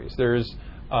laboratories. There's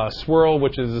SWIRL,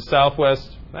 which is the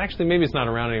Southwest. Actually, maybe it's not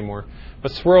around anymore.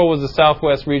 But SWIRL was the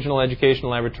Southwest Regional Education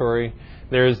Laboratory.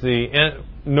 There's the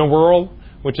NWRL,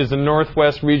 which is the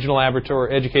Northwest Regional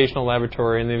Educational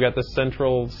Laboratory. And they've got the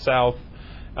Central South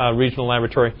Regional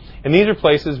Laboratory. And these are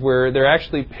places where they're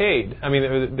actually paid. I mean,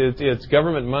 it's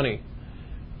government money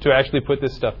to actually put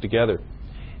this stuff together.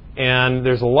 And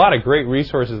there's a lot of great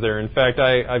resources there. In fact,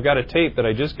 I've got a tape that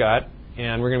I just got,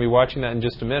 and we're going to be watching that in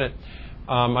just a minute.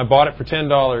 I bought it for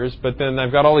 $10, but then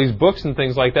I've got all these books and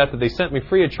things like that they sent me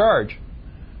free of charge.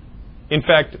 In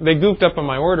fact, they goofed up on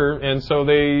my order, and so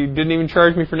they didn't even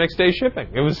charge me for next day shipping.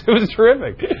 It was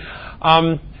terrific.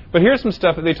 But here's some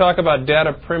stuff that they talk about: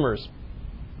 data primers.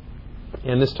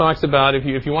 And this talks about,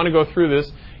 if you want to go through this,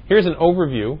 here's an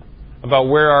overview about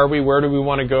where are we, where do we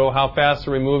want to go, how fast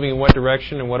are we moving, in what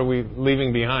direction, and what are we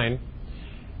leaving behind.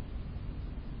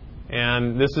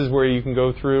 And this is where you can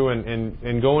go through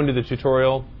and go into the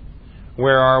tutorial.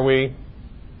 Where are we?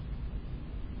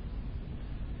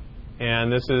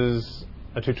 And this is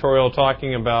a tutorial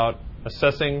talking about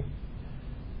assessing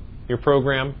your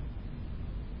program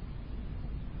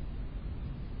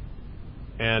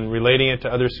and relating it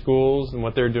to other schools and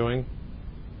what they're doing.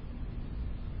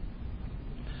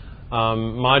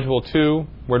 Module 2,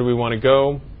 where do we want to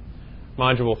go?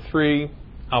 Module 3,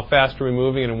 how fast are we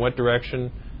moving and in what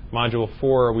direction? Module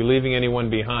 4, are we leaving anyone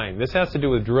behind? This has to do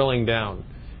with drilling down.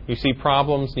 You see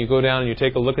problems, and you go down and you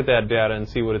take a look at that data and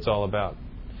see what it's all about.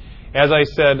 As I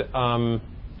said,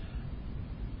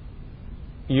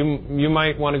 you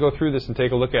might want to go through this and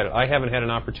take a look at it. I haven't had an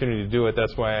opportunity to do it.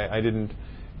 That's why I didn't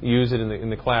use it in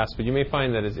the class. But you may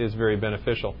find that it is very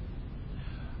beneficial.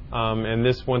 And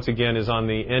this, once again, is on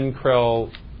the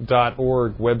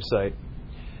NCREL.org website.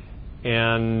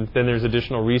 And then there's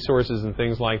additional resources and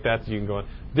things like that you can go on.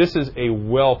 This is a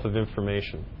wealth of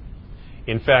information.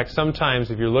 In fact, sometimes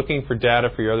if you're looking for data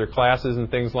for your other classes and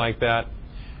things like that,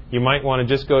 you might want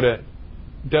to just go to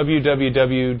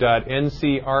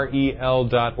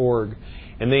www.ncrel.org.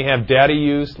 And they have data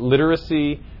use,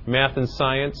 literacy, math and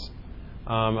science.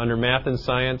 Under math and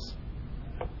science,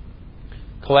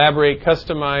 collaborate,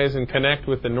 customize, and connect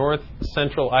with the North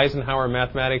Central Eisenhower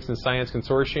Mathematics and Science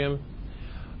Consortium.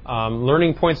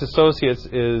 Learning Points Associates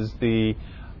is the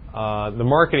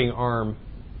marketing arm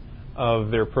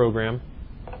of their program.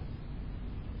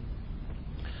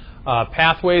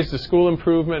 Pathways to School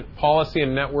Improvement, Policy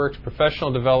and Networks,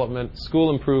 Professional Development,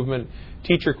 School Improvement,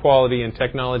 Teacher Quality, and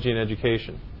Technology and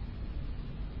Education.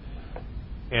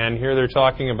 And here they're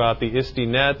talking about the ISTE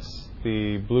Nets,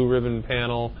 the Blue Ribbon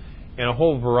Panel, and a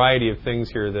whole variety of things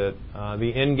here. That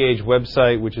the Engage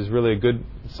website, which is really a good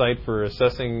site for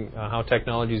assessing how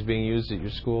technology is being used at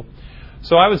your school.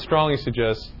 So I would strongly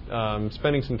suggest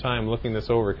spending some time looking this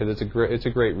over, because it's a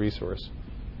great resource.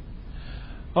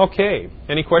 Okay,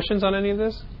 any questions on any of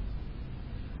this?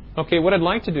 Okay, what I'd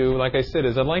like to do, like I said,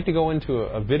 is I'd like to go into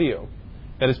a video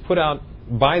that is put out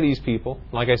by these people.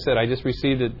 Like I said, I just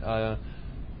received it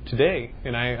today,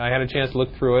 and I had a chance to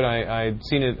look through it. I'd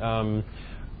seen it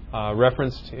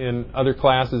referenced in other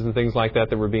classes and things like that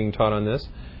were being taught on this.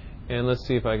 And let's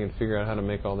see if I can figure out how to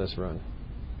make all this run.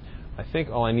 I think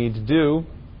all I need to do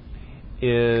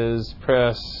is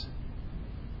press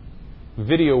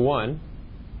video 1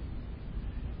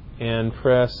 and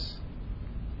press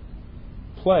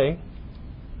play,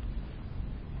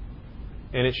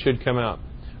 and it should come out.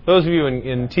 Those of you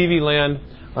in TV land,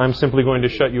 I'm simply going to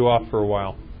shut you off for a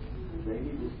while. They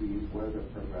need to see where they're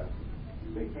progressing.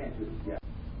 They can't just guess.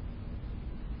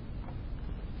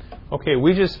 Okay,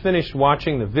 we just finished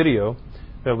watching the video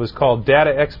that was called Data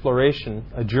Exploration,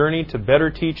 A Journey to Better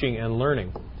Teaching and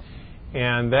Learning.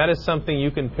 And that is something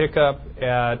you can pick up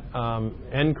at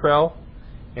NCREL.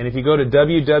 And if you go to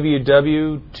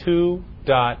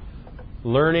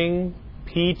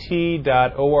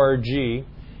www.learningpt.org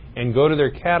and go to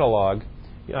their catalog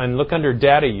and look under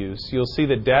data use, you'll see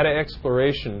that Data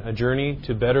Exploration, A Journey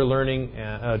to Better Learning,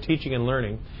 Teaching and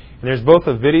Learning. And there's both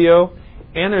a video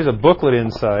and there's a booklet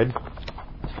inside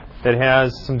that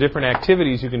has some different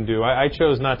activities you can do. I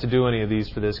chose not to do any of these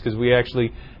for this because we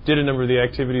actually did a number of the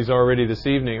activities already this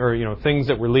evening, or things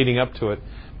that were leading up to it.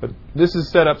 But this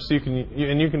is set up so you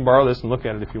can borrow this and look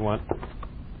at it if you want.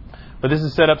 But this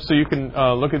is set up so you can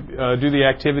do the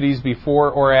activities before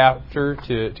or after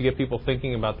to get people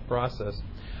thinking about the process.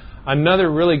 Another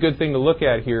really good thing to look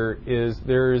at here is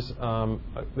there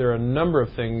are a number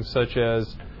of things such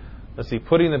as Let's see,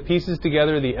 putting the pieces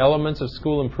together, the elements of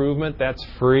school improvement, that's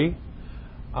free.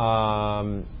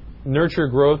 Nurture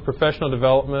growth, professional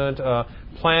development,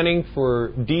 planning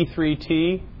for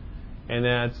D3T, and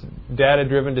that's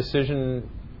data-driven decisions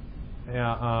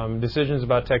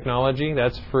about technology.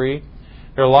 That's free.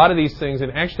 There are a lot of these things,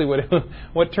 and actually,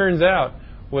 what turns out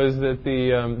was that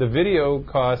the video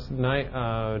cost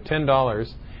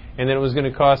 $10, and then it was going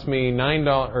to cost me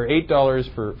 $9 or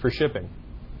 $8 for shipping.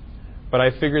 But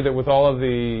I figured that with all of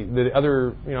the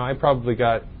other, I probably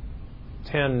got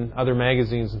 10 other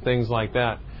magazines and things like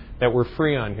that were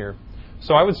free on here.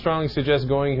 So I would strongly suggest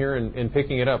going here and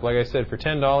picking it up. Like I said, for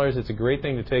 $10, it's a great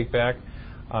thing to take back.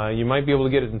 You might be able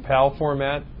to get it in PAL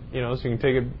format, so you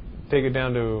can take it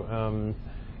down to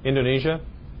Indonesia.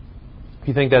 If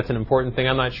you think that's an important thing,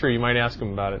 I'm not sure. You might ask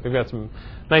them about it. We've got some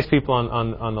nice people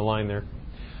on the line there.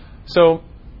 So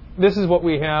this is what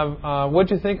we have. What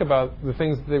do you think about the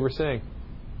things that they were saying?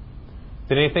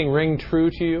 Did anything ring true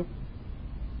to you?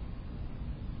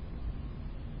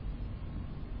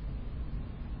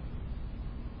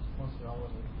 Most of all, to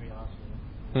be honest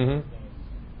with Mm-hmm. you,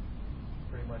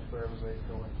 pretty much where everybody's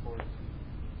going towards,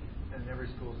 and every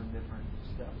school's in different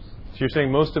steps. So you're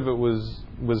saying most of it was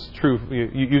true.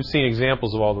 You've seen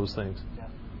examples of all those things.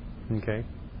 Yeah. Okay.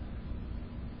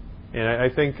 And I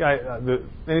think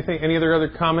any other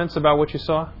comments about what you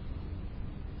saw?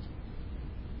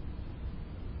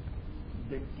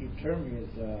 The term is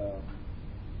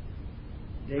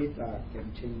data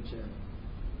can change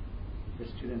the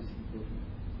student's improvement.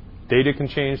 Data can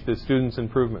change the student's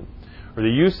improvement, or the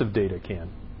use of data can.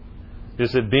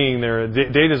 Just it being there,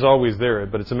 data is always there,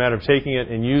 but it's a matter of taking it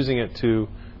and using it to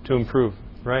improve,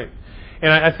 right?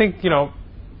 And I think, do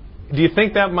you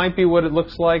think that might be what it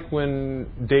looks like when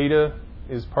data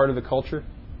is part of the culture?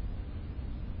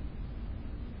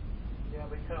 Yeah,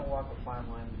 but you kind of walk a fine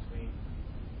line between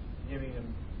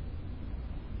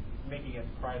making it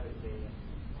private data.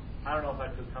 I don't know if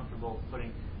I'd feel comfortable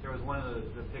putting. There was one of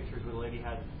the pictures where the lady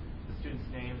had the students'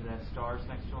 names and had stars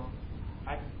next to them.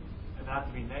 And not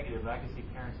to be negative, but I can see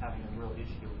parents having a real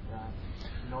issue with that,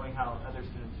 knowing how other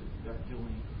students are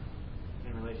doing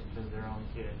in relation to their own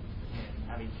kids, and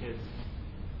having kids.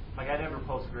 Like, I never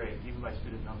post grades, even by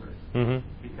student numbers,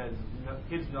 because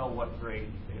kids know what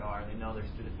grade they are. They know their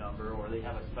student number, or they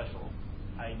have a special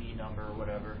ID number or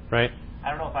whatever. Right. I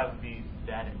don't know if I would be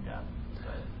that in depth.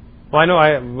 Well, I know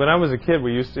when I was a kid,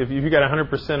 we used to, if you got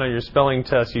 100% on your spelling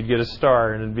test, you'd get a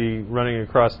star, and it'd be running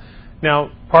across.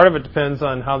 Now, part of it depends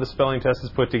on how the spelling test is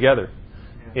put together.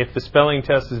 Yeah. If the spelling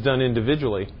test is done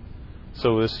individually,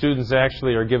 so the students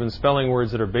actually are given spelling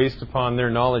words that are based upon their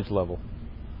knowledge level,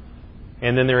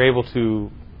 and then they're able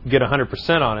to get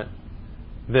 100% on it,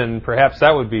 then perhaps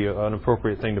that would be an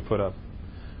appropriate thing to put up.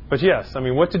 But yes, I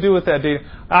mean, what to do with that data?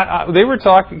 They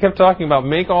kept talking about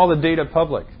make all the data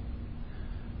public.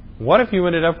 What if you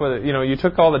ended up with, you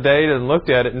took all the data and looked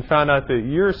at it and found out that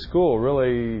your school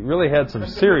really had some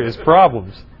serious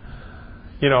problems?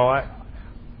 I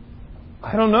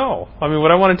don't know. I mean, would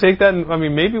I want to take that?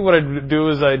 Maybe what I'd do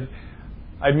is I'd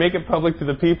make it public to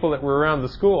the people that were around the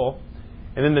school,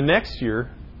 and then the next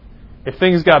year, if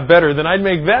things got better, then I'd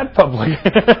make that public.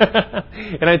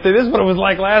 And I'd say, this is what it was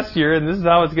like last year, and this is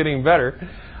how it's getting better.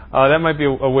 That might be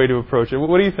a way to approach it.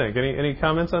 What do you think? Any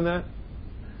comments on that?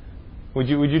 Would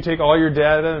you take all your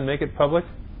data and make it public?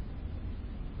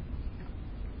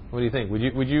 What do you think? Would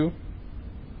you? I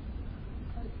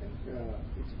think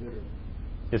it's better.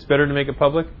 It's better to make it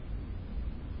public?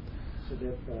 So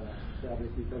that the other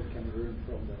people can learn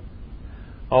from that.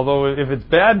 Although if it's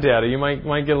bad data, you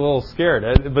might get a little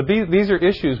scared. But these are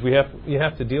issues you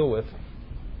have to deal with.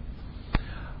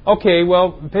 Okay,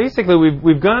 well, basically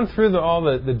we've gone through all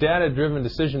the data-driven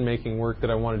decision-making work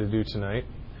that I wanted to do tonight.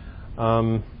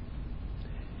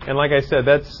 And like I said,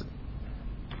 that's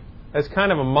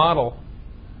kind of a model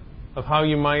of how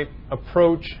you might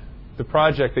approach the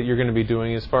project that you're going to be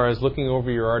doing as far as looking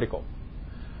over your article.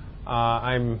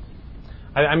 I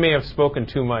may have spoken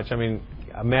too much.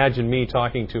 Imagine me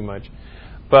talking too much.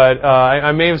 But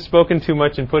I may have spoken too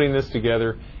much in putting this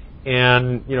together.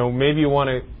 And, maybe you want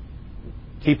to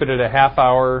keep it at a half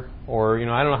hour, or,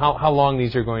 I don't know how long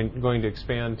these are going to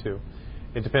expand to.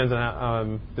 It depends on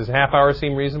how, does a half hour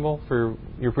seem reasonable for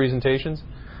your presentations?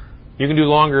 You can do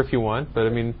longer if you want, but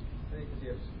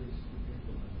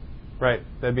right,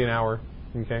 that'd be an hour.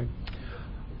 Okay.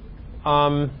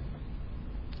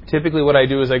 Typically what I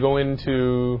do is I go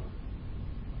into,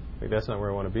 wait, that's not where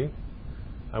I want to be.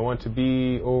 I want to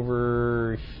be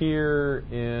over here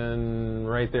in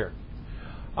right there.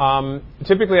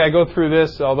 Typically I go through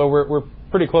this, although we're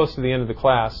pretty close to the end of the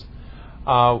class.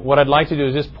 what I'd like to do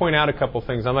is just point out a couple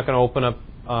things. I'm not going to open up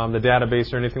the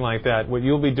database or anything like that. What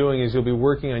you'll be doing is you'll be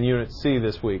working on Unit C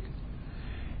this week.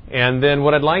 And then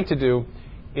what I'd like to do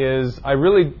is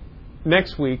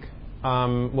next week,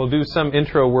 we'll do some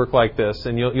intro work like this,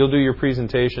 and you'll do your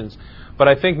presentations. But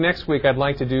I think next week I'd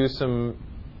like to do some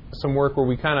work where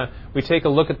we take a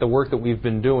look at the work that we've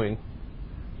been doing,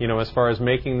 as far as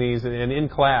making these, and in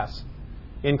class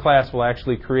we'll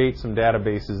actually create some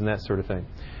databases and that sort of thing.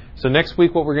 So next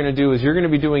week what we're going to do is you're going to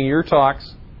be doing your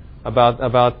talks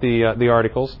about the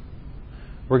articles.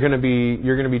 You're going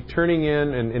to be turning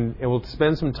in and we'll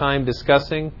spend some time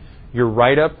discussing your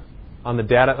write-up on the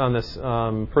data on this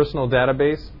personal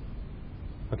database.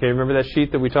 Okay, remember that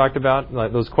sheet that we talked about,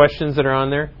 like those questions that are on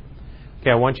there?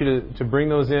 Okay, I want you to bring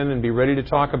those in and be ready to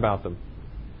talk about them.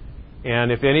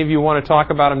 And if any of you want to talk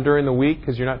about them during the week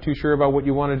because you're not too sure about what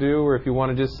you want to do, or if you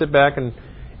want to just sit back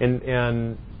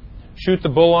and shoot the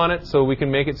bull on it so we can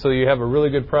make it so you have a really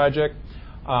good project,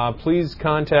 please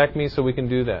contact me so we can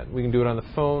do that. We can do it on the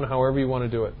phone, however you want to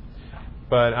do it.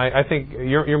 But I think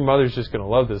your mother's just going to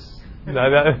love this.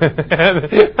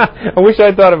 I wish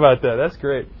I'd thought about that. That's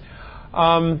great.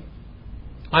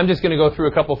 I'm just going to go through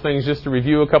a couple things just to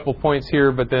review a couple points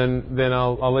here, but then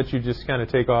I'll let you just kind of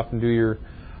take off and do your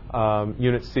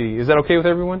Unit C. Is that okay with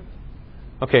everyone?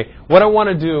 Okay. What I want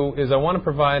to do is I want to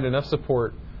provide enough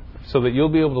support so that you'll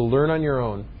be able to learn on your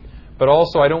own. But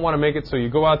also, I don't want to make it so you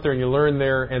go out there and you learn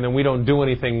there and then we don't do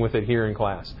anything with it here in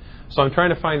class. So I'm trying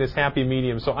to find this happy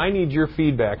medium. So I need your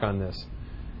feedback on this.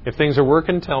 If things are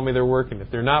working, tell me they're working. If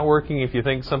they're not working, if you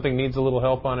think something needs a little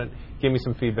help on it, give me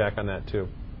some feedback on that too.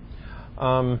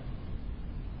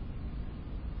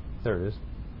 There it is.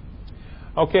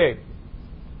 Okay.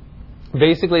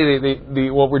 Basically,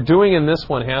 what we're doing in this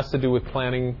one has to do with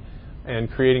planning and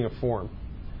creating a form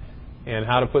and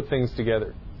how to put things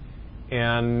together.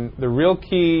 And the real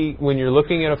key when you're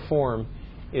looking at a form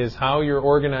is how you're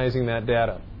organizing that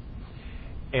data.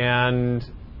 And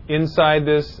inside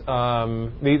this,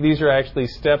 these are actually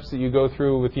steps that you go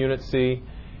through with Unit C,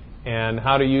 and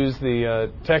how to use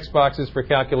the text boxes for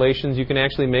calculations. You can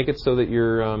actually make it so that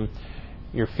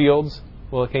your fields,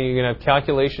 you can have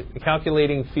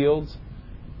calculating fields.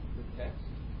 With text?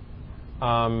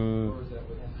 Or is that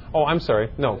what I'm sorry.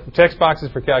 No, text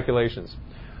boxes for calculations.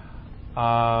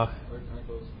 Aren't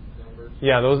those numbers?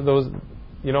 Yeah, those.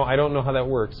 I don't know how that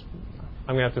works.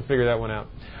 I'm going to have to figure that one out.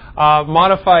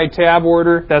 Modified tab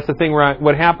order. That's the thing where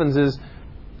what happens is,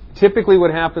 typically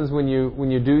what happens when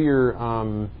you do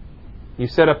your you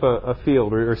set up a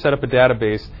field or set up a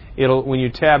database, when you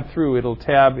tab through, it'll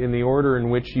tab in the order in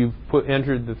which you've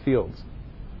entered the fields.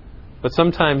 But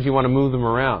sometimes you want to move them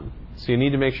around, so you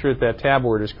need to make sure that tab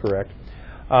order is correct.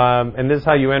 And this is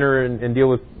how you enter and deal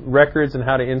with records and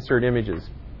how to insert images.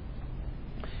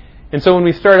 And so when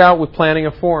we start out with planning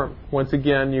a form, once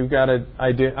again, you've got to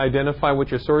identify what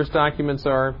your source documents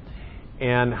are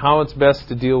and how it's best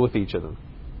to deal with each of them.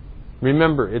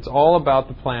 Remember, it's all about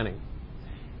the planning.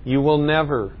 You will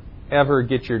never, ever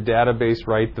get your database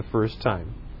right the first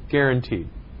time. Guaranteed.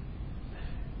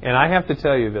 And I have to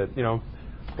tell you that,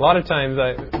 a lot of times,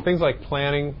 things like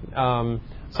planning,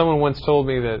 someone once told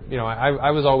me that,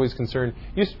 I was always concerned.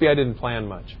 Used to be I didn't plan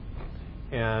much.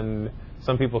 And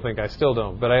some people think I still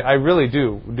don't. But I really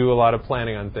do a lot of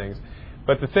planning on things.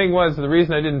 But the thing was, the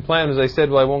reason I didn't plan was I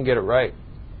said, well, I won't get it right.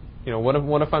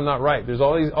 What if I'm not right? There's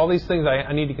all these things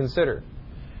I need to consider.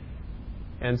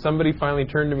 And somebody finally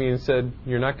turned to me and said,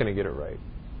 you're not going to get it right.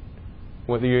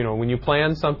 When you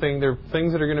plan something, there are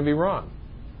things that are going to be wrong.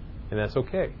 And that's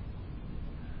okay.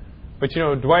 But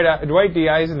Dwight D.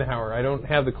 Eisenhower, I don't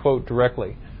have the quote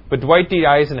directly, but Dwight D.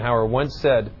 Eisenhower once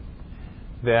said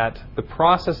that the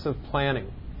process of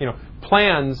planning,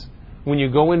 plans when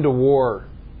you go into war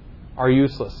are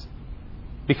useless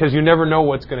because you never know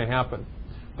what's going to happen.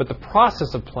 But the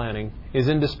process of planning is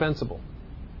indispensable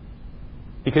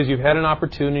because you've had an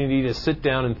opportunity to sit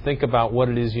down and think about what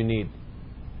it is you need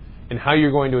and how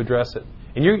you're going to address it.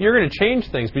 And you're going to change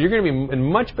things, but you're going to be in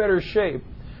much better shape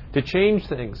to change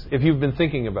things if you've been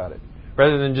thinking about it,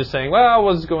 rather than just saying, well,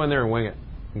 we'll just go in there and wing it.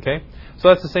 Okay? So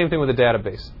that's the same thing with a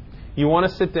database. You want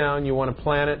to sit down, you want to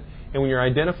plan it, and when you're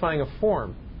identifying a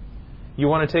form, you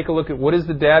want to take a look at what is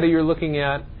the data you're looking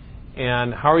at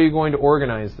and how are you going to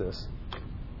organize this.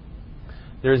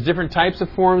 There's different types of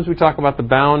forms. We talk about the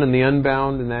bound and the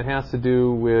unbound, and that has to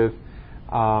do with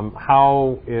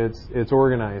how it's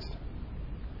organized.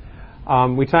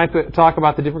 We talk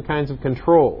about the different kinds of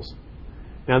controls.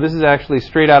 Now, this is actually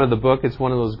straight out of the book. It's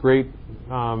one of those great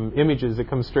images that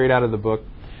comes straight out of the book.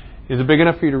 Is it big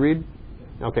enough for you to read?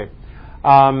 Okay.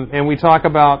 And we talk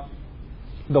about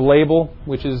the label,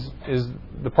 which is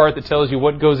the part that tells you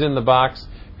what goes in the box.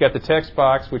 You've got the text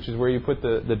box, which is where you put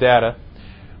the data.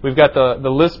 We've got the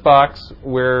list box,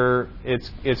 where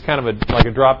it's kind of like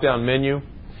a drop-down menu.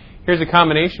 Here's a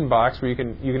combination box where you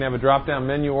can have a drop-down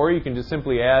menu, or you can just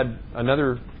simply add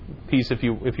another piece if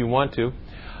you want to.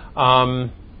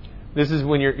 This is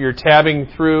when you're tabbing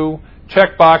through.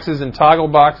 Check boxes and toggle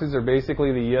boxes are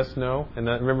basically the yes/no, and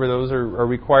remember those are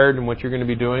required in what you're going to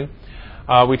be doing.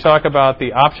 We talk about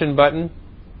the option button,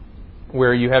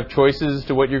 where you have choices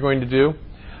to what you're going to do.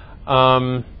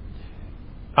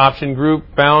 Option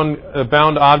group, bound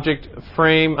object,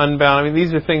 frame, unbound. I mean,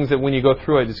 these are things that when you go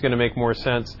through it, it's going to make more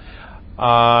sense.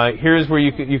 Here's where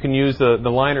you can use the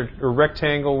line or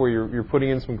rectangle, where you're putting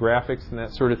in some graphics and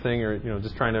that sort of thing, or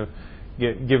just trying to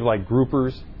give like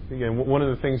groupers. Again, one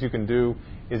of the things you can do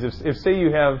is if say you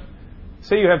have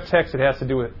text that has to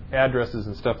do with addresses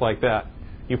and stuff like that,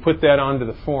 you put that onto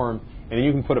the form, and then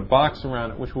you can put a box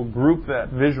around it, which will group that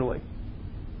visually.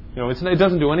 It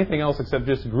doesn't do anything else except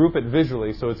just group it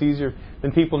visually, so it's easier.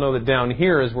 Then people know that down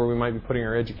here is where we might be putting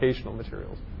our educational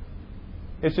materials.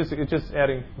 It's just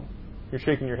adding. You're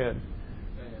shaking your head.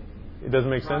 It doesn't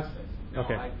make sense?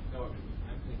 Okay. I'm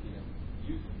thinking of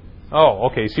using this. Oh,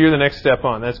 okay. So you're the next step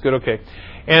on. That's good. Okay.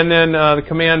 And then the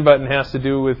command button has to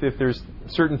do with if there's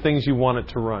certain things you want it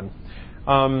to run.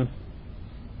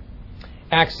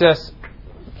 Access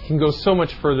can go so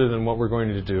much further than what we're going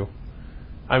to do.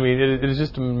 I mean, it is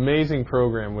just an amazing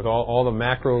program with all the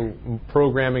macro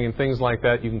programming and things like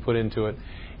that you can put into it.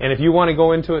 And if you want to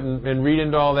go into it and read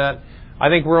into all that, I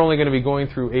think we're only going to be going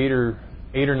through 8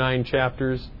 or 9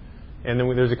 chapters. And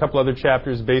then there's a couple other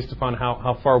chapters based upon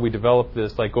how far we develop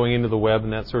this, like going into the web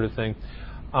and that sort of thing.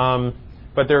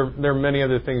 But there are many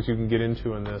other things you can get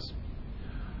into in this.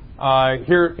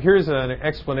 Here's an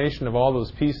explanation of all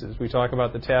those pieces. We talk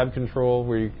about the tab control,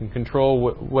 where you can control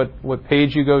what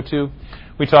page you go to.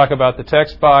 We talk about the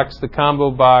text box, the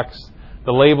combo box,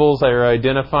 the labels that are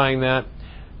identifying that,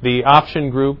 the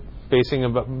option group.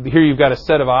 Here you've got a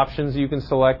set of options you can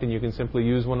select, and you can simply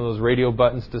use one of those radio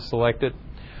buttons to select it.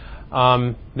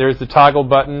 There's the toggle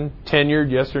button,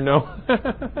 tenured, yes or no.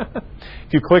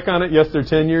 If you click on it, yes, they're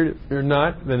tenured. If they're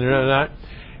not, then they're not.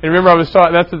 And remember, I was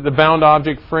talking. That's the bound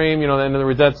object frame. In other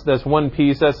words, that's one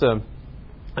piece. That's an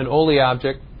OLI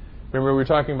object. Remember, we were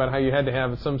talking about how you had to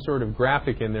have some sort of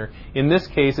graphic in there. In this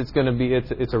case,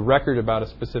 it's a record about a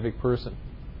specific person,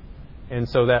 and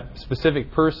so that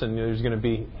specific person, there's going to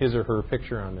be his or her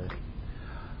picture on there.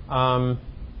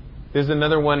 There's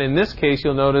another one. In this case,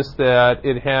 you'll notice that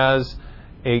it has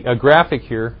a graphic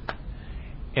here,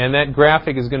 and that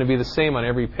graphic is going to be the same on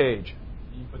every page.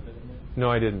 Did you put that in there?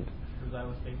 No, I didn't. Was that a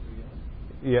mistake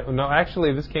for you? Yeah, no,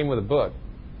 actually, this came with a book.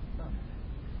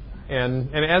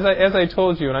 And as I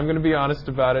told you, and I'm going to be honest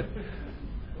about it,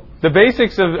 the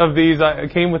basics of these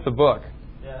came with the book.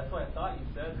 Yeah, that's what I thought you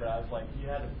said, but I was like,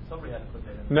 somebody had to put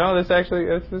that in. No, this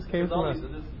came from us.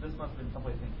 This must have been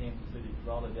someplace in Kansas City, because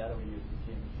all the data we use is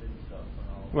Kansas City stuff.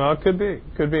 Well, it could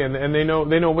be, and they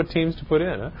know what teams to put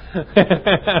in.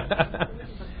 Huh?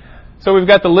 So we've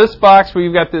got the list box where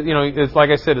you've got it's like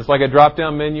I said, it's like a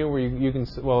drop-down menu where you can.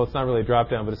 Well, it's not really a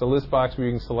drop-down, but it's a list box where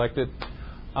you can select it.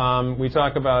 We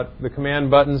talk about the command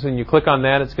buttons. When you click on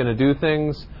that, it's going to do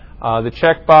things. The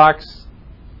check box,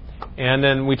 and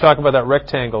then we talk about that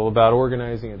rectangle, about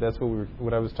organizing it. That's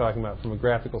what I was talking about from a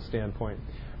graphical standpoint.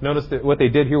 Notice that what they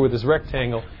did here with this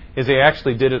rectangle is they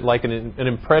actually did it like an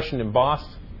impression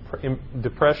embossed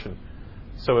depression.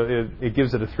 So it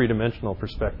gives it a three-dimensional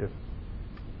perspective.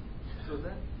 So is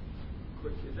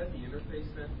that the interface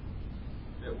then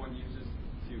that one uses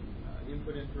to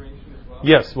input information as well?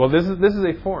 Yes. Well, this is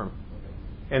a form,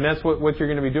 and that's what you're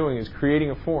going to be doing is creating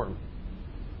a form,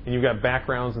 and you've got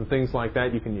backgrounds and things like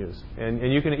that you can use, and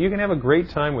you can have a great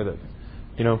time with it.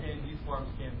 And these forms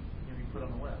can be put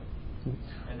on the web.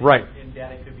 And right. And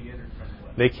data could be entered from the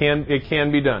web. It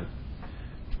can be done.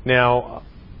 Now,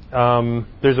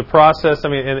 there's a process. I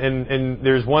mean, and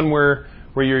there's one where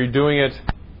you're doing it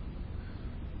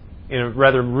in a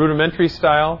rather rudimentary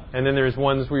style, and then there's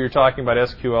ones where you're talking about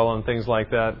SQL and things like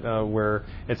that, where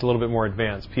it's a little bit more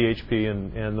advanced, PHP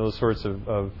and those sorts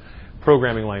of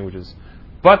programming languages.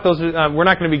 But those we're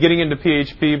not going to be getting into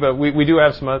PHP, but we do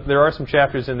have there are some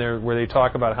chapters in there where they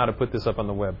talk about how to put this up on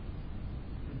the web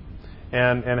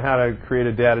and how to create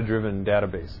a data-driven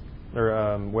database or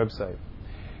website.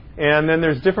 And then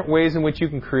there's different ways in which you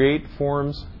can create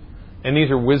forms. And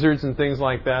these are wizards and things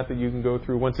like that you can go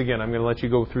through. Once again, I'm going to let you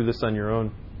go through this on your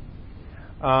own.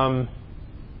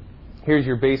 Here's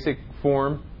your basic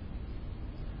form.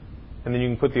 And then you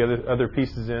can put the other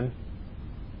pieces in.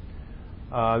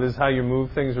 This is how you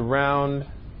move things around.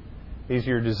 These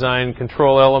are your design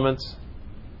control elements.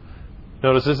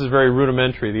 Notice this is very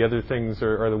rudimentary. The other things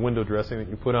are the window dressing that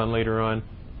you put on later on.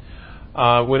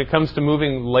 When it comes to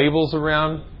moving labels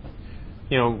around,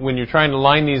 when you're trying to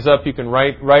line these up, you can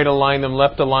right align them,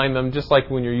 left align them, just like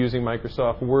when you're using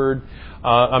Microsoft Word.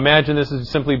 Imagine this is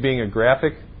simply being a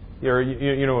graphic, or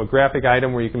a graphic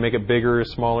item where you can make it bigger or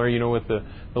smaller, with the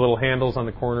little handles on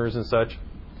the corners and such.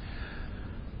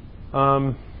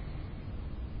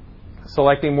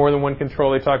 Selecting more than one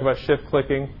control, they talk about shift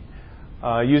clicking.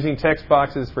 Using text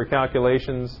boxes for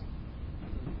calculations.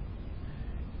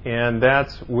 And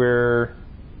that's where,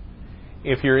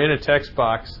 if you're in a text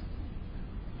box,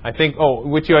 I think,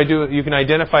 you can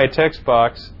identify a text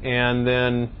box, and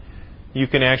then you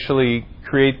can actually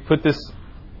put this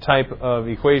type of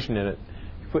equation in it.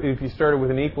 If you started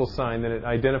with an equal sign, then it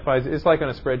identifies, it's like on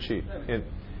a spreadsheet.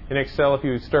 In Excel, if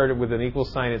you started with an equal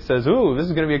sign, it says, ooh, this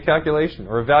is going to be a calculation,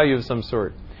 or a value of some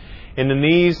sort. And then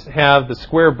these have the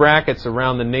square brackets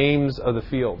around the names of the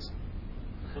fields.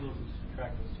 So those would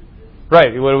subtract those two fields.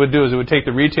 Right. What it would do is it would take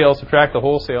the retail, subtract the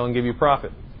wholesale, and give you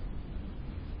profit.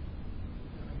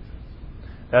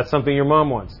 That's something your mom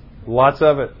wants. Lots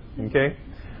of it. Okay.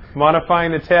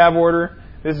 Modifying the tab order.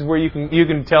 This is where you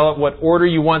can tell it what order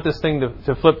you want this thing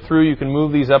to flip through. You can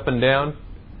move these up and down,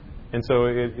 and so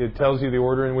it tells you the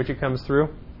order in which it comes through.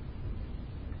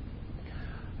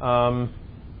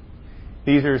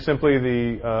 These are simply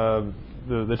the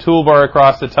toolbar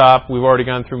across the top. We've already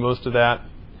gone through most of that.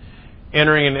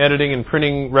 Entering and editing and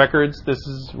printing records. This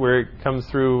is where it comes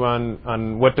through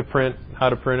on what to print, how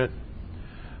to print it.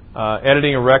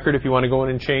 Editing a record if you want to go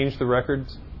in and change the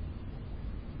records.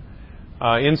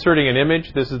 Inserting an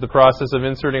image. This is the process of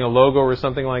inserting a logo or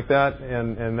something like that.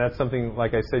 And that's something,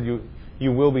 like I said,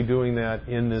 you will be doing that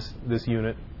in this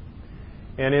unit.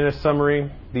 And in a summary,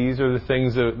 these are the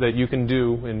things that you can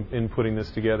do in putting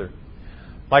this together.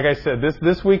 Like I said,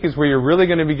 this week is where you're really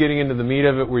going to be getting into the meat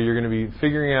of it, where you're going to be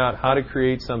figuring out how to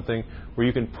create something where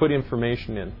you can put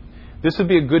information in. This would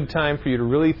be a good time for you to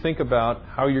really think about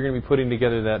how you're going to be putting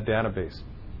together that database.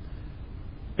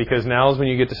 Because now is when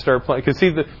you get to start playing. Because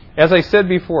see, as I said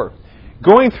before,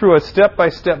 going through a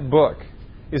step-by-step book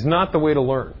is not the way to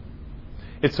learn.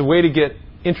 It's a way to get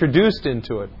introduced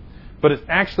into it. But it's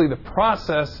actually the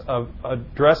process of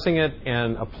addressing it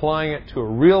and applying it to a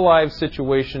real live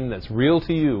situation that's real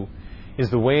to you is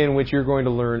the way in which you're going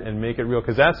to learn and make it real.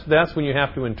 Because that's when you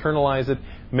have to internalize it,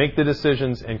 make the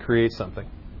decisions, and create something.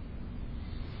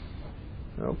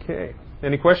 Okay.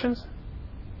 Any questions?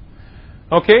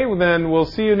 Okay, well then we'll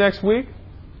see you next week.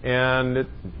 And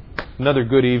another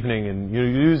good evening in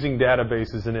using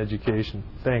databases in education.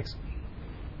 Thanks.